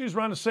Wes Matthews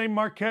were on the same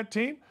Marquette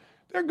team.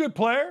 They're a good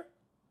player.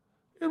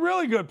 They're a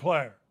really good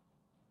player.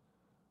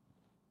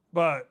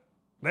 But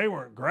they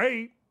weren't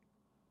great.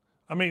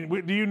 I mean,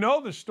 do you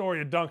know the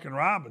story of Duncan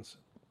Robinson?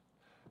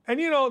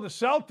 And, you know, the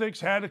Celtics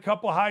had a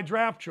couple high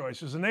draft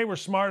choices, and they were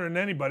smarter than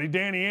anybody.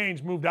 Danny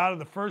Ainge moved out of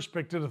the first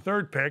pick to the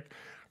third pick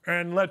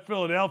and let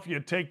Philadelphia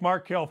take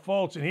Markelle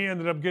Fultz, and he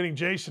ended up getting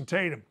Jason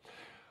Tatum.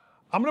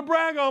 I'm going to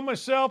brag on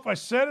myself. I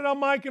said it on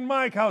Mike and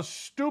Mike, how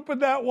stupid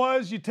that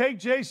was. You take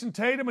Jason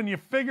Tatum and you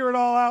figure it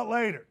all out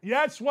later.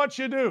 That's what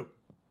you do.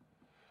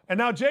 And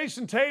now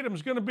Jason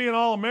Tatum's going to be an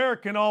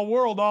All-American,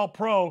 All-World,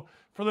 All-Pro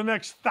for the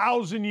next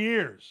 1,000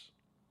 years.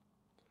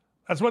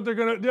 That's what they're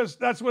going to.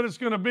 That's what it's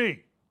going to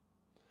be.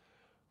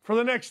 For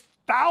the next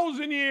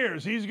 1,000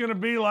 years, he's going to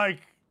be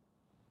like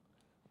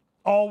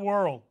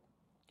All-World.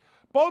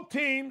 Both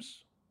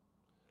teams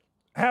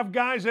have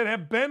guys that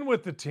have been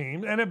with the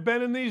team and have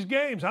been in these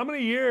games. How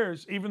many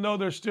years, even though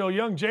they're still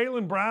young?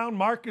 Jaylen Brown,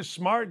 Marcus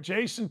Smart,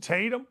 Jason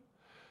Tatum.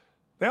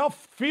 They all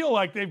feel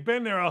like they've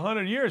been there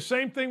 100 years.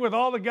 Same thing with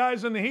all the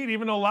guys in the Heat,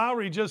 even though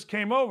Lowry just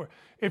came over.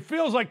 It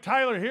feels like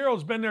Tyler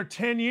Hero's been there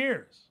 10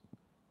 years.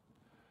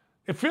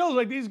 It feels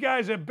like these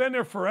guys have been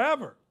there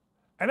forever.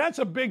 And that's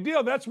a big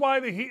deal. That's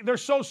why the Heat, they're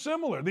so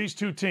similar, these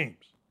two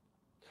teams.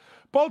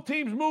 Both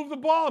teams move the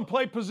ball and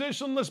play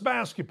positionless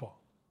basketball.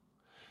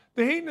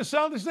 The Heat and the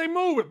Celtics, they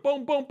move it.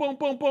 Boom, boom, boom,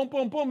 boom, boom,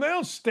 boom, boom. They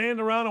don't stand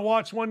around and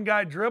watch one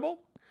guy dribble.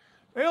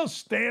 They don't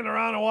stand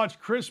around and watch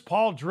Chris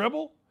Paul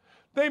dribble.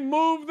 They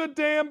move the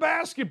damn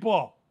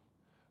basketball.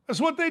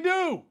 That's what they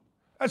do.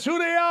 That's who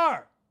they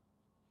are.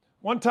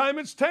 One time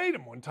it's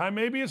Tatum. One time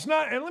maybe it's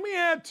not. And let me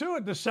add to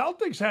it, the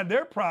Celtics had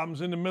their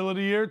problems in the middle of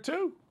the year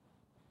too.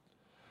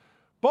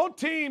 Both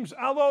teams,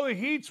 although the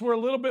Heats were a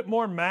little bit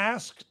more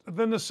masked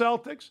than the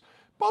Celtics,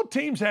 both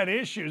teams had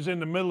issues in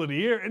the middle of the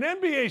year. An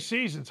NBA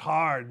season's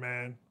hard,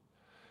 man.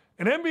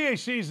 An NBA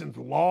season's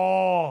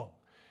long.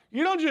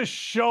 You don't just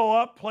show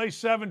up, play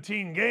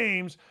 17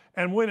 games,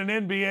 and win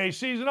an NBA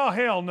season. Oh,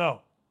 hell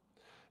no.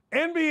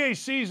 NBA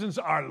seasons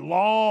are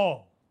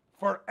long,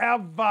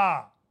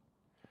 forever.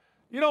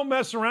 You don't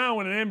mess around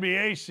with an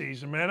NBA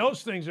season, man.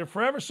 Those things are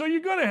forever. So you're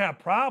going to have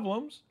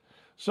problems.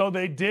 So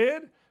they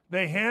did.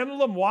 They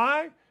handled them.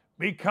 Why?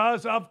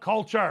 Because of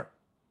culture.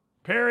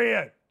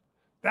 Period.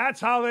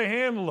 That's how they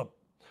handle them.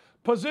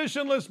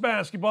 Positionless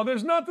basketball.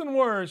 There's nothing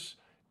worse.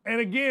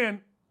 And again,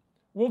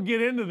 we'll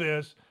get into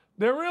this.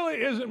 There really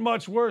isn't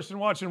much worse than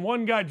watching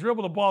one guy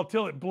dribble the ball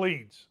till it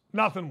bleeds.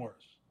 Nothing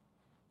worse.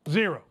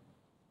 Zero.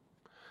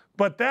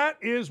 But that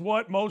is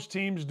what most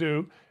teams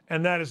do,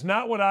 and that is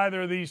not what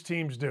either of these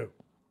teams do.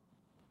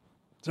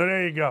 So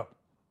there you go.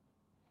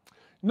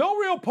 No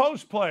real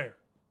post player.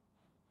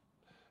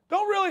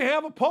 Don't really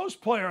have a post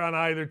player on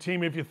either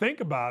team if you think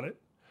about it.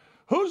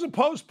 Who's a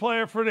post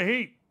player for the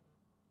Heat?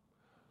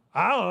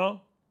 I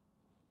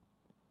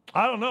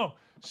don't know.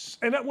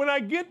 And when I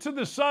get to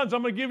the Suns,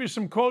 I'm going to give you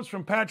some quotes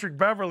from Patrick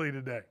Beverley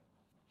today.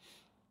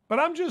 But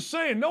I'm just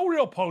saying, no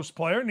real post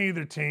player in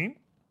either team.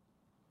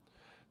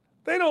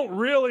 They don't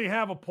really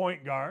have a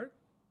point guard.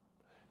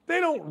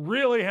 They don't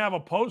really have a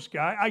post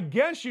guy. I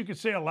guess you could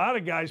say a lot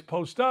of guys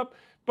post up,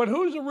 but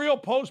who's a real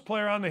post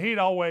player on the Heat?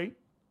 I'll wait.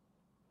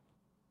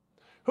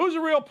 Who's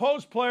a real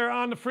post player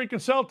on the freaking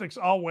Celtics?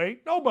 I'll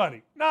wait.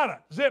 Nobody.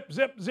 Nada. Zip,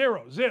 zip,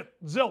 zero. Zip,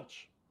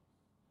 zilch.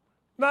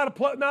 Not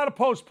a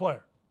post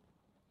player.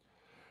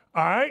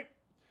 All right?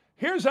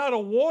 Here's how the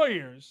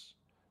Warriors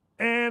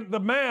and the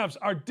Mavs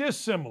are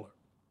dissimilar.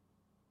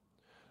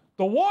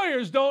 The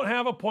Warriors don't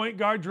have a point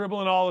guard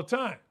dribbling all the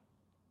time.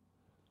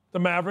 The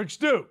Mavericks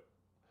do.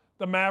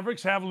 The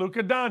Mavericks have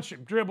Luka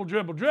Doncic. Dribble,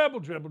 dribble, dribble,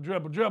 dribble,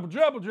 dribble, dribble,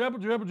 dribble, dribble,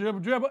 dribble, dribble,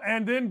 dribble,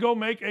 and then go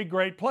make a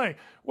great play.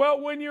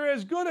 Well, when you're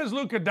as good as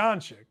Luka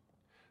Doncic,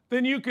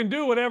 then you can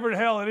do whatever the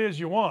hell it is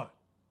you want,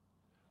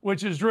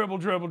 which is dribble,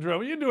 dribble,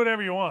 dribble. You do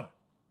whatever you want.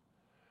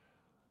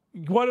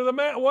 What do the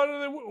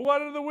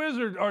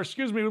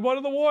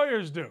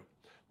Warriors do?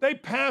 They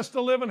pass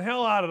the living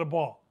hell out of the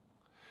ball.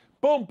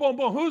 Boom, boom,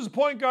 boom. Who's the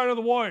point guard of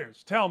the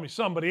Warriors? Tell me,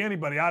 somebody,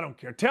 anybody, I don't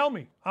care. Tell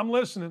me. I'm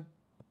listening.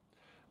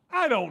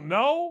 I don't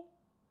know.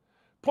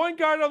 Point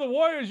guard of the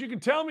Warriors, you can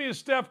tell me is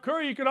Steph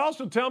Curry. You can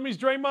also tell me is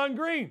Draymond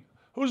Green.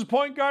 Who's the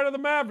point guard of the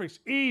Mavericks?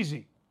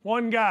 Easy.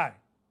 One guy.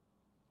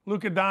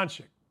 Luka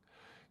Doncic.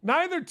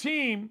 Neither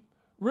team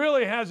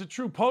really has a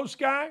true post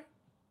guy.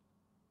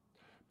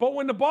 But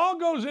when the ball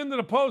goes into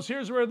the post,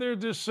 here's where they're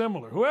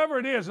dissimilar. Whoever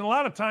it is, and a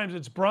lot of times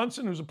it's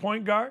Brunson, who's a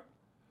point guard.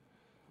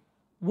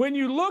 When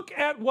you look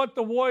at what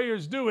the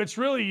Warriors do, it's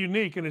really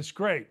unique and it's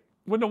great.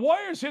 When the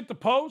Warriors hit the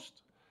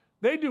post,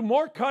 They do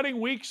more cutting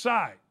weak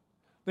side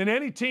than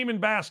any team in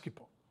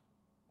basketball.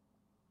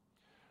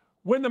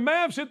 When the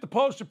Mavs hit the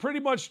post, they're pretty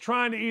much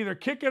trying to either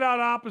kick it out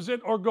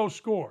opposite or go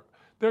score.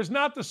 There's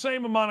not the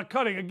same amount of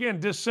cutting. Again,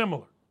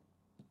 dissimilar.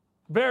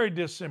 Very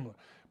dissimilar.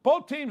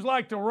 Both teams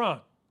like to run.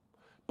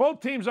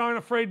 Both teams aren't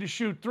afraid to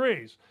shoot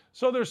threes.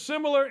 So they're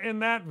similar in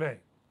that vein.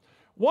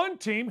 One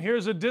team,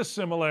 here's a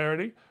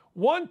dissimilarity,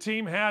 one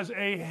team has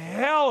a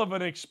hell of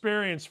an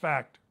experience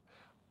factor.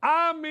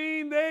 I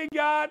mean, they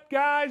got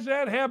guys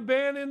that have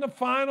been in the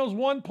finals,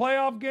 won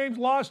playoff games,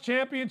 lost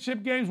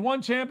championship games,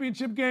 won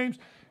championship games.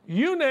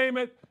 You name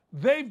it,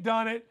 they've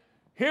done it.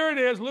 Here it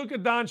is, Luka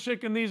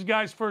Doncic and these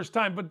guys' first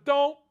time. But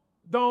don't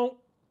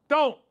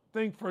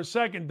think for a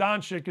second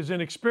Doncic is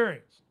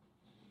inexperienced.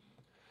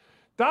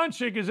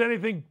 Doncic is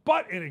anything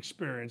but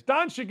inexperienced.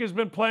 Doncic has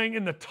been playing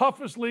in the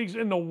toughest leagues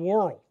in the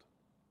world.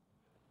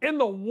 In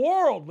the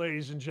world,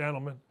 ladies and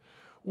gentlemen,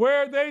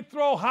 where they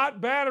throw hot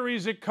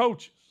batteries at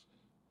coaches.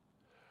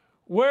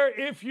 Where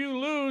if you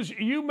lose,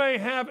 you may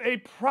have a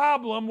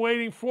problem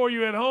waiting for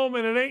you at home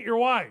and it ain't your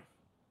wife.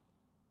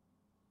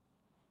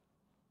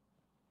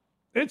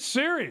 It's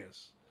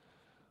serious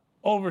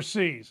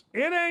overseas.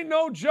 It ain't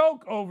no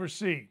joke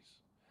overseas.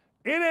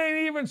 It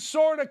ain't even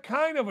sort of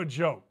kind of a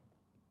joke.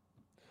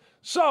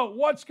 So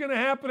what's going to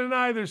happen in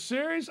either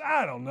series?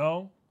 I don't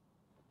know.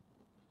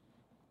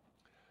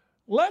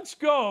 Let's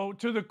go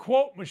to the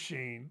quote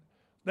machine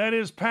that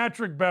is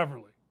Patrick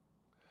Beverley.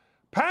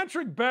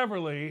 Patrick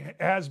Beverley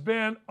has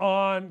been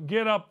on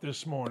Get Up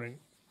this morning,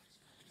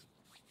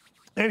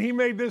 and he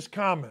made this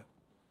comment.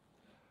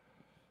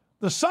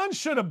 The Suns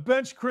should have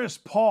benched Chris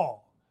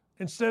Paul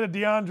instead of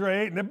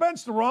DeAndre Ayton. They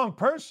benched the wrong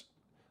person.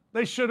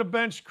 They should have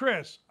benched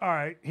Chris. All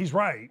right, he's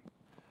right.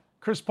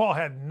 Chris Paul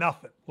had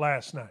nothing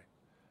last night.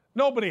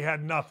 Nobody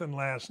had nothing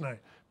last night.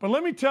 But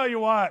let me tell you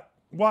why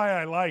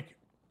I like it.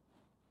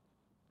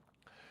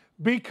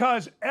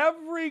 Because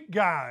every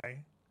guy,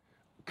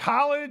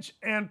 college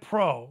and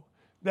pro,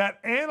 that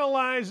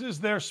analyzes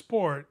their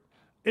sport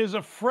is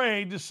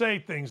afraid to say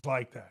things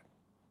like that.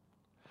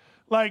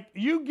 Like,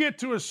 you get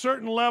to a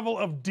certain level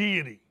of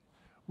deity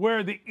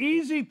where the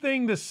easy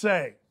thing to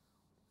say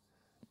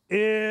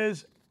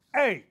is,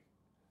 hey,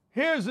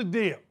 here's the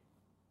deal.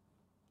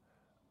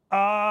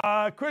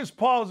 Chris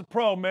Paul's a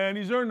pro, man.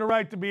 He's earned the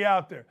right to be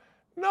out there.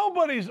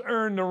 Nobody's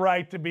earned the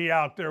right to be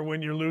out there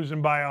when you're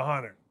losing by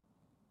 100.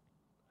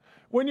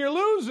 When you're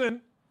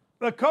losing,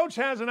 the coach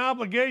has an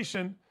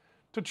obligation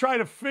to try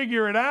to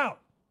figure it out.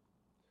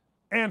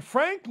 And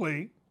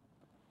frankly,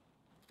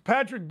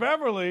 Patrick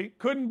Beverley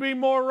couldn't be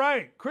more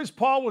right. Chris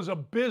Paul was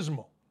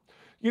abysmal.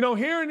 You know,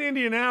 here in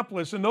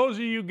Indianapolis, and those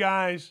of you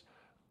guys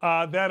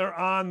that are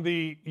on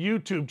the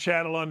YouTube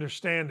channel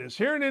understand this.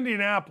 Here in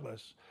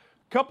Indianapolis,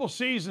 a couple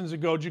seasons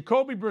ago,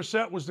 Jacoby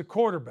Brissett was the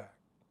quarterback.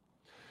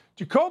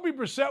 Jacoby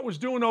Brissett was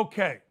doing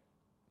okay.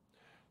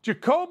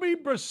 Jacoby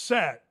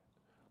Brissett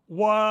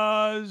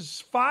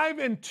was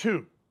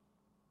 5-2.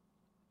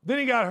 Then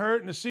he got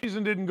hurt, and the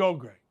season didn't go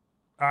great.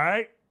 All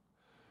right?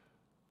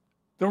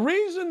 The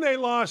reason they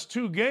lost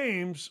 2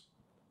 games,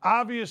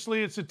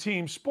 obviously it's a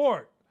team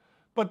sport.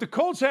 But the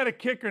Colts had a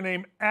kicker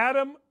named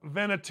Adam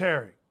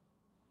Vinatieri.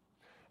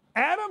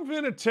 Adam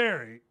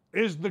Vinatieri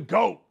is the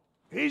GOAT.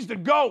 He's the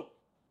GOAT.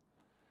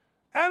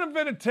 Adam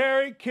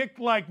Vinatieri kicked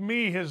like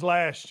me his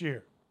last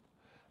year.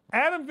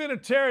 Adam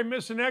Vinatieri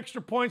missing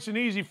extra points and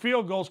easy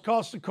field goals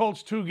cost the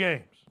Colts 2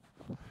 games.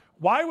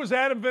 Why was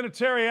Adam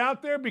Vinatieri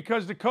out there?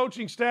 Because the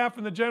coaching staff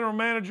and the general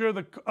manager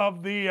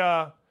of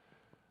the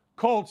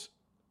Colts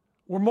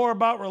were more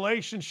about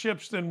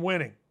relationships than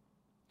winning.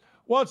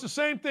 Well, it's the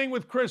same thing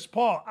with Chris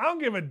Paul. I don't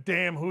give a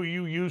damn who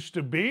you used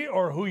to be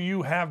or who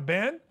you have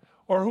been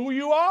or who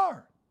you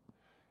are.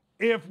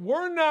 If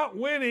we're not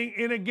winning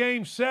in a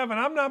Game 7,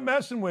 I'm not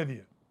messing with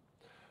you.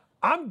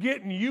 I'm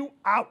getting you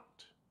out.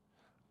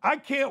 I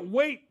can't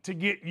wait to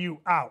get you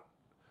out.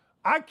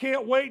 I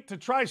can't wait to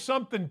try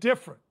something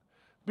different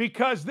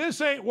because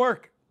this ain't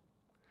working.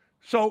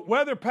 So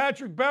whether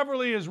Patrick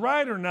Beverley is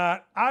right or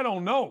not, I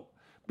don't know.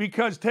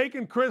 Because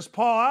taking Chris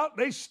Paul out,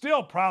 they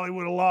still probably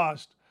would have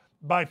lost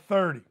by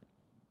 30.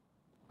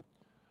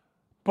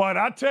 But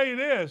I tell you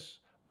this,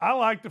 I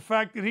like the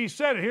fact that he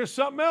said it. Here's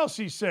something else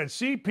he said.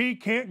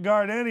 CP can't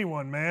guard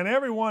anyone, man.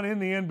 Everyone in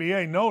the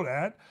NBA know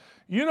that.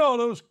 You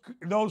know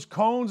those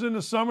cones in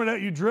the summer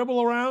that you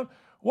dribble around?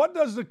 What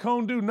does the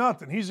cone do?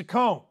 Nothing. He's a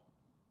cone.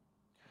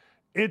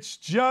 It's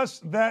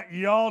just that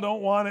y'all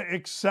don't want to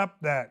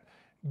accept that.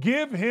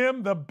 Give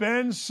him the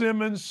Ben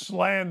Simmons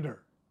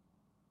slander.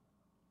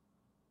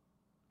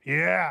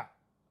 Yeah.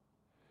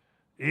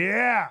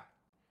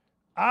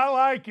 I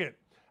like it.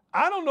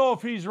 I don't know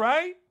if he's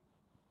right.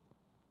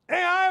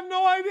 Hey, I have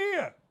no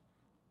idea.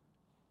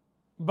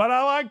 But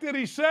I like that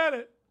he said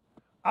it.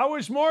 I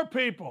wish more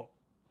people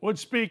would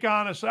speak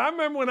honestly. I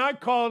remember when I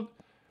called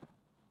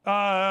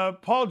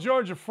Paul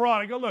George a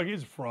fraud. I go, look,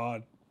 he's a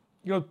fraud.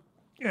 You go,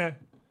 yeah.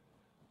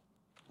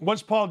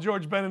 What's Paul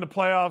George been in the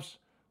playoffs?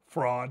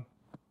 Fraud.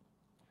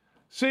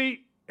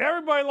 See,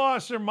 everybody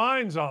lost their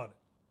minds on it.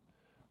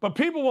 But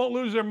people won't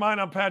lose their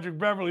mind on Patrick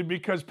Beverley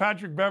because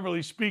Patrick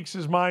Beverley speaks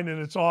his mind and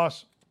it's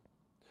awesome.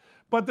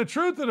 But the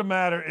truth of the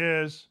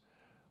matter is,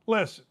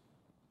 listen,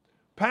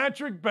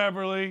 Patrick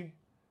Beverley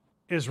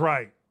is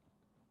right.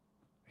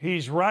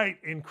 He's right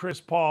in Chris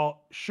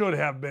Paul should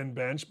have been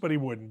benched, but he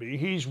wouldn't be.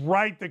 He's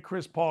right that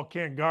Chris Paul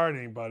can't guard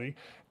anybody.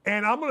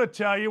 And I'm going to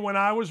tell you when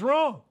I was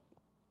wrong.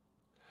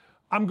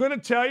 I'm going to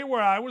tell you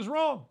where I was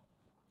wrong.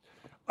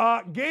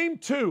 Game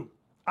 2,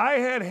 I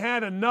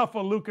had enough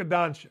of Luka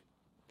Doncic.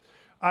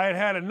 I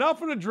had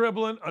enough of the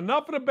dribbling,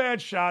 enough of the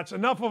bad shots,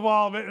 enough of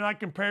all of it, and I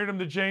compared him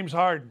to James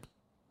Harden.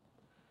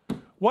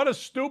 What a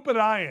stupid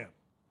I am.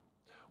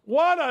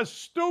 What a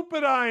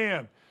stupid I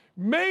am.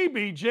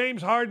 Maybe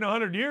James Harden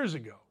 100 years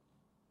ago.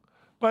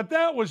 But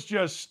that was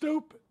just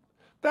stupid.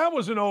 That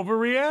was an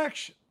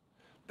overreaction.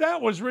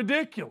 That was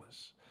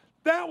ridiculous.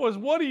 That was,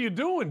 what are you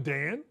doing,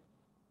 Dan?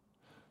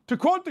 To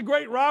quote the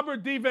great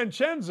Robert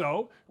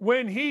DiVincenzo,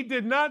 when he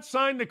did not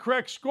sign the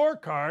correct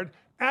scorecard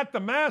at the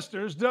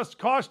Masters, thus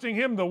costing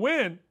him the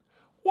win,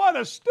 what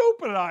a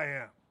stupid I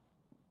am.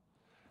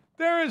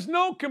 There is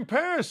no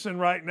comparison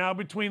right now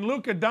between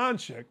Luka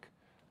Doncic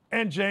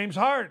and James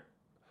Harden.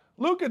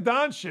 Luka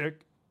Doncic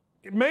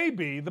may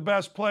be the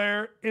best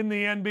player in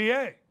the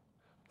NBA.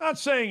 Not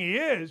saying he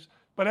is,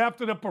 but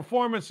after the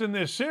performance in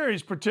this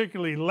series,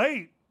 particularly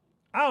late,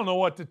 I don't know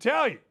what to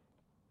tell you.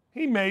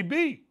 He may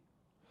be.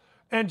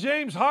 And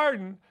James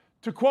Harden,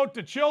 to quote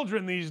the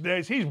children these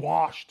days, he's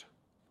washed.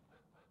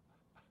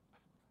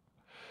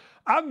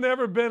 I've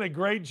never been a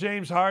great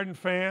James Harden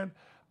fan.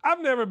 I've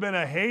never been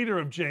a hater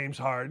of James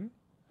Harden.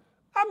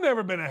 I've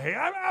never been a hater.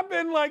 I've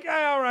been like,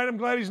 all right, I'm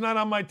glad he's not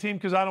on my team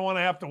because I don't want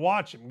to have to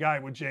watch him, guy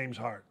with James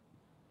Harden.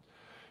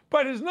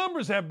 But his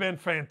numbers have been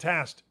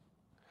fantastic.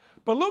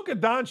 But Luka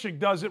Doncic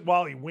does it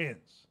while he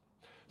wins.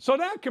 So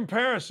that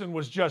comparison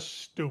was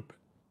just stupid.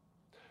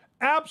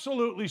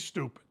 Absolutely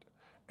stupid.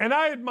 And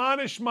I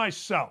admonish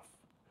myself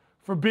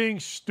for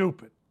being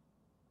stupid.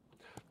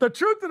 The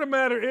truth of the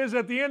matter is,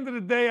 at the end of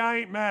the day, I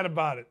ain't mad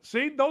about it.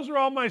 See, those are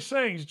all my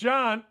sayings.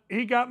 John,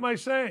 he got my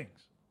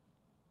sayings.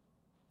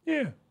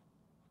 Yeah.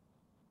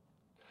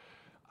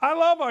 I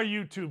love our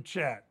YouTube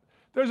chat.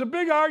 There's a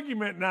big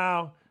argument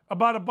now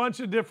about a bunch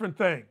of different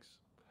things.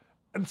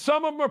 And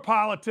some of them are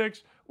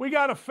politics. We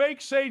got a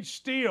fake Sage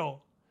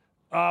Steele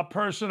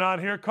person on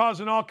here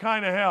causing all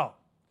kind of hell.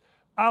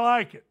 I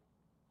like it.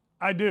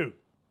 I do.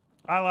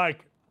 I like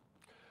it.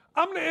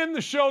 I'm going to end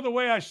the show the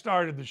way I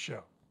started the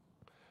show.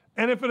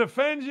 And if it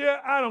offends you,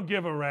 I don't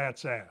give a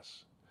rat's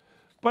ass.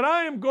 But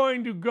I am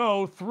going to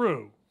go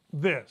through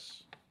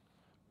this.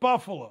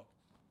 Buffalo,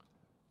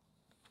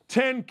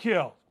 10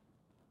 killed,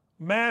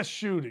 mass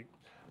shooting.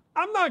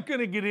 I'm not going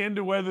to get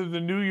into whether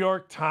the New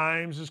York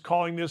Times is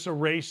calling this a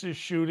racist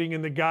shooting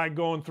and the guy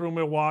going through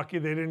Milwaukee,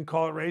 they didn't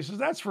call it racist.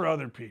 That's for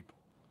other people.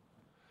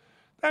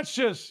 That's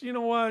just, you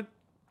know what?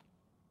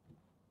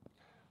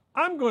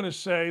 I'm going to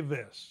say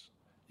this.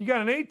 You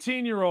got an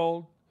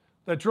 18-year-old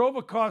that drove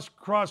across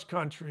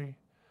country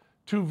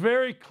to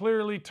very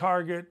clearly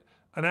target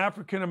an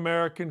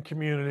African-American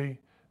community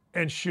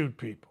and shoot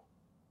people.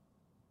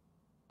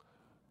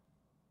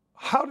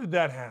 How did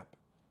that happen?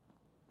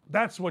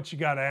 That's what you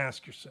got to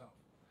ask yourself.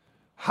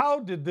 How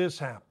did this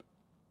happen?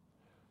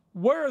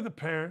 Where are the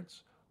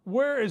parents?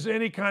 Where is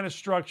any kind of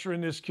structure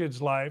in this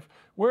kid's life?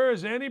 Where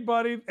is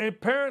anybody?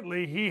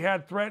 Apparently, he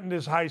had threatened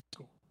his high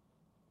school.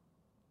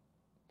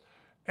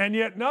 And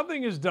yet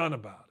nothing is done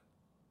about it.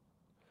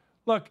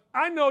 Look,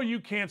 I know you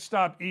can't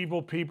stop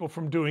evil people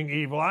from doing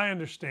evil. I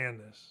understand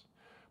this.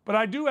 But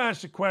I do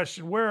ask the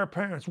question, where are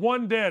parents?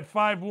 1 dead,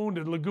 5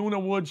 wounded, Laguna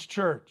Woods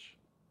Church.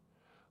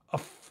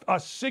 A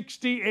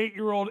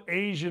 68-year-old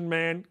Asian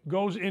man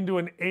goes into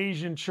an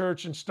Asian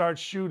church and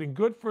starts shooting.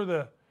 Good for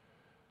the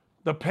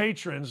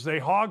patrons. They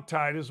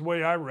hogtied, is the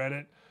way I read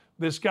it,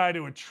 this guy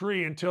to a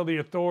tree until the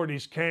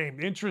authorities came.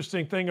 The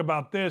interesting thing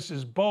about this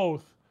is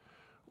both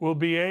will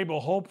be able,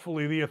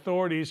 hopefully the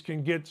authorities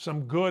can get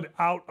some good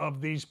out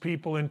of these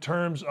people in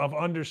terms of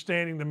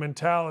understanding the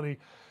mentality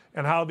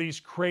and how these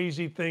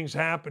crazy things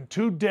happen.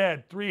 2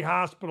 dead, 3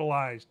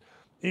 hospitalized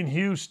in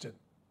Houston,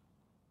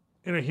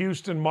 in a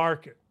Houston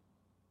market.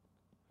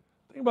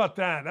 Think about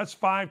that. That's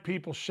 5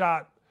 people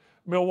shot.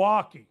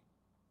 Milwaukee,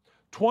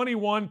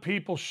 21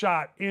 people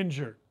shot,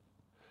 injured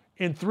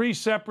in 3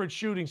 separate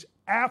shootings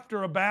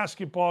after a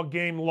basketball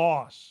game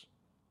loss.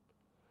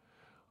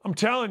 I'm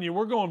telling you,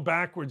 we're going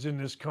backwards in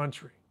this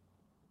country.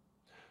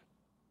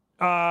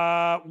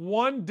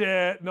 1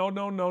 dead.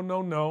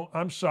 No.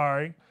 I'm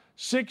sorry.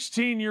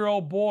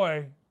 16-year-old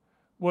boy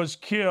was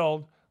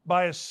killed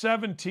by a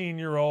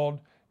 17-year-old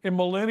in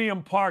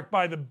Millennium Park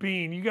by the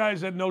Bean. You guys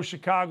that know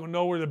Chicago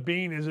know where the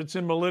Bean is. It's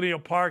in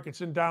Millennium Park.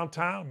 It's in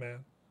downtown, man.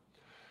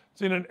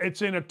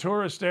 It's in a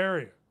tourist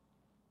area.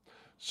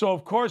 So,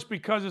 of course,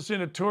 because it's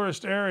in a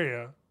tourist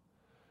area,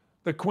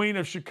 the Queen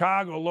of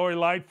Chicago, Lori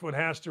Lightfoot,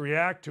 has to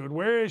react to it.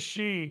 Where is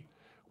she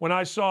when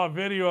I saw a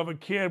video of a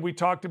kid we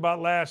talked about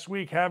last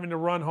week having to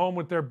run home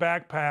with their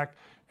backpack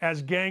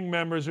as gang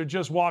members are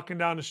just walking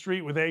down the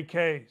street with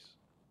AKs?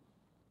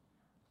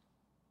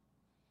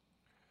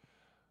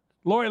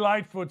 Lori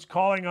Lightfoot's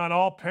calling on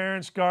all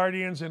parents,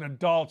 guardians, and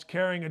adults,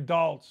 caring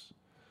adults,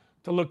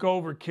 to look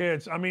over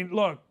kids. I mean,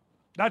 look,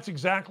 that's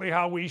exactly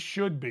how we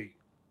should be.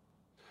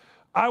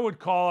 I would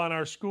call on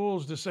our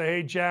schools to say,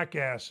 hey,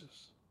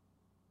 jackasses,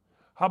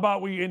 how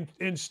about we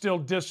instill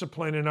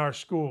discipline in our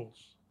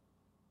schools?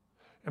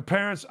 And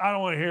parents, I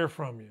don't want to hear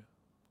from you.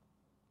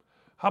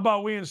 How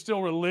about we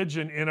instill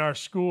religion in our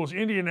schools?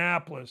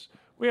 Indianapolis,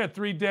 we had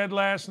 3 dead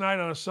last night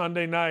on a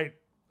Sunday night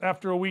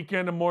after a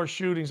weekend of more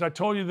shootings. I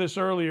told you this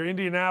earlier.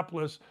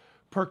 Indianapolis,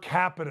 per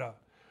capita,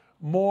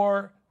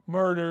 more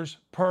murders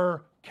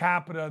per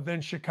capita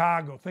than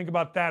Chicago. Think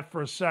about that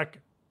for a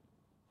second.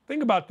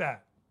 Think about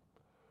that.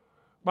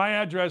 My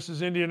address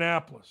is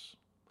Indianapolis.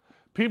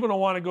 People don't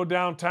want to go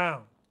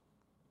downtown.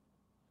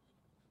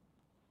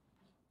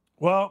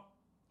 Well,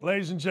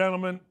 ladies and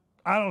gentlemen,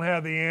 I don't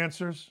have the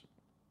answers.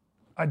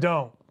 I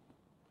don't.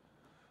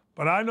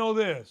 But I know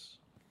this.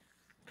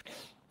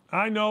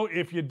 I know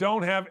if you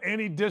don't have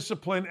any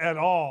discipline at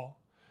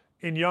all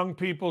in young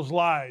people's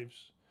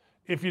lives,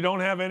 if you don't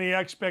have any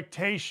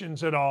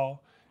expectations at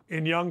all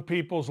in young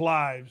people's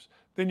lives,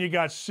 then you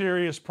got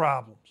serious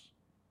problems.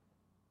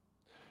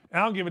 I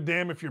don't give a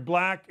damn if you're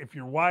black, if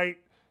you're white,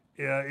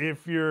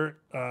 if you're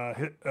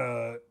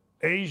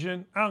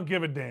Asian. I don't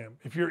give a damn.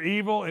 If you're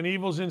evil and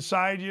evil's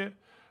inside you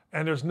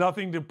and there's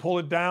nothing to pull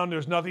it down,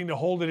 there's nothing to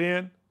hold it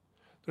in,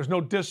 there's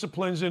no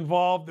disciplines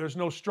involved, there's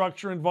no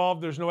structure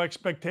involved, there's no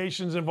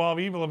expectations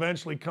involved, evil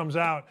eventually comes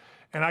out.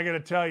 And I got to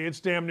tell you, it's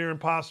damn near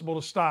impossible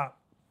to stop.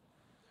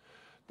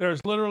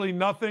 There's literally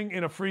nothing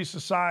in a free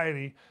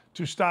society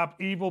to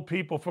stop evil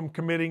people from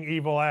committing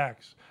evil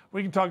acts.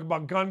 We can talk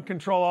about gun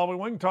control,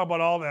 we can talk about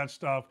all that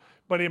stuff,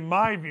 but in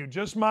my view,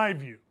 just my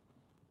view,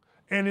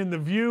 and in the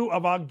view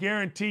of, I'll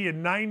guarantee you,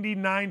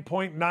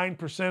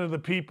 99.9% of the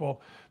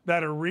people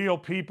that are real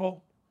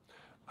people,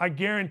 I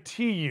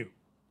guarantee you,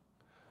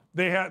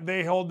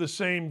 they hold the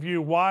same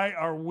view. Why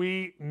are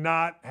we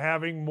not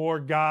having more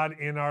God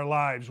in our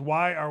lives?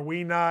 Why are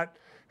we not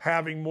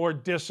having more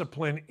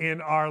discipline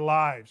in our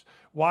lives?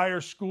 Why are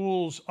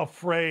schools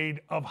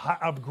afraid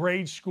of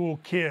grade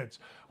school kids?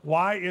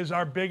 Why is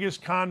our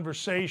biggest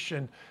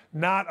conversation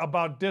not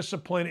about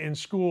discipline in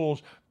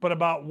schools, but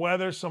about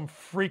whether some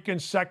freaking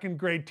second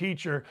grade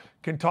teacher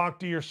can talk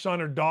to your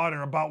son or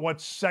daughter about what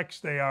sex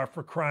they are,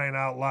 for crying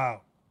out loud?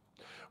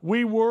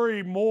 We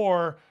worry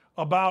more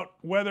about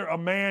whether a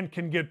man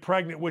can get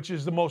pregnant, which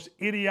is the most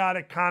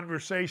idiotic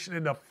conversation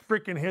in the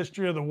freaking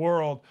history of the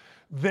world,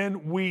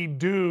 than we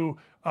do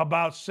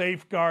about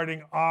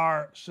safeguarding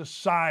our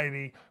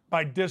society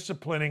by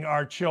disciplining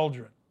our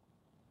children.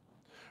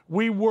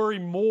 We worry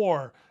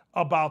more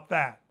about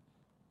that.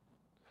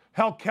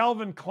 Hell,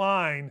 Calvin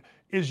Klein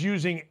is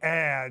using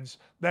ads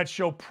that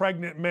show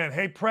pregnant men.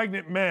 Hey,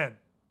 pregnant men,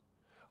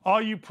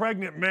 all you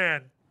pregnant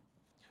men,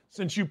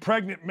 since you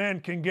pregnant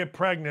men can get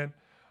pregnant,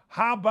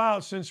 how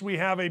about, since we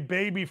have a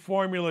baby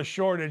formula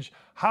shortage,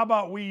 how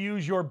about we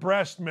use your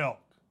breast milk?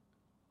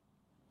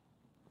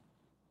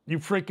 You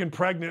freaking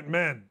pregnant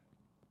men.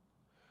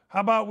 How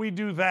about we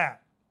do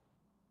that?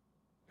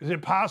 Is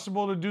it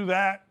possible to do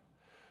that?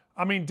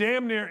 I mean,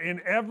 damn near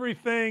in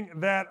everything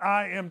that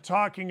I am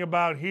talking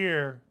about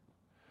here,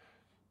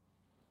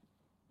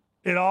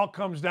 it all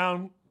comes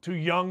down to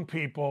young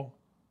people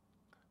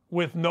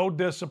with no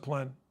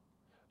discipline,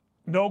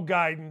 no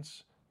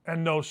guidance,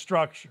 and no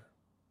structure.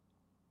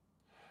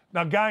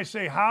 Now, guys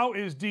say, how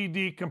is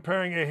DD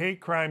comparing a hate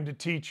crime to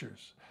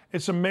teachers?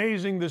 It's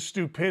amazing the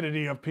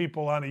stupidity of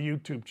people on a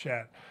YouTube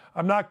chat.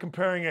 I'm not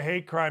comparing a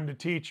hate crime to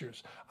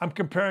teachers. I'm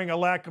comparing a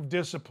lack of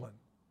discipline.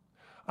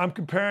 I'm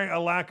comparing a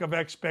lack of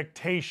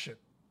expectation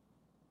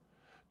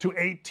to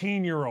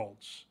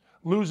 18-year-olds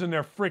losing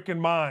their freaking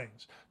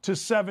minds, to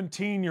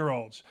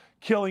 17-year-olds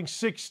killing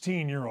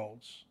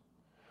 16-year-olds,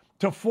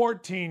 to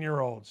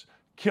 14-year-olds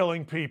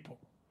killing people.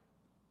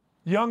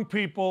 Young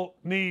people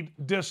need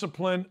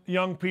discipline.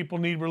 Young people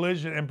need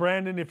religion. And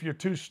Brandon, if you're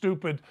too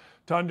stupid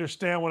to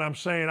understand what I'm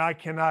saying, I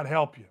cannot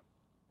help you.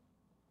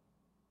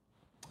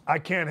 I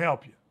can't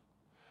help you.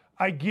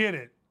 I get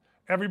it.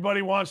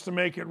 Everybody wants to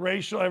make it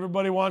racial.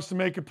 Everybody wants to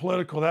make it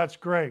political. That's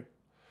great.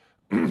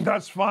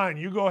 That's fine.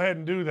 You go ahead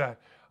and do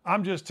that.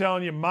 I'm just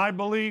telling you my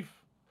belief.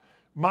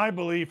 My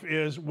belief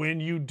is when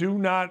you do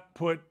not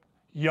put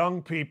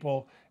young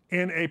people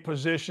in a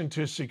position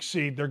to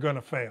succeed, they're going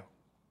to fail.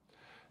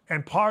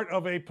 And part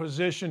of a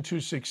position to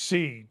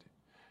succeed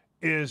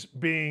is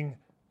being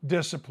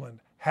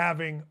disciplined,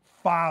 having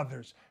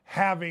fathers,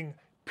 having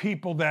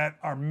people that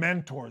are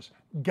mentors,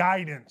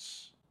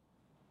 guidance,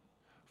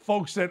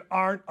 folks that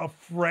aren't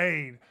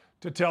afraid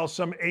to tell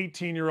some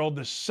 18-year-old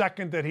the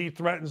second that he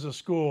threatens a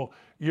school,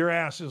 your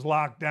ass is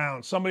locked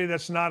down. Somebody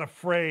that's not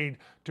afraid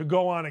to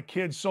go on a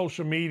kid's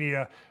social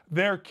media,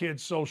 their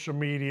kid's social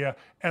media,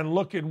 and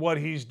look at what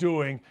he's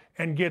doing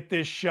and get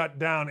this shut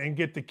down and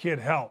get the kid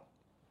help.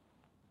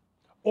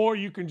 Or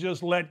you can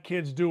just let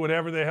kids do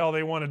whatever the hell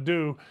they want to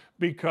do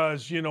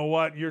because, you know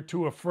what, you're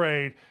too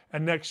afraid.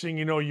 And next thing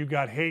you know, you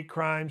got hate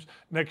crimes.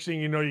 Next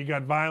thing you know, you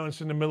got violence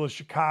in the middle of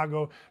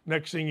Chicago.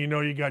 Next thing you know,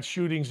 you got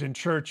shootings in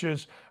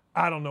churches.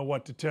 I don't know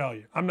what to tell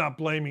you. I'm not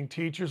blaming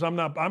teachers.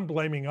 I'm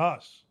blaming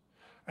us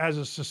as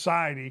a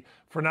society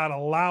for not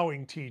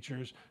allowing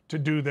teachers to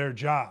do their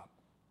job.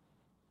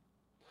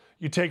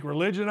 You take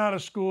religion out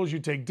of schools, you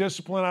take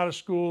discipline out of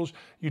schools,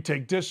 you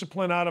take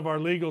discipline out of our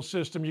legal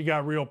system, you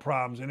got real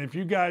problems. And if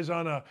you guys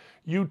on a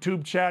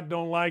YouTube chat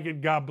don't like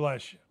it, God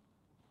bless you.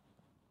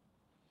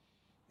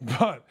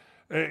 But,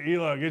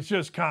 look, it's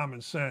just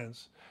common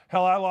sense.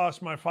 Hell, I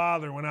lost my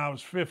father when I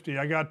was 50.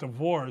 I got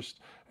divorced,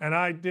 and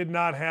I did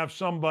not have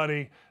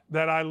somebody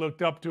that I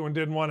looked up to and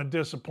didn't want to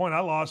disappoint. I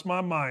lost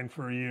my mind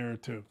for a year or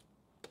two.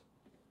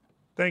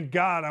 Thank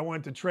God I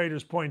went to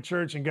Traders Point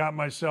Church and got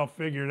myself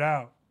figured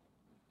out.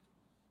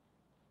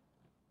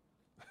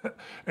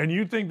 And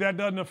you think that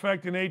doesn't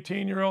affect an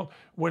 18-year-old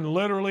when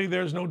literally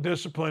there's no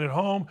discipline at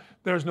home,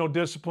 there's no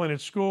discipline at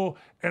school,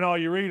 and all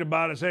you read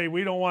about is, hey,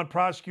 we don't want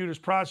prosecutors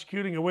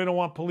prosecuting and we don't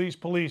want police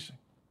policing.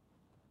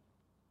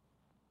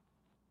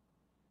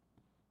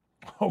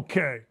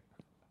 Okay,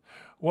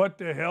 what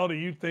the hell do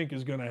you think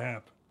is going to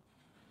happen?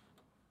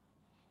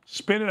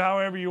 Spin it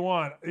however you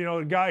want. You know,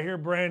 the guy here,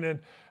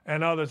 Brandon,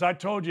 and others, I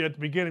told you at the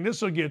beginning,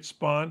 this will get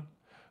spun,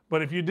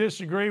 but if you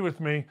disagree with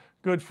me,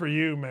 good for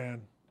you,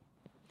 man.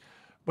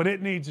 But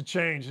it needs a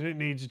change, and it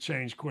needs to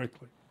change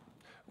quickly.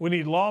 We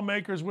need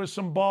lawmakers with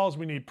some balls.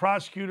 We need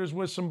prosecutors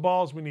with some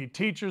balls. We need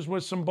teachers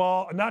with some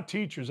balls. Not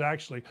teachers,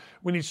 actually.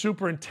 We need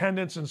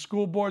superintendents and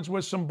school boards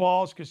with some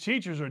balls, because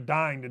teachers are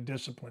dying to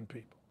discipline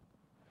people.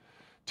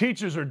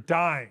 Teachers are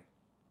dying.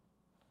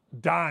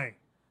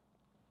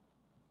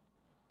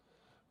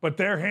 But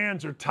their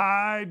hands are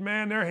tied,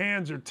 man. Their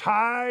hands are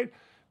tied,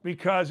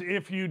 because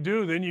if you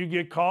do, then you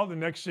get called. The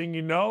next thing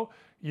you know,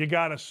 you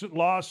got a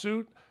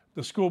lawsuit.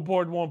 The school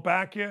board won't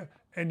back you,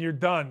 and you're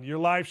done. Your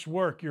life's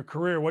work, your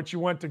career, what you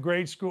went to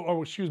grade school,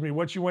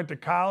 what you went to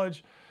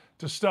college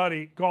to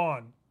study,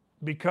 gone,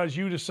 because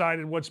you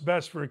decided what's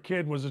best for a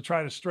kid was to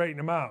try to straighten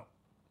him out.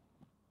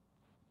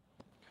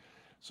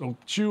 So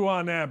chew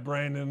on that,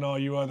 Brandon, and all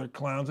you other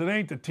clowns. It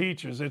ain't the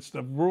teachers, it's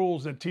the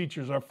rules that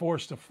teachers are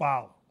forced to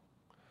follow.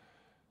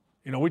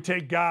 You know, we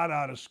take God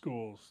out of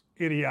schools.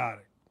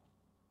 Idiotic.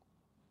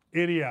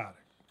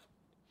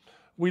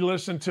 We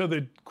listen to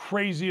the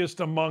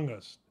craziest among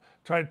us.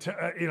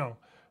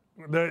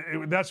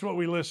 That's what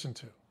we listen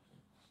to.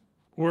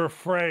 We're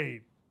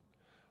afraid,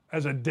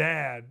 as a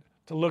dad,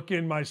 to look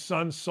in my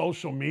son's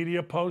social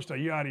media post. Are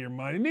you out of your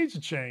mind? It needs to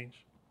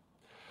change.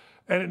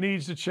 And it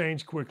needs to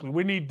change quickly.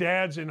 We need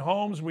dads in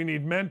homes. We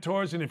need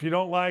mentors. And if you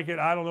don't like it,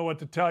 I don't know what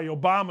to tell you.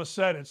 Obama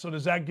said it, so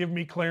does that give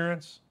me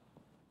clearance?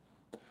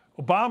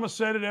 Obama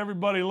said it,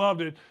 everybody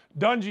loved it.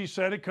 Dungy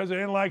said it because they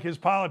didn't like his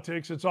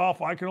politics. It's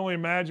awful. I can only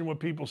imagine what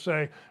people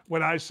say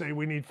when I say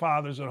we need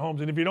fathers at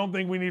homes. And if you don't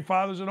think we need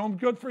fathers at home,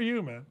 good for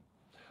you, man.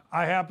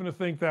 I happen to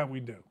think that we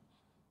do.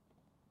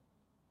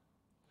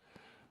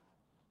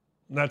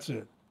 And that's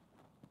it.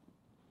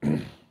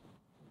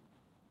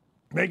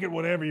 Make it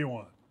whatever you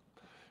want.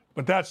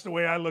 But that's the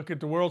way I look at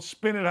the world.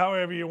 Spin it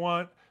however you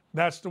want.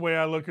 That's the way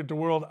I look at the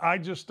world. I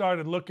just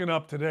started looking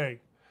up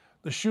today.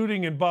 The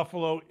shooting in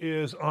Buffalo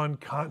is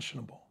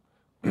unconscionable.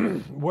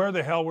 Where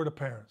the hell were the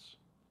parents?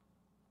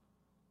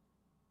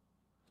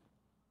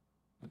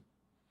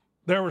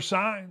 There were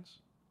signs.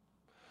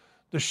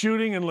 The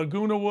shooting in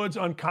Laguna Woods,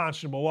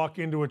 unconscionable. Walk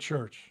into a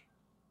church.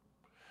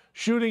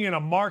 Shooting in a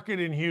market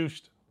in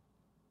Houston.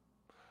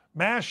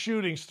 Mass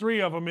shootings,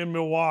 3 of them in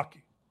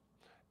Milwaukee.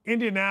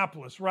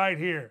 Indianapolis, right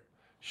here.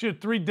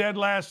 Shit, 3 dead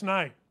last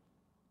night.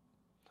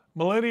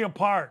 Millennium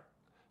Park,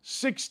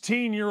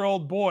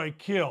 16-year-old boy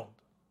killed.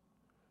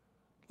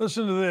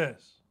 Listen to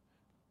this.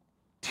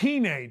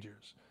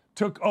 Teenagers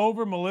took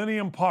over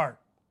Millennium Park.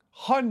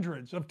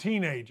 Hundreds of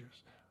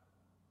teenagers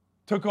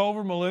took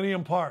over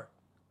Millennium Park.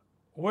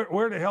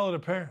 Where the hell are the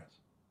parents?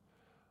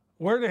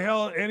 Where the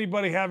hell is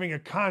anybody having a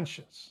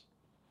conscience?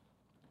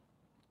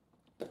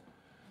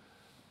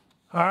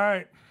 All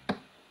right.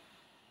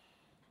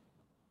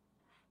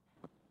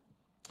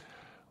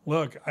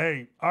 Look,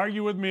 hey,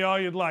 argue with me all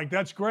you'd like.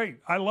 That's great.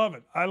 I love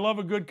it. I love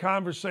a good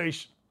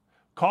conversation.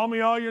 Call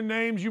me all your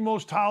names, you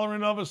most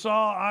tolerant of us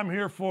all. I'm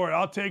here for it.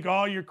 I'll take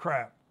all your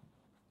crap.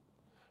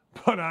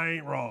 But I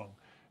ain't wrong.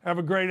 Have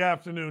a great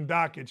afternoon.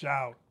 Dockage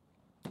out.